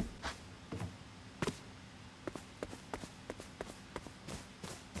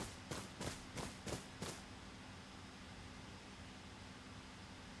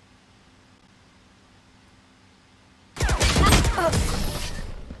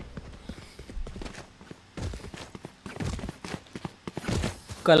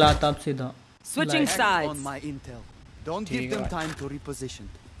 कल आता अब सीधा। Switching sides. On my intel. Don't give them time to reposition.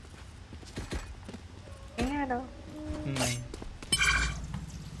 नहीं।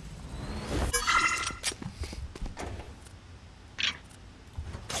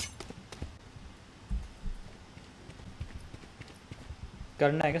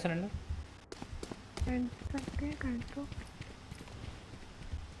 करना है क्या सरेंडर? कर दो।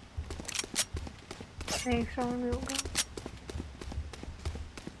 नेक्स्ट राउंड में होगा।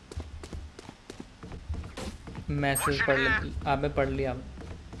 मैसेज पढ़ ले, आपने पढ़ लिया।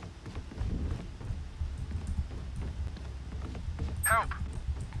 Help!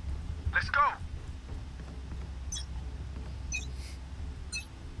 Let's go!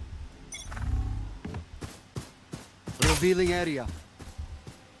 Revealing area.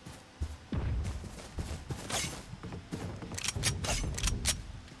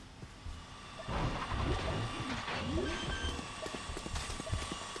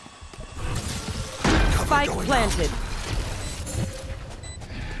 Spike planted.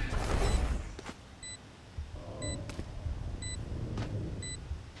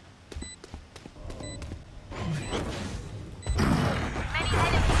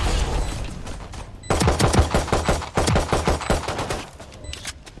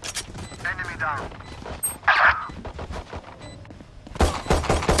 Enemy down.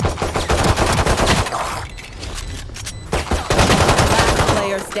 Last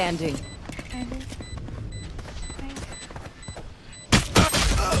player standing.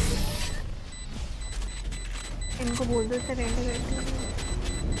 इनको बोल दो सरेंडर कर दो।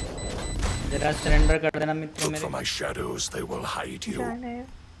 जरा सरेंडर कर देना मित्र Look मेरे। for my shadows, they will hide you. जाना है।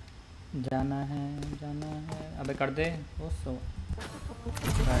 जाना है, जाना है। अबे कर दे। ओ सो।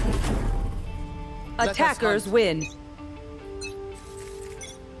 Attackers win.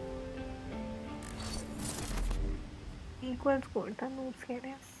 इक्वल स्कोर था नोट्स कह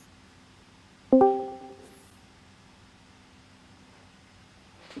रहे हैं।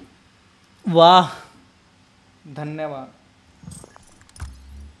 वाह, धन्यवाद।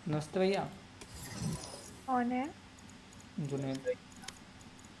 नमस्ते भैया। कौन है? जुनेद।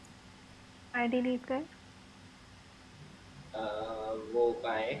 आईडी लीड कर। वो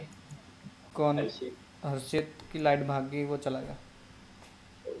कहाँ है? कौन? हर्षित की लाइट भाग गई, वो चला गया।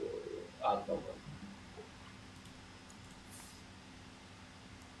 आता हूँ।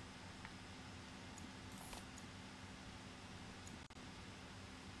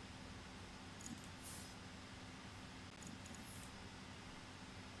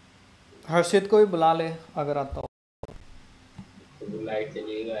 हर्षित को भी बुला ले अगर आता हो। तो लाइट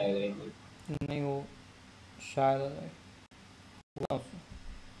चलेगा आएगा नहीं, वो शायद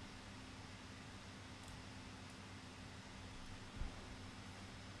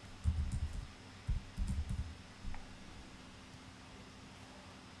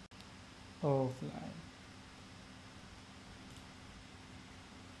ऑफलाइन।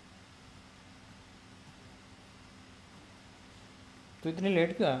 तो इतनी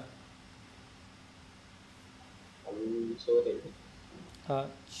लेट क्यों आया? हम सो रहे थे।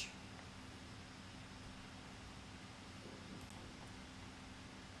 अच्छा,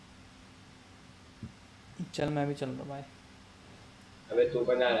 चल मैं भी चल रहा भाई। अबे तू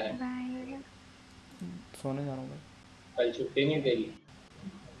कहाँ जा रहा है? सोने जा रहा हूँ भाई। कल छुट्टी नहीं तेरी?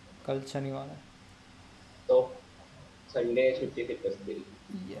 कल शनिवार है। तो संडे छुट्टी थी बस तेरी?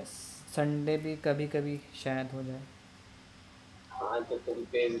 यस, संडे भी कभी कभी शायद हो जाए। हाँ तो तुम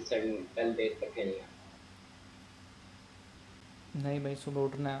पे कल देर तक खेलना। नहीं भाई, सुबह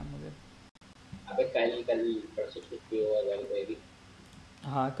उठना है मुझे। अबे कल परसों छुट्टी होगा घर पे भी।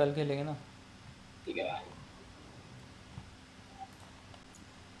 हाँ कल खेलेंगे ना। ठीक है भाई।